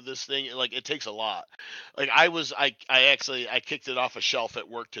touching of this thing. Like, it takes a lot. Like, I actually kicked it off a shelf at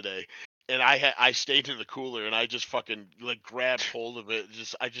work today, and I stayed in the cooler, and I just fucking like grabbed hold of it.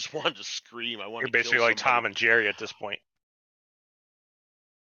 I just wanted to scream. I wanted. You're basically like Tom and Jerry at this point.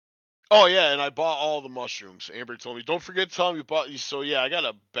 Oh yeah, and I bought all the mushrooms. Amber told me, don't forget to tell me you bought these. So yeah, I got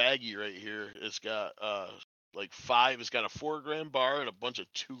a baggie right here. It's got like 5. It's got a 4-gram bar and a bunch of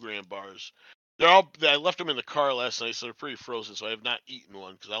 2-gram bars. I left them in the car last night, so they're pretty frozen. So I have not eaten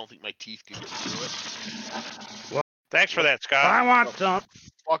one because I don't think my teeth could get through it. Well, thanks for that, Scott. I want some. What the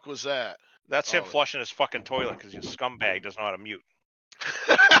fuck was that? That's him flushing his fucking toilet because his scumbag doesn't know how to mute.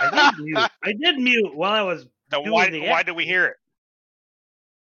 I did mute while I was. Why did we hear it?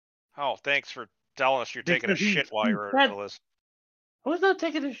 Oh, thanks for telling us you're taking a shit while you're at Liz. I was not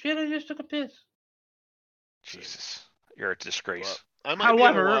taking a shit. I just took a piss. Jesus, you're a disgrace. Well,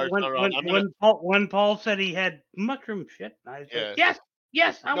 however, when Paul said he had mushroom shit, I said,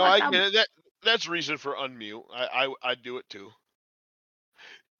 yes, I want some. Get it. That's reason for unmute. I do it too.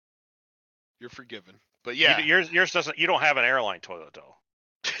 You're forgiven. But yeah, yours doesn't. You don't have an airline toilet though.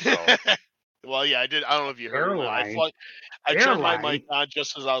 So. Well, yeah, I did. I don't know if you heard. I turned my mic on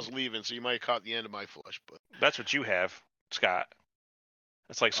just as I was leaving, so you might have caught the end of my flush. But that's what you have, Scott.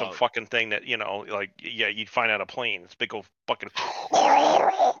 It's like some fucking thing that, like, yeah, you'd find on a plane. It's big old fucking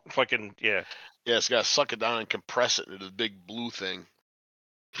fucking, yeah. Yeah, it's got to suck it down and compress it into this big blue thing.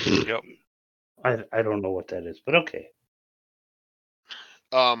 Yep. I don't know what that is, but okay.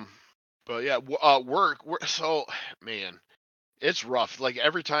 But yeah, work. So, man, it's rough. Like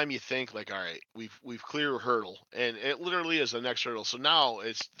every time you think, like, all right, we've cleared a hurdle, and it literally is the next hurdle. So now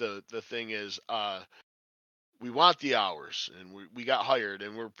it's the thing is, we want the hours, and we got hired,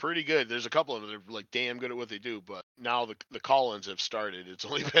 and we're pretty good. There's a couple of them that are like damn good at what they do, but now the call-ins have started. It's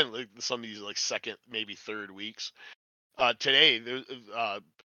only been like some of these like second, maybe third weeks. Today,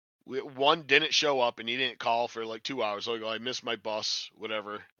 one didn't show up and he didn't call for like 2 hours. So I missed my bus,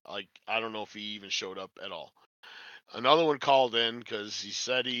 whatever. Like I don't know if he even showed up at all. Another one called in because he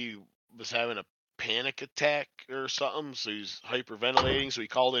said he was having a panic attack or something, so he's hyperventilating. So he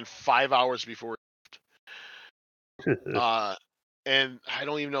called in 5 hours before. And I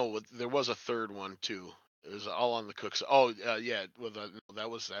don't even know. There was a third one too. It was all on the cooks. Oh, yeah. Well, that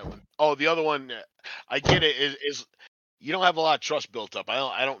was that one. Oh, the other one. I get it. Is you don't have a lot of trust built up.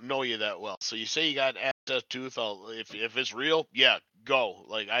 I don't know you that well. So you say you got access tooth. If it's real, yeah, go.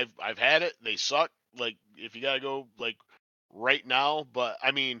 Like I've had it. They suck. Like if you gotta go like right now. But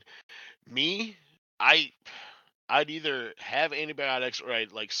I mean, me, I'd either have antibiotics or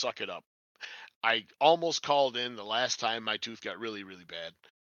I'd like suck it up. I almost called in the last time my tooth got really, really bad,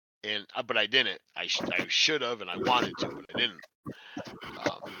 and but I didn't. I should have, and I wanted to, but I didn't.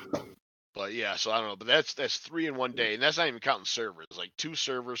 But yeah, so I don't know. But that's 3 in one day, and that's not even counting servers. Like 2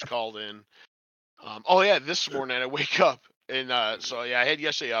 servers called in. Oh yeah, this morning I wake up, and so yeah, I had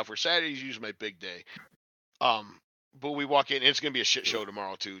yesterday off. Where Saturday's usually my big day. But we walk in, and it's gonna be a shit show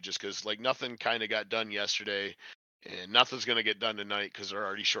tomorrow too, just because like nothing kind of got done yesterday. And nothing's gonna get done tonight because they're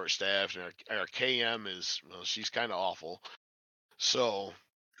already short staffed, and our KM is she's kind of awful. So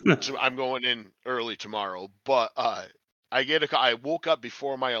I'm going in early tomorrow, but I woke up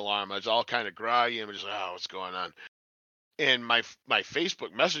before my alarm. I was all kind of groggy. I'm just like, oh, what's going on? And my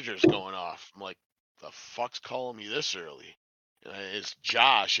Facebook Messenger's going off. I'm like, the fuck's calling me this early? It's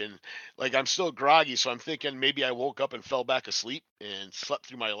Josh, and like I'm still groggy, so I'm thinking maybe I woke up and fell back asleep and slept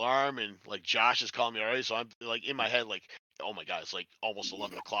through my alarm, and like Josh is calling me already. So I'm like in my head, like, oh my god, it's like almost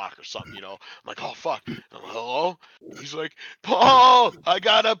 11 o'clock or something, I'm like, oh fuck. I'm like, hello. He's like, Paul, I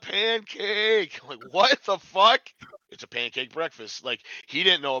got a pancake. I'm like, what the fuck? It's a pancake breakfast. Like he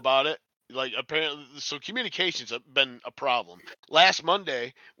didn't know about it. Like apparently, so communications have been a problem. Last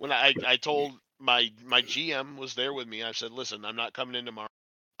Monday, when I told my GM was there with me, I said, listen, I'm not coming in tomorrow.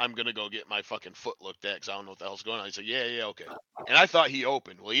 I'm gonna go get my fucking foot looked at because I don't know what the hell's going on. He said, yeah, okay. And I thought he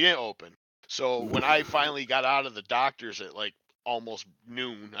opened. Well, he didn't open. So when I finally got out of the doctor's at like almost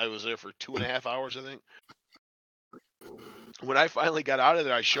noon, I was there for 2.5 hours, I think. When I finally got out of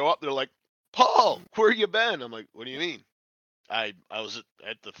there, I show up. They're like, Paul, where you been? I'm like, what do you mean? I was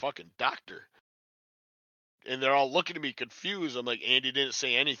at the fucking doctor. And they're all looking at me confused. I'm like, Andy didn't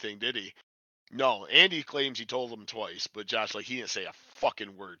say anything, did he? No, Andy claims he told them twice, but Josh, like, he didn't say a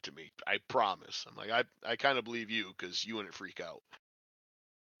fucking word to me. I promise. I'm like, I kind of believe you because you wouldn't freak out.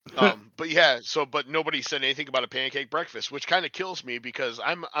 But yeah, but nobody said anything about a pancake breakfast, which kind of kills me because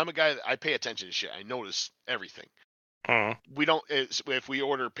I'm a guy that I pay attention to shit. I notice everything. We don't if we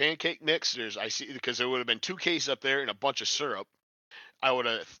order pancake mix, I see because there would have been 2 cases up there and a bunch of syrup. I would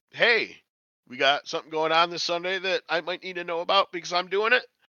have, hey, we got something going on this Sunday that I might need to know about because I'm doing it.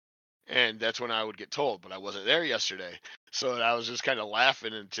 And that's when I would get told, but I wasn't there yesterday. So I was just kind of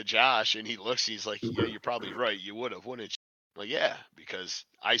laughing to Josh, and he looks, he's like, yeah, you're probably right. You would have, wouldn't you? I'm like, yeah, because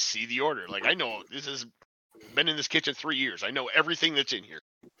I see the order. Like, I know this has been in this kitchen 3 years. I know everything that's in here.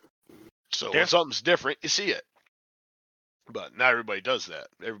 So when something's different, you see it. But not everybody does that.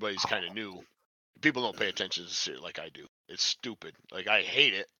 Everybody's kind of new. People don't pay attention to shit like I do. It's stupid. Like, I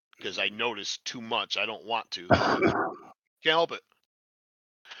hate it because I notice too much. I don't want to. Can't help it.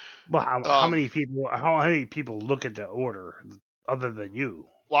 Well, how many people look at the order other than you?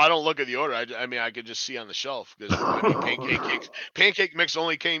 Well, I don't look at the order. I mean, I could just see on the shelf because I mean, pancake mix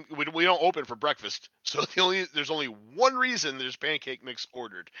only came. We don't open for breakfast, so there's only one reason there's pancake mix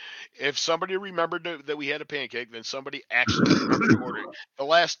ordered. If somebody remembered that we had a pancake, then somebody actually remembered to order it. The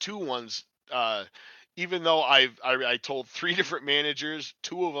last 2 ones, even though I told 3 different managers,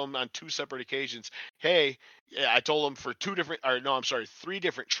 2 of them on 2 separate occasions, hey, I told them for 3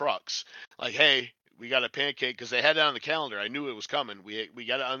 different trucks, like, hey, we got a pancake because they had it on the calendar. I knew it was coming. We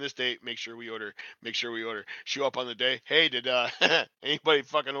got it on this date. Make sure we order. Show up on the day. Hey, did anybody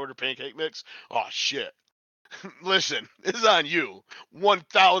fucking order pancake mix? Oh shit. Listen, this is on you.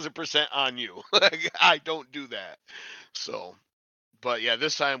 1,000% on you. I don't do that. So, But yeah,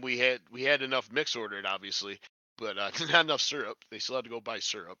 this time we had enough mix ordered, obviously, but not enough syrup. They still had to go buy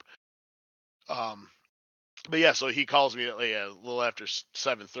syrup. But yeah, so he calls me like, a little after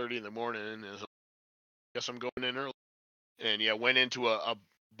 7:30 in the morning, and I guess I'm going in early. And yeah, went into a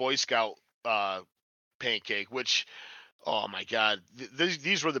Boy Scout pancake, which, oh my God,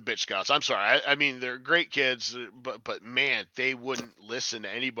 these were the bitch scouts. I'm sorry. I mean, they're great kids, but man, they wouldn't listen to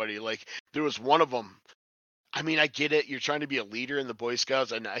anybody. Like, there was one of them. I mean, I get it. You're trying to be a leader in the Boy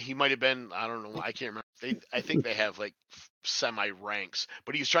Scouts, and he might have been. I don't know. I can't remember. I think they have like semi ranks,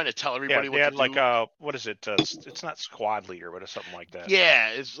 but he was trying to tell Yeah, everybody they what to had like do. what is it? It's not squad leader, but it's something like that. Yeah,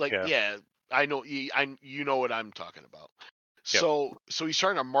 it's like Yeah. yeah. I know. You know what I'm talking about. Yep. So he's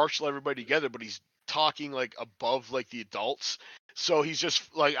trying to marshal everybody together, but he's talking like above like the adults. So he's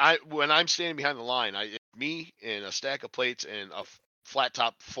just like when I'm standing behind the line, it's me and a stack of plates and a flat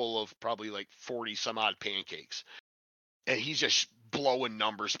top full of probably like 40 some odd pancakes. And he's just blowing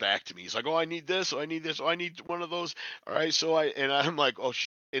numbers back to me. He's like, "Oh, I need this. Oh, I need this. Oh, I need one of those." All right, so I'm like, "Oh."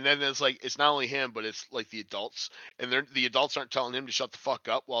 And then it's like it's not only him, but it's like the adults, and the adults aren't telling him to shut the fuck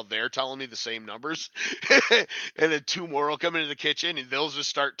up while they're telling me the same numbers. And then two more will come into the kitchen and they'll just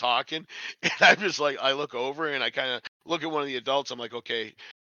start talking, and I'm just like, I look over and I kind of look at one of the adults. I'm like, "Okay,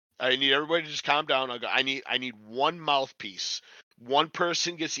 I need everybody to just calm down." I need one mouthpiece. One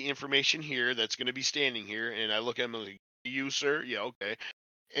person gets the information here that's going to be standing here, and I look at him like, "You, sir? Yeah, okay."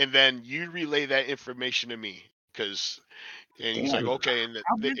 And then you relay that information to me, and he's like, Damn. "Okay." And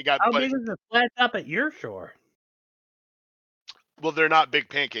How big is the flat top at your store? well, they're not big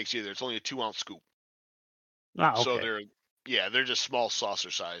pancakes either. It's only a 2-ounce scoop. Ah, So okay. they're just small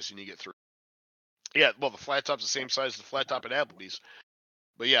saucer size, and you get 3. Yeah, well, the flat top's the same size as the flat top at Applebee's.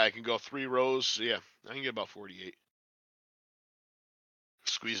 But yeah, I can go 3 rows. Yeah, I can get about 48.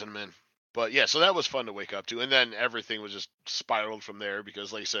 Squeezing them in. But yeah, so that was fun to wake up to, and then everything was just spiraled from there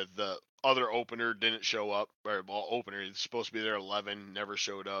because, like I said, the other opener didn't show up, or well, opener is supposed to be there at 11, never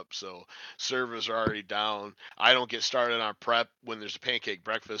showed up. So servers are already down. I don't get started on prep when there's a pancake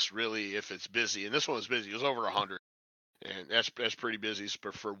breakfast, really, if it's busy. And this one was busy; it was over 100, and that's pretty busy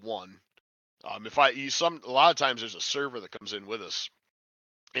for one. If I use a lot of times there's a server that comes in with us.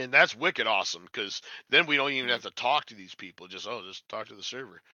 And that's wicked awesome because then we don't even have to talk to these people. Just talk to the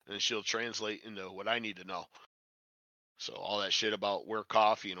server, and she'll translate into what I need to know. So all that shit about where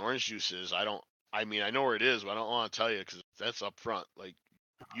coffee and orange juice is, I don't. I mean, I know where it is, but I don't want to tell you because that's up front. Like,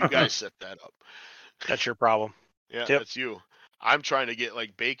 you guys set that up. That's your problem. Yeah, Yep. that's you. I'm trying to get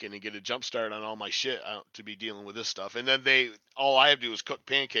like bacon and get a jump start on all my shit to be dealing with this stuff. And then all I have to do is cook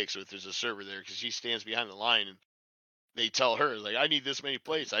pancakes with. There's a server there because she stands behind the line, and they tell her, like, "I need this many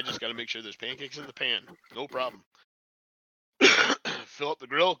plates. I just got to make sure there's pancakes in the pan. No problem." Fill up the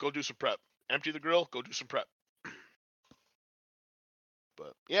grill, go do some prep. Empty the grill, go do some prep.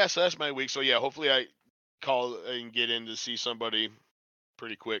 But yeah, so that's my week. So yeah, hopefully I call and get in to see somebody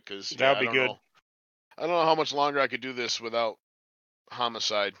pretty quick because That yeah, would be good. I don't know how much longer I could do this without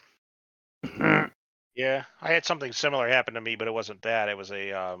homicide. Yeah, I had something similar happen to me, but it wasn't that. It was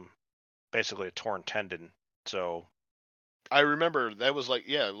basically a torn tendon. So I remember that was like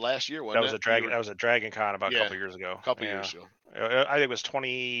last year, wasn't it? That was a Dragon Con about a couple years ago. A couple years ago. I think it was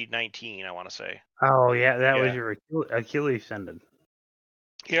 2019. I want to say. Oh yeah, that was your Achilles tendon.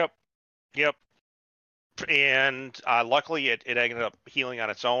 Yep. And luckily, it ended up healing on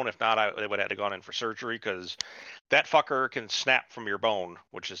its own. If not, it would have had to gone in for surgery because that fucker can snap from your bone,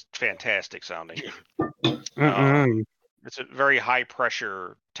 which is fantastic sounding. It's a very high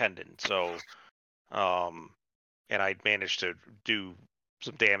pressure tendon, so and I managed to do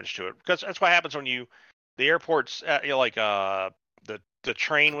some damage to it because that's what happens when the airport's the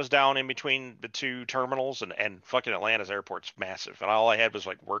train was down in between the two terminals, and fucking Atlanta's airport's massive, and all I had was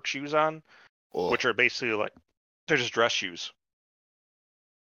like work shoes on, which are basically like they're just dress shoes.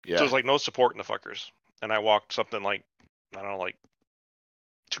 Yeah. So there's like no support in the fuckers, and I walked something like I don't know, like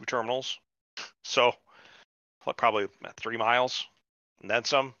 2 terminals, so probably 3 miles, and then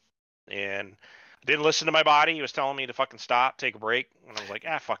some, and I didn't listen to my body. He was telling me to fucking stop, take a break, and I was like,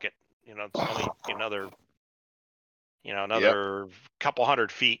 fuck it. It's only another couple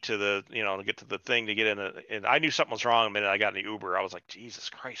 100 feet to the, to get to the thing to get in. And I knew something was wrong the minute I got in the Uber. I was like, Jesus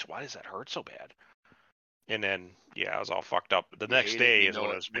Christ, why does that hurt so bad? And then, I was all fucked up. The next day is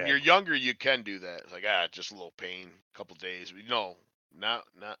when it was bad. When you're younger, you can do that. It's like, just a little pain, a couple days. No, not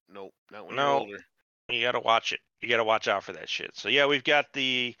when you're older. You got to watch it. You got to watch out for that shit. So yeah, we've got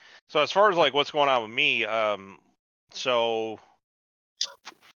so as far as like what's going on with me, so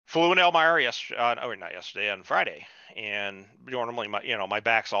flew in Elmira not yesterday, on Friday, and normally my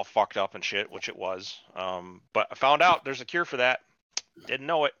back's all fucked up and shit, which it was. But I found out there's a cure for that. Didn't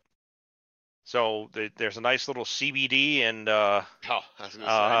know it. So there's a nice little CBD and I was gonna say,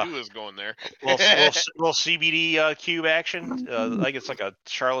 I knew it was going there. little CBD cube action. I think it's like a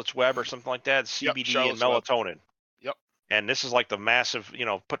Charlotte's Web or something like that. CBD and melatonin. Yep. And this is like the massive,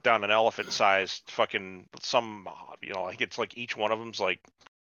 put down an elephant-sized fucking I think it's like each one of them's like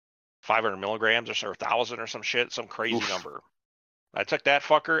 500 milligrams or 1,000 or some shit, some crazy number. I took that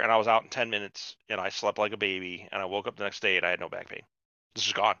fucker and I was out in 10 minutes and I slept like a baby and I woke up the next day and I had no back pain. This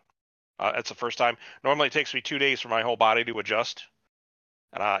is gone. That's the first time. Normally it takes me 2 days for my whole body to adjust.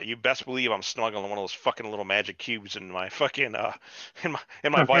 And you best believe I'm snuggling one of those fucking little magic cubes in my fucking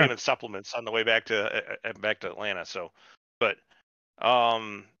in my vitamin supplements on the way back to Atlanta. So, but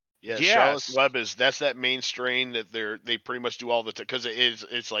Charlotte's Web that's that main strain that they pretty much do all the because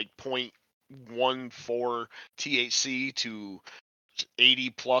it's like 0.14 THC to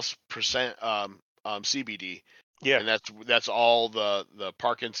 80+% CBD. Yeah, and that's all the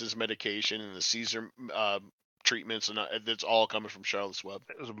Parkinson's medication and the Caesar treatments, and it's all coming from Charlotte's Web.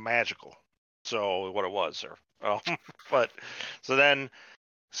 It was magical. So what it was, sir. But so then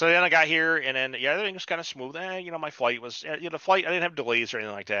I got here, and then everything was kind of smooth. My flight was the flight. I didn't have delays or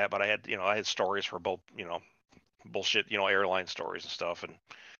anything like that, but I had stories for both bullshit airline stories and stuff.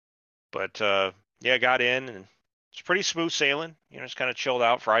 But I got in and it's pretty smooth sailing. Just kind of chilled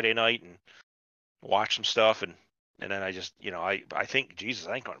out Friday night and watched some stuff, and then I just I think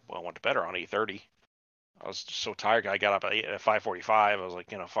I went to bed around 8:30. I was just so tired. I got up at 5:45. I was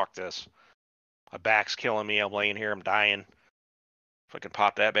like, fuck this. My back's killing me. I'm laying here. I'm dying. Fucking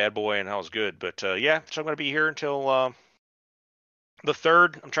pop that bad boy, and that was good. But so I'm going to be here until the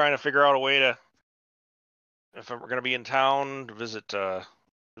 3rd. I'm trying to figure out a way to, if we're going to be in town, to visit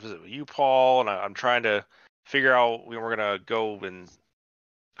with you, Paul, and I'm trying to figure out when we're going to go and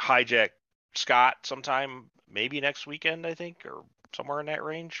hijack Scott sometime, maybe next weekend, I think, or somewhere in that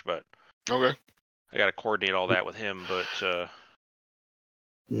range. But okay. I got to coordinate all that with him, but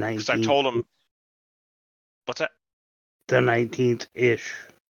because I 19th. told him, what's that? The 19th-ish.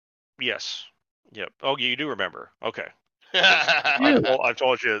 Yes. Yep. Oh, you do remember. Okay. I've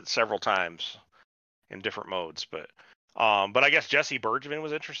told you several times in different modes, but I guess Jesse Bergman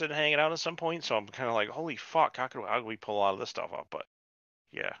was interested in hanging out at some point, so I'm kind of like, holy fuck, how can we pull a lot of this stuff up? But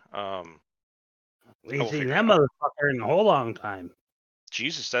yeah. We've seen that motherfucker in a whole long time.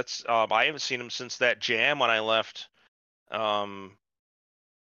 Jesus, that's I haven't seen him since that jam when I left.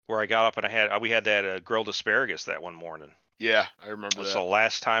 Where I got up and we had that grilled asparagus that one morning. Yeah, I remember that. That's the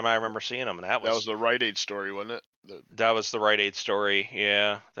last time I remember seeing him, and that was the Rite Aid story, wasn't it? That was the Rite Aid story.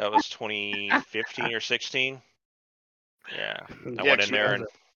 Yeah, that was 2015 or 16. Yeah, I went in there and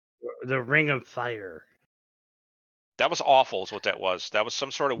the Ring of Fire. That was awful. Is what that was. That was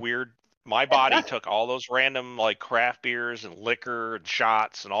some sort of weird. My body took all those random like craft beers and liquor and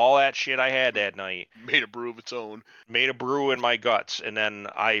shots and all that shit I had that night. Made a brew of its own. Made a brew in my guts, and then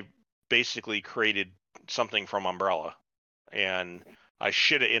I basically created something from Umbrella, and I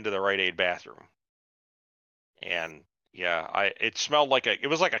shit it into the Rite Aid bathroom. And it smelled like it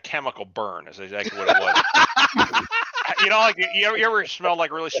was like a chemical burn. Is exactly what it was. Like you ever smell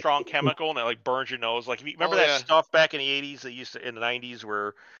like really strong chemical and it like burns your nose? Like, remember that stuff back in the 80s? They used to in the 90s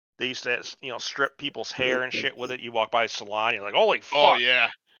where they used to strip people's hair and shit with it. You walk by a salon, you're like, holy fuck! Oh yeah.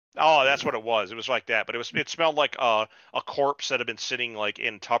 Oh, that's what it was. It was like that, but it smelled like a corpse that had been sitting like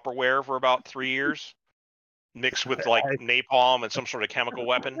in Tupperware for about 3 years, mixed with like napalm and some sort of chemical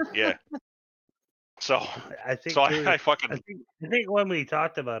weapon. Yeah. So I think I think when we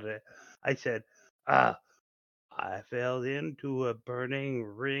talked about it, I said, I fell into a burning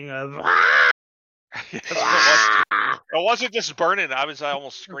ring of. It wasn't just burning. I was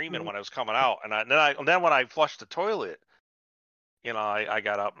almost screaming when I was coming out, and then when I flushed the toilet, I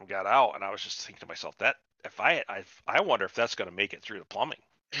got up and got out, and I was just thinking to myself that I wonder if that's going to make it through the plumbing.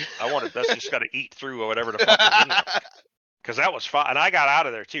 I wonder if that's just going to eat through or whatever the fuck is in there. Because that was fun, and I got out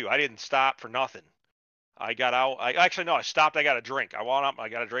of there too. I didn't stop for nothing. I got out. I stopped. I got a drink. I went up. I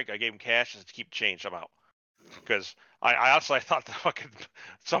got a drink. I gave him cash to keep the change. I'm out. Because I honestly thought the fucking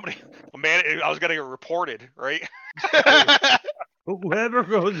I was gonna get reported, right? Whoever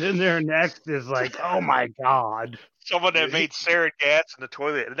goes in there next is like, oh my god. Someone that made sarin gas in the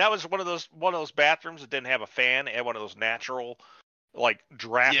toilet, and that was one of those bathrooms that didn't have a fan. It had one of those natural, like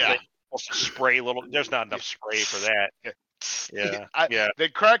draft that supposed to spray a little. There's not enough spray for that. Yeah. The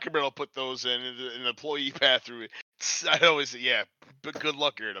Cracker Barrel will put those in the employee bathroom. I always say, but good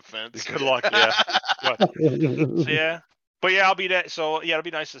luck here at a fence. Good luck, yeah. But I'll be that. So it'll be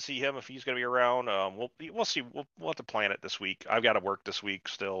nice to see him if he's gonna be around. We'll see. We'll have to plan it this week. I've got to work this week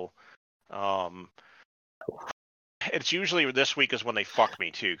still. It's usually this week is when they fuck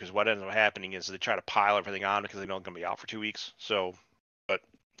me too, because what ends up happening is they try to pile everything on because they know I'm gonna be out for 2 weeks. So, but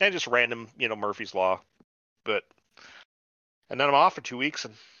and just random, Murphy's Law. But and then I'm off for 2 weeks,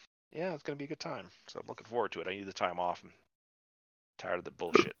 and yeah, it's gonna be a good time. So I'm looking forward to it. I need the time off. I'm tired of the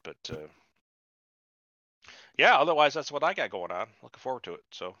bullshit, but yeah. Otherwise, that's what I got going on. Looking forward to it.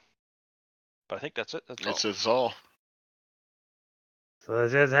 So, but I think that's it. That's all. So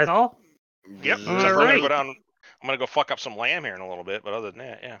that's all? Yep. All Except for right. I'm gonna go down. I'm gonna go fuck up some lamb here in a little bit. But other than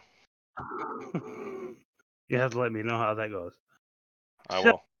that, yeah. You have to let me know how that goes. I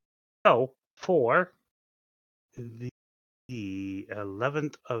will. So for the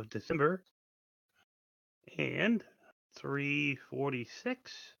 11th of December and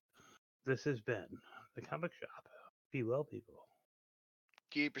 3:46, this has been the Comic Shop. Be well, people.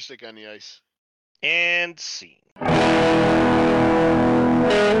 Keep your stick on the ice. And scene.